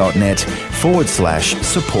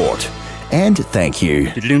ifthataintcountry.net/support. And thank you.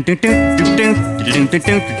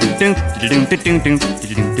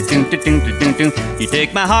 You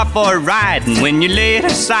take my heart for a ride, and when you lay it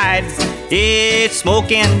aside, it's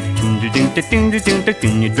smoking. You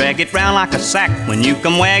drag it round like a sack when you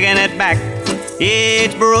come wagging it back.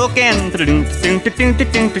 It's broken.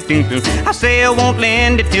 I say I won't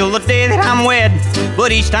lend it till the day that I'm wed,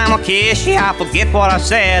 but each time I kiss you, I forget what I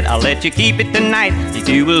said. I'll let you keep it tonight if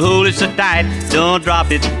you will hold it so tight. Don't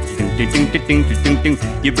drop it.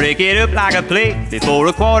 You break it up like a plate before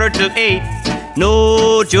 7:45.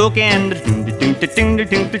 No joking.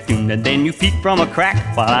 And then you peek from a crack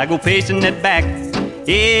while I go pacing it back.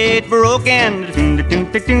 it's broken.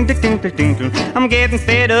 I'm getting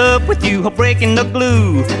fed up with you breaking the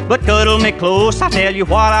glue. But cuddle me close, I'll tell you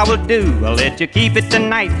what I will do. I'll let you keep it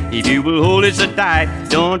tonight if you will hold it so tight.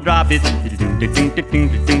 Don't drop it.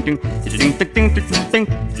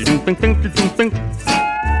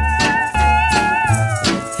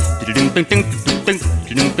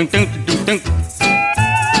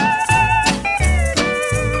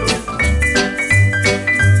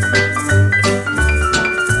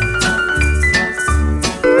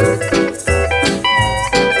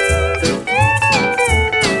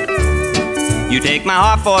 You take my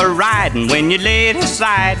heart for a ride, and when you lay it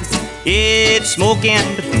aside, it's smoking.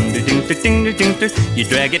 You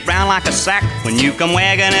drag it round like a sack when you come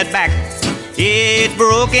wagging it back. It's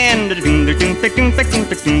broken.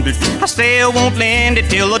 I still won't lend it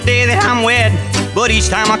till the day that I'm wed. But each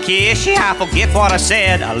time I kiss you, I forget what I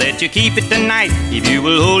said. I'll let you keep it tonight if you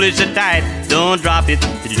will hold it so tight. Don't drop it.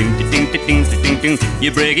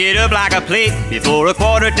 You break it up like a plate before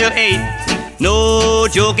 7:45. No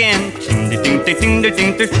joking.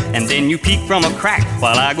 And then you peek from a crack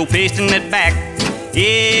while I go pasting it back.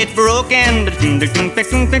 It's broken.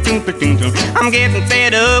 I'm getting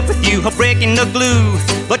fed up with you breaking the glue.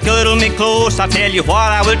 But cuddle me close, I'll tell you what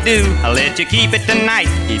I will do. I'll let you keep it tonight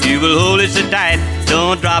if you will hold it so tight.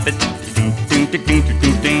 Don't drop it.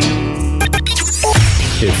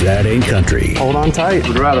 If that ain't country. Hold on tight.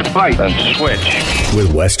 Would rather fight than switch.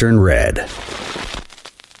 With Western Red.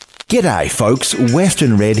 G'day folks,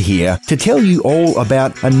 Western Red here to tell you all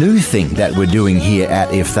about a new thing that we're doing here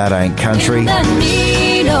at If That Ain't Country.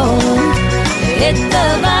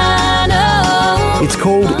 It's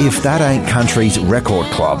called If That Ain't Country's Record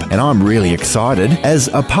Club, and I'm really excited. As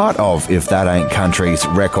a part of If That Ain't Country's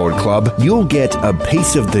Record Club, you'll get a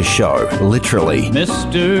piece of the show, literally.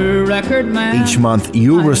 Mr. Record Man. Each month,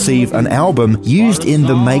 you'll receive an album used in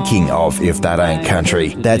the making of If That Ain't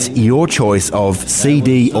Country. That's your choice of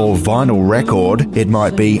CD or vinyl record. It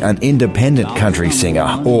might be an independent country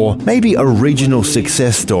singer, or maybe a regional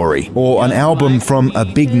success story, or an album from a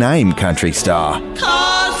big-name country star.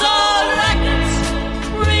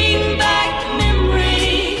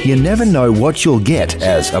 You never know what you'll get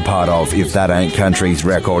as a part of If That Ain't Country's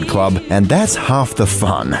Record Club, and that's half the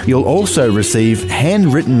fun. You'll also receive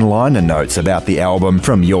handwritten liner notes about the album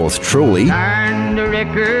from yours truly. Turn the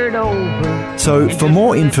record over. So for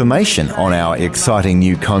more information on our exciting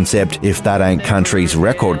new concept, If That Ain't Country's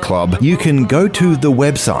Record Club, you can go to the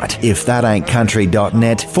website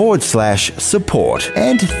ifthataintcountry.net/support.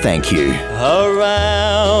 And thank you.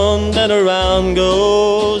 Around and around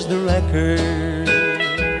goes the record.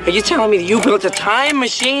 Are you telling me that you built a time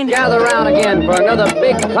machine? Gather round again for another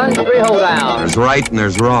big country hoedown. There's right and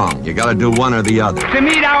there's wrong. You gotta do one or the other. To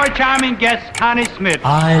meet our charming guest, Connie Smith.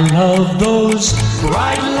 I love those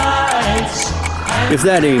bright lights. If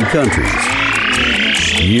That Ain't Country.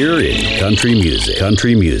 Year in country music.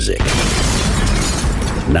 Country music.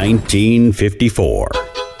 1954.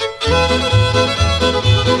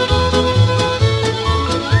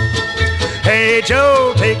 Hey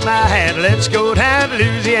Joe, take my hand, let's go down to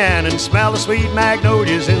Louisiana and smell the sweet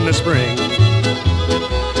magnolias in the spring.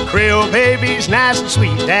 Creole babies nice and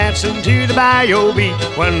sweet, dancing to the bayou beat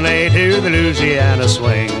when they do the Louisiana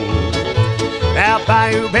swing. Now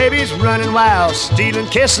bayou babies running wild, stealing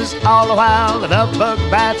kisses all the while. The love bug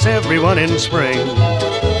bites everyone in spring.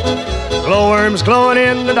 Glowworms glowing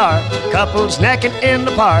in the dark, couples necking in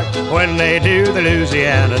the park when they do the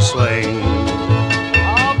Louisiana swing.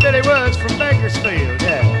 Oh, Billy Woods from Bakersfield,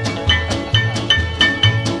 yeah.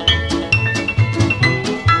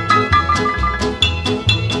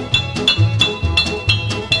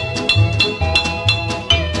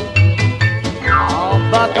 Oh,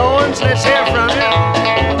 Buck Owens, let's hear from you.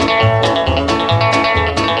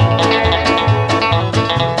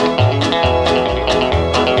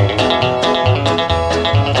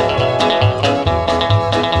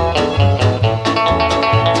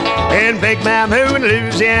 Big Mamou in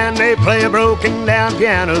Louisiana, they play a broken down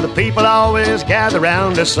piano. The people always gather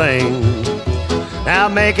round to sing. Now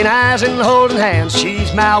making eyes and holding hands,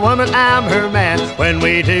 she's my woman, I'm her man, when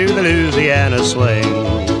we do the Louisiana swing.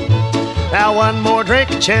 Now one more drink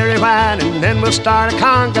of cherry wine, and then we'll start a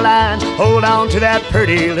conga line. Hold on to that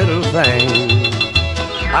pretty little thing.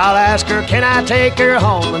 I'll ask her, can I take her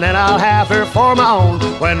home, and then I'll have her for my own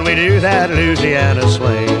when we do that Louisiana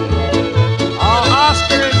swing. Oh,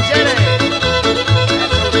 Oscar and Jenny.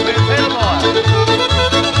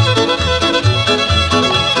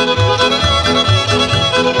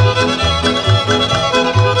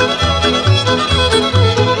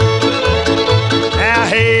 Now,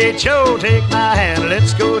 hey, Hey, Joe, take my hand.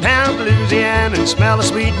 Let's go down to Louisiana and smell the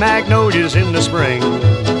sweet magnolias in the spring.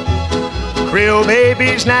 Creole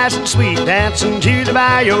babies nice and sweet, dancing to the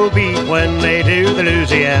bayou beat when they do the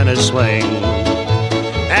Louisiana swing.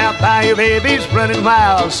 Now bayou babies running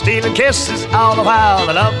wild, stealing kisses all the while.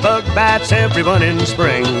 The love bug bites everyone in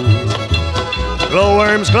spring.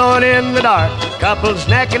 Glowworms glowing in the dark, couples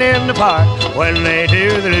necking in the park when they do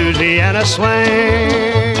the Louisiana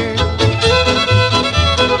swing.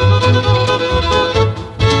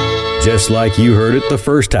 Just like you heard it the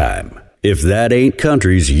first time. If That Ain't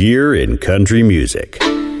Country's year in country music.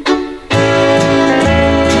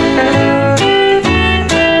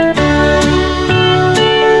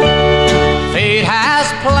 Fate has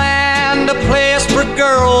planned a place for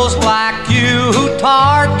girls like you who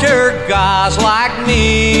torture guys like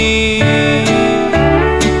me.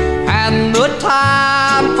 And the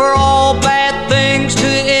time for all bad things to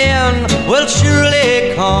end will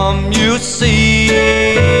surely come, you see.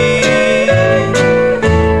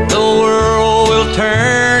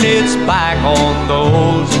 Turn its back on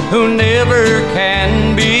those who never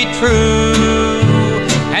can be true,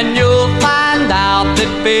 and you'll find out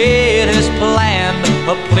that fate has planned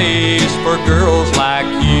a place for girls like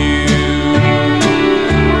you.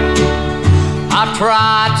 I've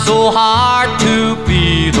tried so hard to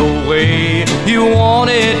be the way you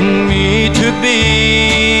wanted me to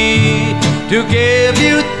be, to give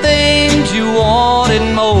you things you wanted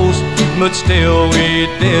most, but still we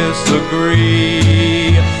disagree.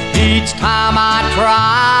 Each time I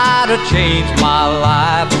try to change my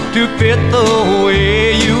life to fit the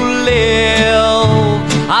way you live,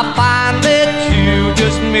 I find that you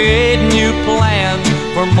just made new plans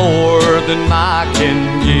for more than I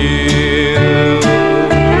can give.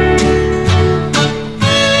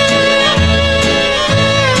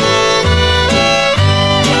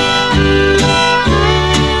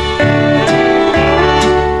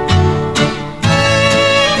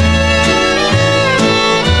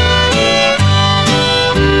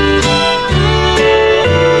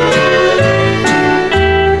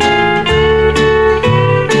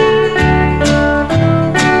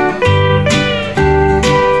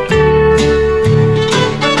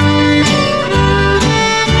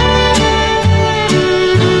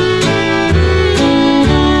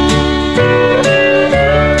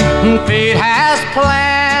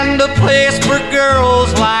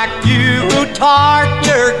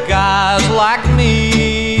 Torture guys like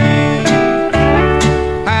me,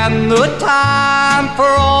 and the time for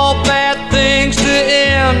all bad things to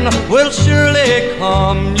end will surely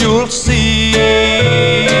come, you'll see.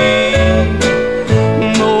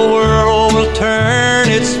 The world will turn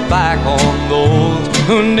its back on those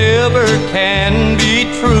who never can be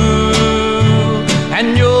true,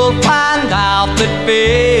 and you'll find out that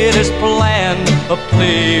fate has planned a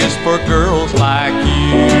place for girls like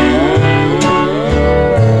you.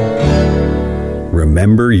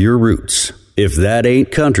 Remember your roots. If That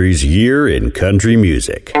Ain't Country's year in country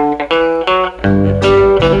music.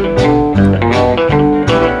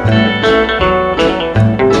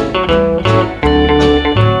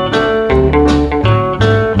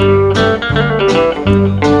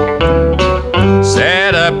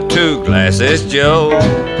 Set up 2 glasses, Joe,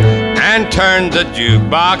 and turn the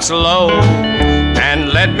jukebox low, and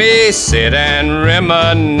let me sit and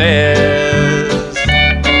reminisce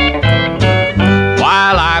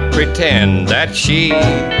while I pretend that she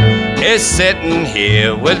is sitting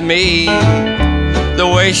here with me the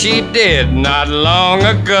way she did not long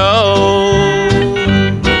ago.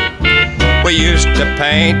 We used to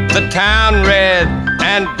paint the town red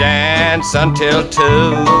and dance until 2.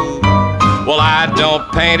 Well, I don't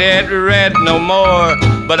paint it red no more,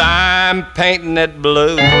 but I'm painting it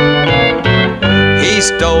blue. He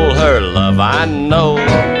stole her love, I know,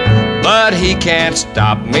 but he can't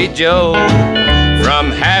stop me, Joe,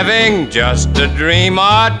 from having just a dream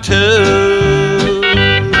or two.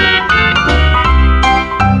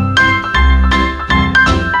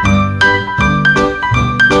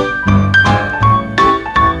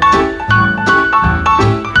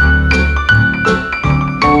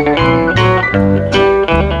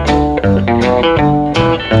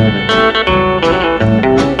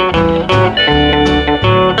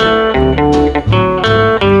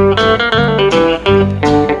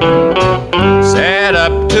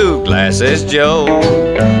 Says Joe,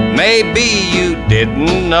 maybe you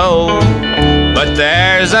didn't know, but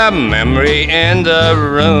there's a memory in the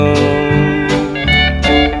room,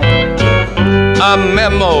 a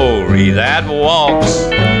memory that walks,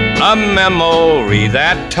 a memory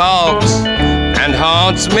that talks, and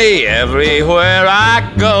haunts me everywhere I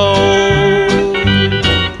go.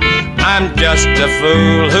 I'm just a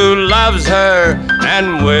fool who loves her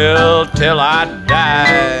and will till I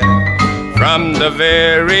die. From the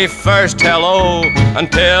very first hello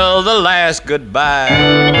until the last goodbye.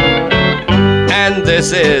 And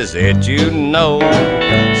this is it, you know.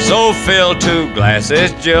 So fill 2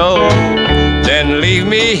 glasses, Joe. Then leave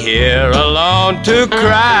me here alone to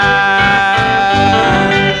cry.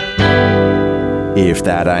 If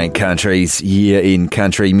That Ain't Country's Year in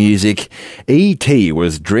Country Music, E.T.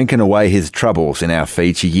 was drinking away his troubles in our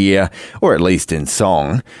feature year, or at least in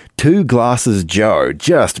song. 2 Glasses Joe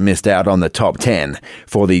just missed out on the top 10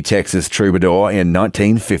 for the Texas Troubadour in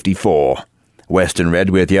 1954. Western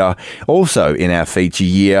Red with ya. Also in our feature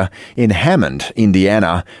year, in Hammond,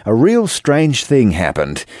 Indiana, a real strange thing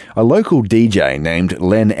happened. A local DJ named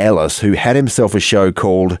Len Ellis, who had himself a show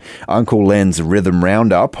called Uncle Len's Rhythm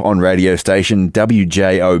Roundup on radio station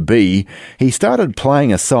WJOB, he started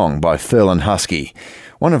playing a song by Ferlin Husky.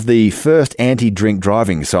 One of the first anti-drink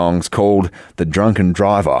driving songs called The Drunken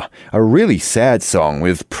Driver. A really sad song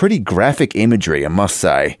with pretty graphic imagery, I must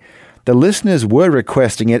say. The listeners were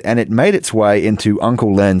requesting it, and it made its way into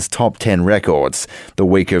Uncle Len's top 10 records the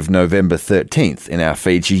week of November 13th in our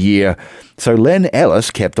feature year, so Len Ellis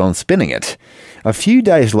kept on spinning it. A few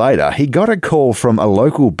days later, he got a call from a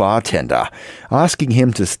local bartender asking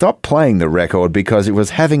him to stop playing the record because it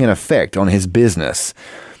was having an effect on his business.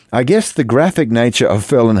 I guess the graphic nature of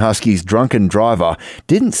Ferlin Husky's Drunken Driver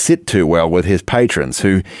didn't sit too well with his patrons,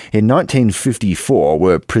 who in 1954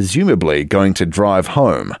 were presumably going to drive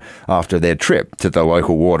home after their trip to the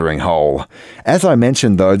local watering hole. As I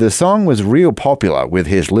mentioned though, the song was real popular with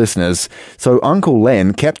his listeners, so Uncle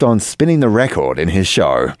Len kept on spinning the record in his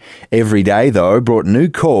show. Every day though brought new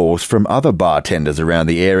calls from other bartenders around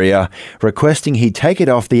the area requesting he take it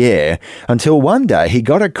off the air, until one day he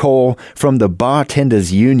got a call from the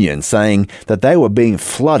Bartenders Union saying that they were being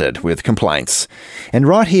flooded with complaints. And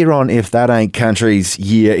right here on If That Ain't Country's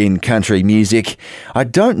Year in Country Music, I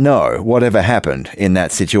don't know whatever happened in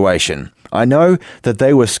that situation. I know that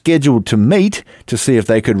they were scheduled to meet to see if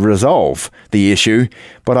they could resolve the issue,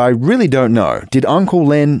 but I really don't know. Did Uncle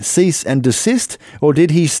Len cease and desist, or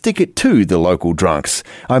did he stick it to the local drunks?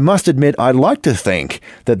 I must admit, I'd like to think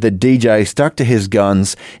that the DJ stuck to his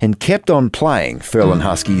guns and kept on playing Ferlin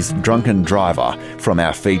Husky's Drunken Driver from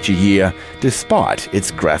our feature year, despite its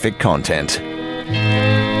graphic content.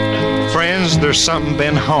 Friends, there's something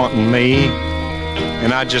been haunting me,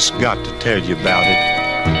 and I just got to tell you about it.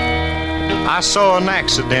 I saw an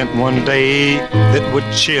accident one day that would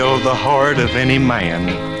chill the heart of any man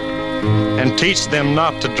and teach them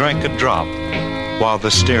not to drink a drop while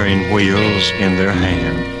the steering wheel's in their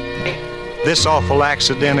hand. This awful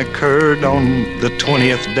accident occurred on the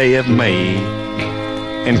 20th day of May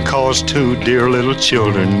and caused 2 dear little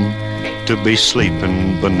children to be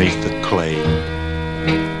sleeping beneath the clay.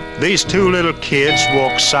 These 2 little kids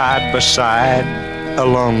walked side by side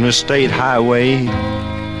along the state highway.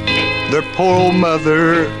 Their poor old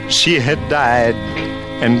mother, she had died,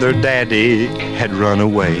 and their daddy had run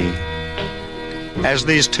away. As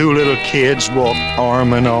these 2 little kids walked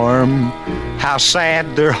arm in arm, how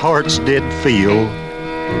sad their hearts did feel,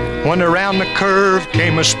 when around the curve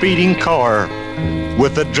came a speeding car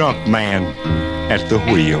with a drunk man at the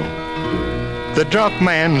wheel. The drunk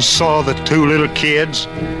man saw the 2 little kids,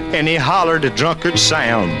 and he hollered a drunkard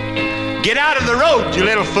sound, "Get out of the road, you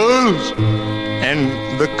little fools!" And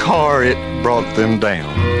the car, it brought them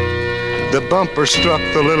down. The bumper struck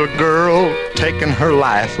the little girl, taking her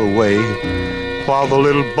life away, while the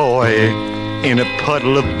little boy, in a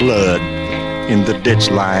puddle of blood, in the ditch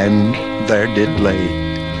line there did lay.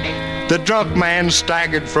 The drunk man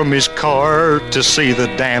staggered from his car to see the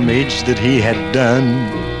damage that he had done,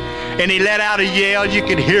 and he let out a yell you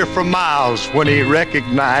could hear for miles when he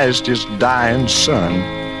recognized his dying son.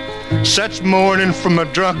 Such mourning from a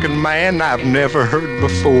drunken man I've never heard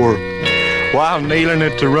before. While kneeling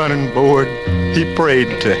at the running board, he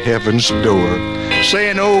prayed to heaven's door,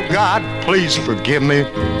 saying, "Oh God, please forgive me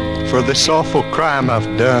for this awful crime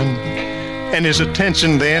I've done." And his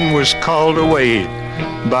attention then was called away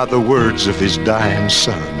by the words of his dying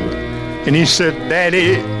son. And he said,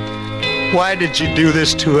 "Daddy, why did you do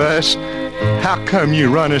this to us? How come you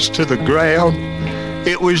run us to the ground?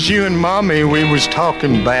 It was you and Mommy we was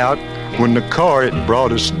talking about when the car it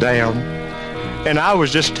brought us down. And I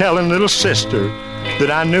was just telling little sister that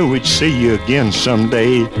I knew we'd see you again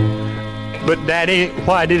someday. But Daddy,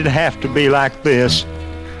 why did it have to be like this?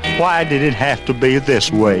 Why did it have to be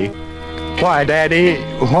this way? Why, Daddy,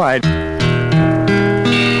 why?"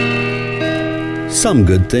 Some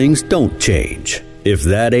good things don't change. If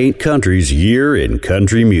that ain't country's year in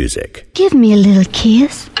country music. Give me a little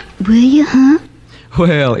kiss. Will you, huh?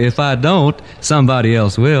 Well, if I don't, somebody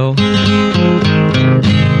else will.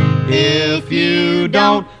 If you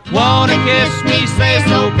don't wanna kiss me, say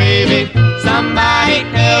so, baby. Somebody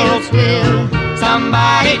else will.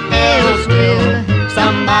 Somebody else will.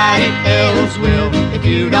 Somebody else will. If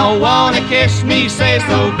you don't wanna kiss me, say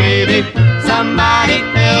so, baby. Somebody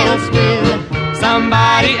else will.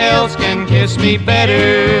 Somebody else can kiss me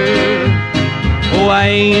better. Oh, I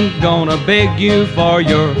ain't gonna beg you for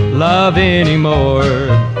your love anymore.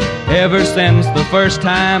 Ever since the first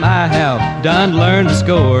time I have done learned the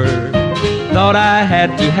score. Thought I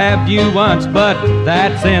had to have you once, but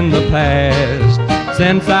that's in the past.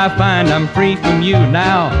 Since I find I'm free from you,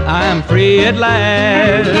 now I'm free at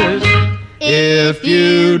last. If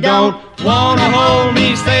you don't wanna hold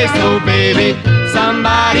me, say so, baby.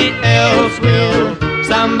 Somebody else will.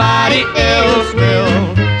 Somebody else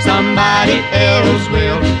will. Somebody else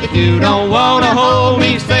will. If you don't wanna hold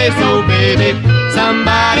me, say so, baby.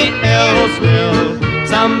 Somebody else will.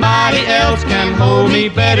 Somebody else can hold me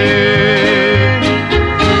better.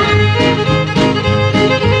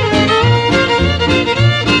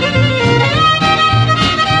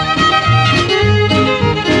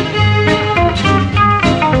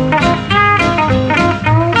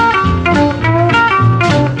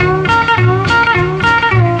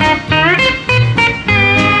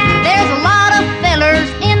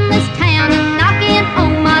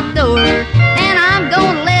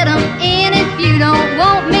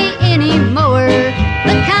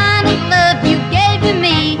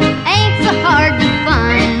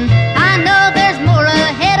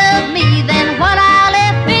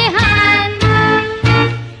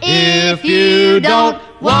 Don't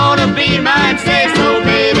wanna be mine, say so,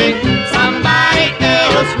 baby. Somebody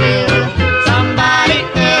else will. Somebody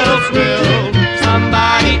else will.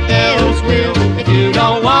 Somebody else will. If you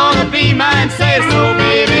don't wanna be mine, say so,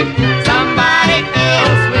 baby. Somebody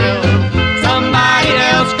else will. Somebody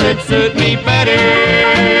else could suit me better.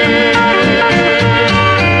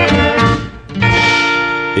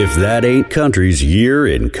 If That Ain't Country's year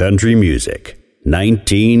in country music.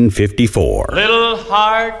 1954. Little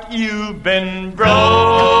heart, you've been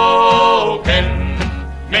broken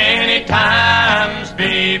many times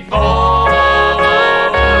before,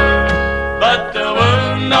 but the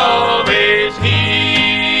wound always heals,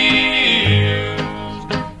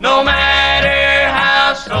 no matter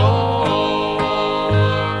how sore.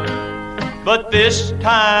 But this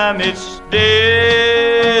time it's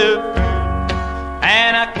different,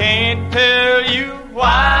 and I can't tell you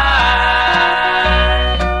why.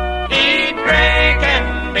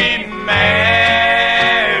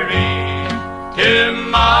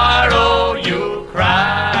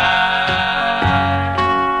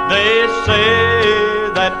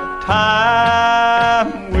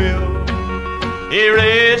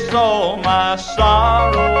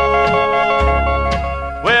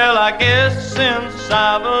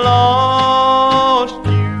 I've lost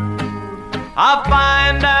you, I'll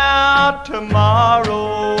find out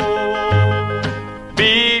tomorrow.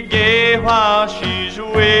 Be gay while she's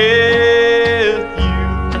with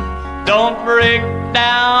you, don't break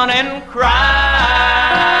down and cry.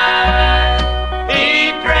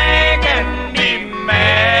 Eat, drink, and be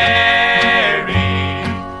merry.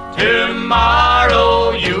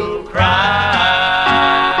 Tomorrow you'll cry.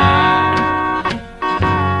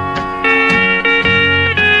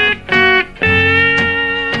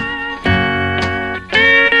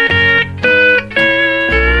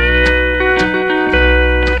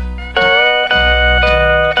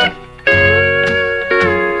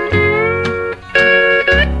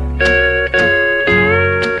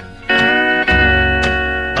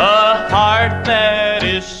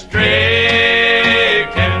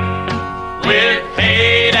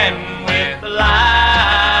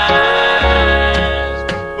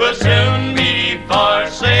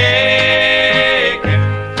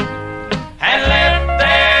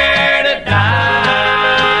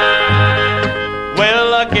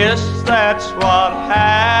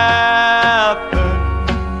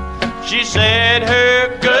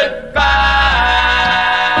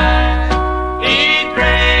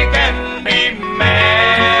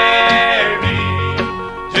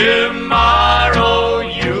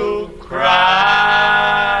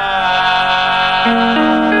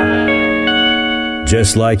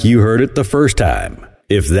 Just like you heard it the first time.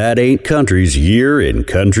 If That Ain't Country's year in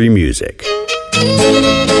country music.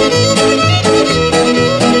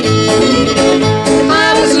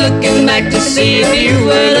 I was looking back to see if you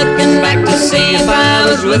were looking back to see if I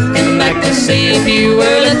was looking back to see if you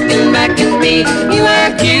were looking back at me. You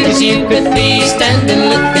were cute as you could be, standing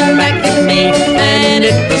looking back at me, and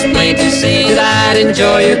it was plain to see that I I'd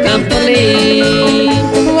enjoy your company.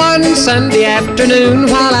 One Sunday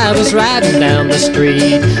afternoon while I was riding down the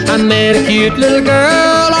street, I met a cute little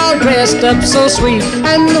girl all dressed up so sweet,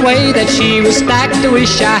 and the way that she was stacked, I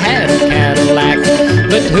wish I had a Cadillac.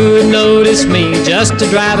 But who would notice me just a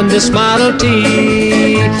driving this Model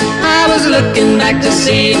T? I was looking back to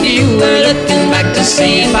see if you were looking back to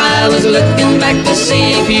see if I was looking back to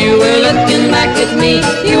see if you were looking back at me.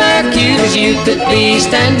 You were cute as you could be,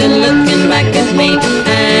 standing looking back at me,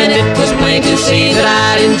 and it was plain to see that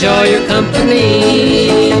I'd enjoy your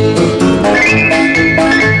company.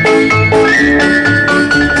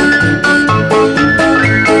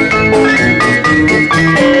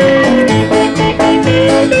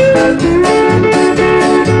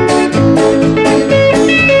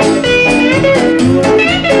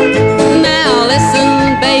 Now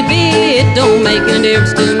listen, baby, it don't make any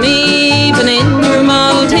difference to me, but in your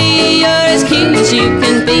Model T, you're as cute as you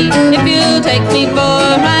can be. If you'll take me for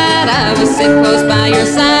a ride, I will sit close by your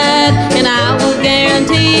side, and I will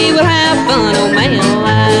guarantee we'll have fun, oh man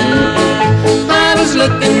alive. I was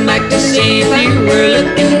looking back to see if you were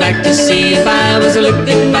looking back to see if I was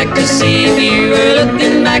looking back to see if you were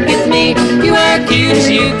looking back at me. You were cute as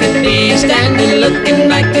you could be, standing looking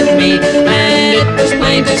back at me, and it was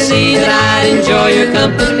plain to see that I'd enjoy your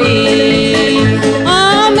company.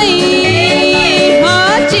 Oh me,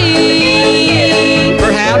 oh gee,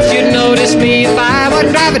 perhaps you'd notice me if I were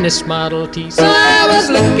driving this Model T. So I was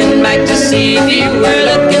looking back to see if you were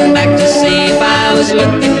looking back to see if I was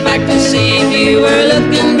looking back to see if you were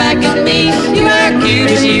looking back at me. You were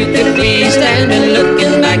cute as you could be, standing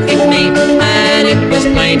looking back at me, and it was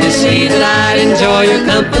plain to see that I'd enjoy your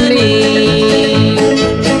company.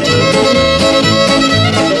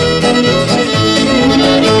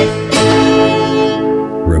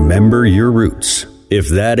 Remember your roots. If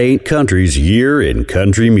that ain't country's year in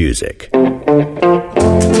country music. I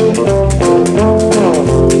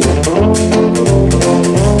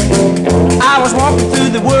was walking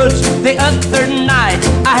through the woods the other night.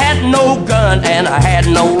 I had no gun and I had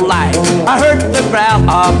no light. I heard the growl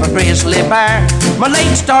of a grizzly bear. My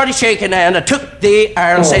legs started shaking and I took the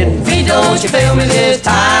air and said, "Please don't you fail me this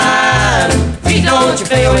time. Please don't you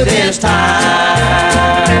fail me this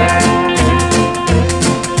time."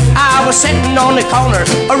 I was sitting on the corner,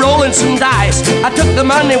 rolling some dice. I took the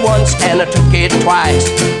money once and I took it twice.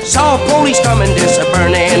 Saw a police coming, just a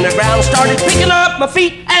burning in the ground. Started picking up my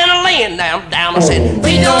feet and I laying down. I said,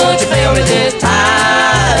 "Please don't you fail me this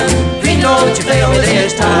time. Please don't you fail me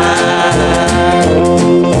this time."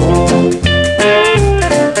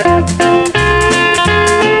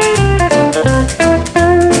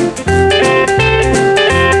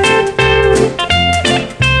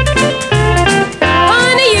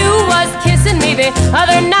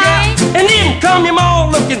 Other night, and then come your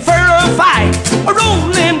mom looking for a fight. A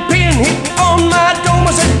rolling pin hit me on my dome. I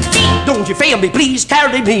said, "Please don't you fail me, please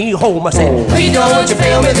carry me home." I said, "Please don't you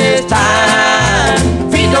fail me this time.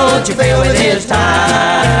 Please don't you fail me this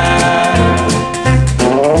time."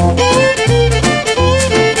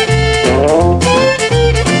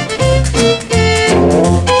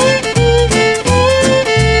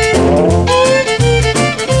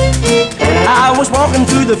 I was walking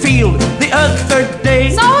through the field the other day.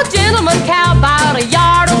 Saw a gentleman cow about a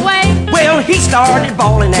yard away. Well, he started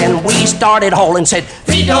bawling and we started hauling. Said,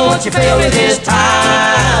 "Please don't you fail me this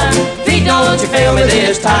time. Please don't you fail me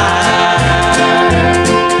this time."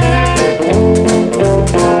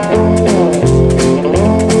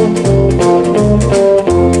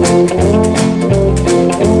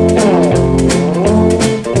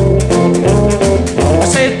 I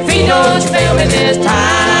said, "Please don't you fail me this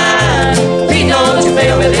time. Please don't you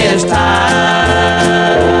fail me this time."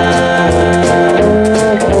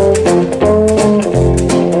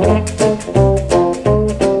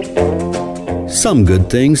 Some good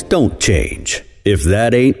things don't change. If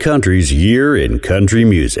that ain't country's year in country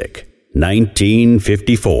music.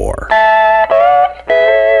 1954.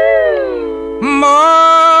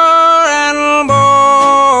 More and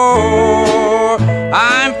more,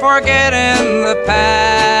 I'm forgetting the past.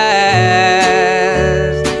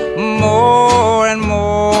 More and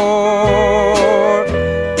more,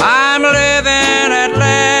 I'm living at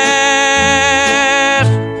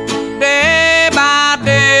last. Day by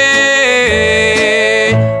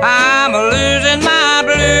day, I'm losing my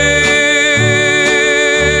blues.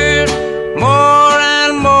 More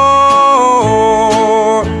and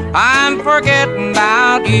more, I'm forgetting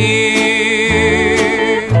about you.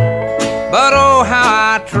 But oh, how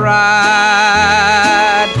I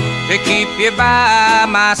tried to keep you by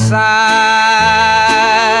my side.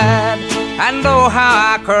 And oh,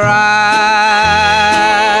 how I cried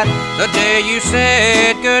the day you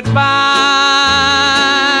said goodbye.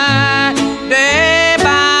 Day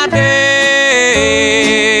by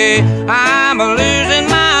day, I'm losing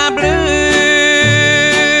my blues.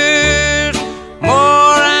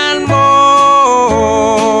 More and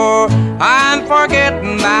more, I'm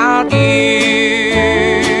forgetting about you.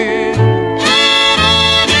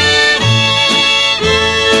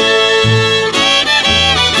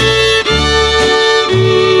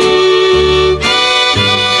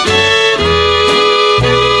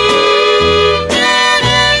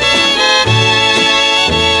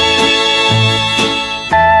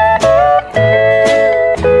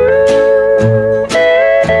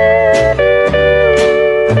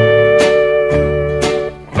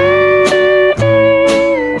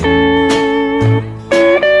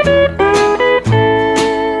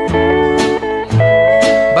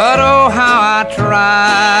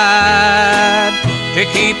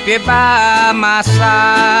 You by my side,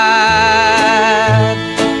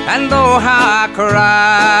 and though how I cried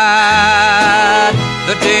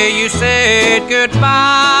the day you said goodbye,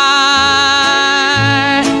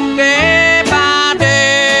 day by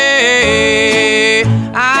day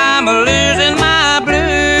I'm losing my blues.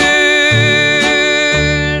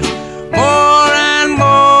 More and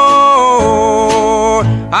more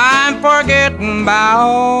I'm forgetting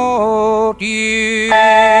about you.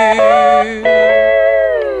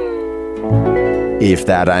 If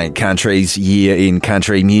That Ain't Country's year in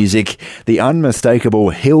country music, the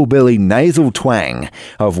unmistakable hillbilly nasal twang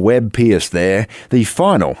of Webb Pierce there. The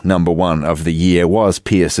final number one of the year was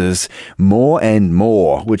Pierce's More and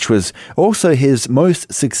More, which was also his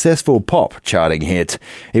most successful pop charting hit.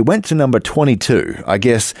 It went to number 22. I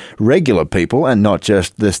guess regular people, and not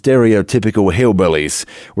just the stereotypical hillbillies,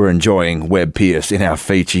 were enjoying Webb Pierce in our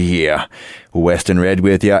feature here. Western Red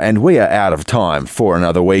with you, and we are out of time for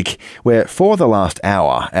another week, where for the last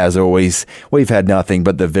hour, as always, we've had nothing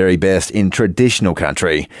but the very best in traditional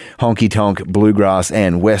country, honky-tonk, bluegrass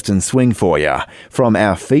and western swing for you, from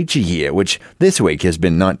our feature year, which this week has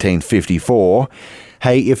been 1954.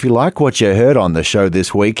 Hey, if you like what you heard on the show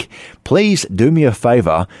this week, please do me a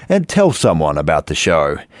favour and tell someone about the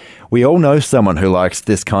show. We all know someone who likes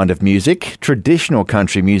this kind of music, traditional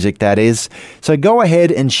country music that is, so go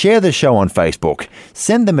ahead and share the show on Facebook,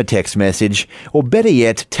 send them a text message, or better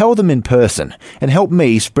yet, tell them in person and help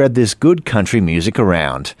me spread this good country music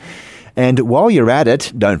around. And while you're at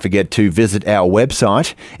it, don't forget to visit our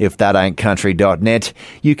website, ifthataintcountry.net.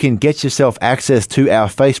 You can get yourself access to our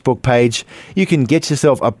Facebook page, you can get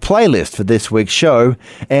yourself a playlist for this week's show,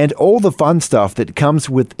 and all the fun stuff that comes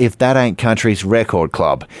with If That Ain't Country's record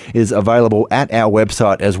club is available at our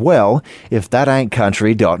website as well,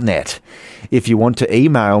 ifthataintcountry.net. If you want to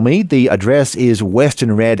email me, the address is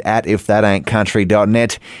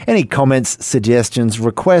westernred@ifthataintcountry.net. Any comments, suggestions,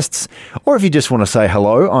 requests, or if you just want to say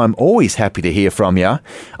hello, I'm always happy to hear from you.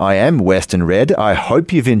 I am Western Red. I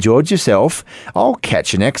hope you've enjoyed yourself. I'll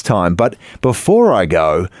catch you next time, but before I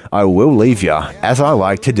go, I will leave you, as I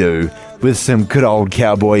like to do, with some good old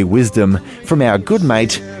cowboy wisdom from our good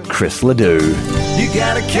mate, Chris Ledoux. You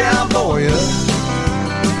got a cowboy up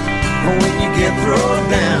when you get thrown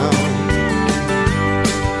down.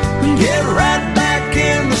 Get right back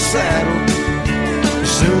in the saddle as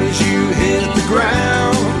soon as you hit the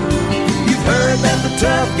ground. You've heard that the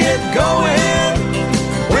tough get going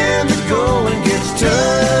when the going gets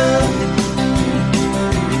tough.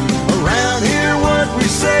 Around here what we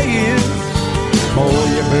say is, boy,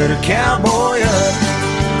 you better cowboy up.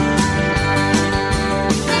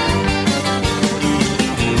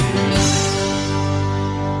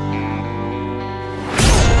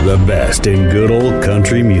 The best in good old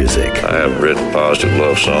country music. I haven't written a positive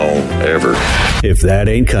love song ever. If That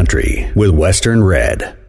Ain't Country with Western Red.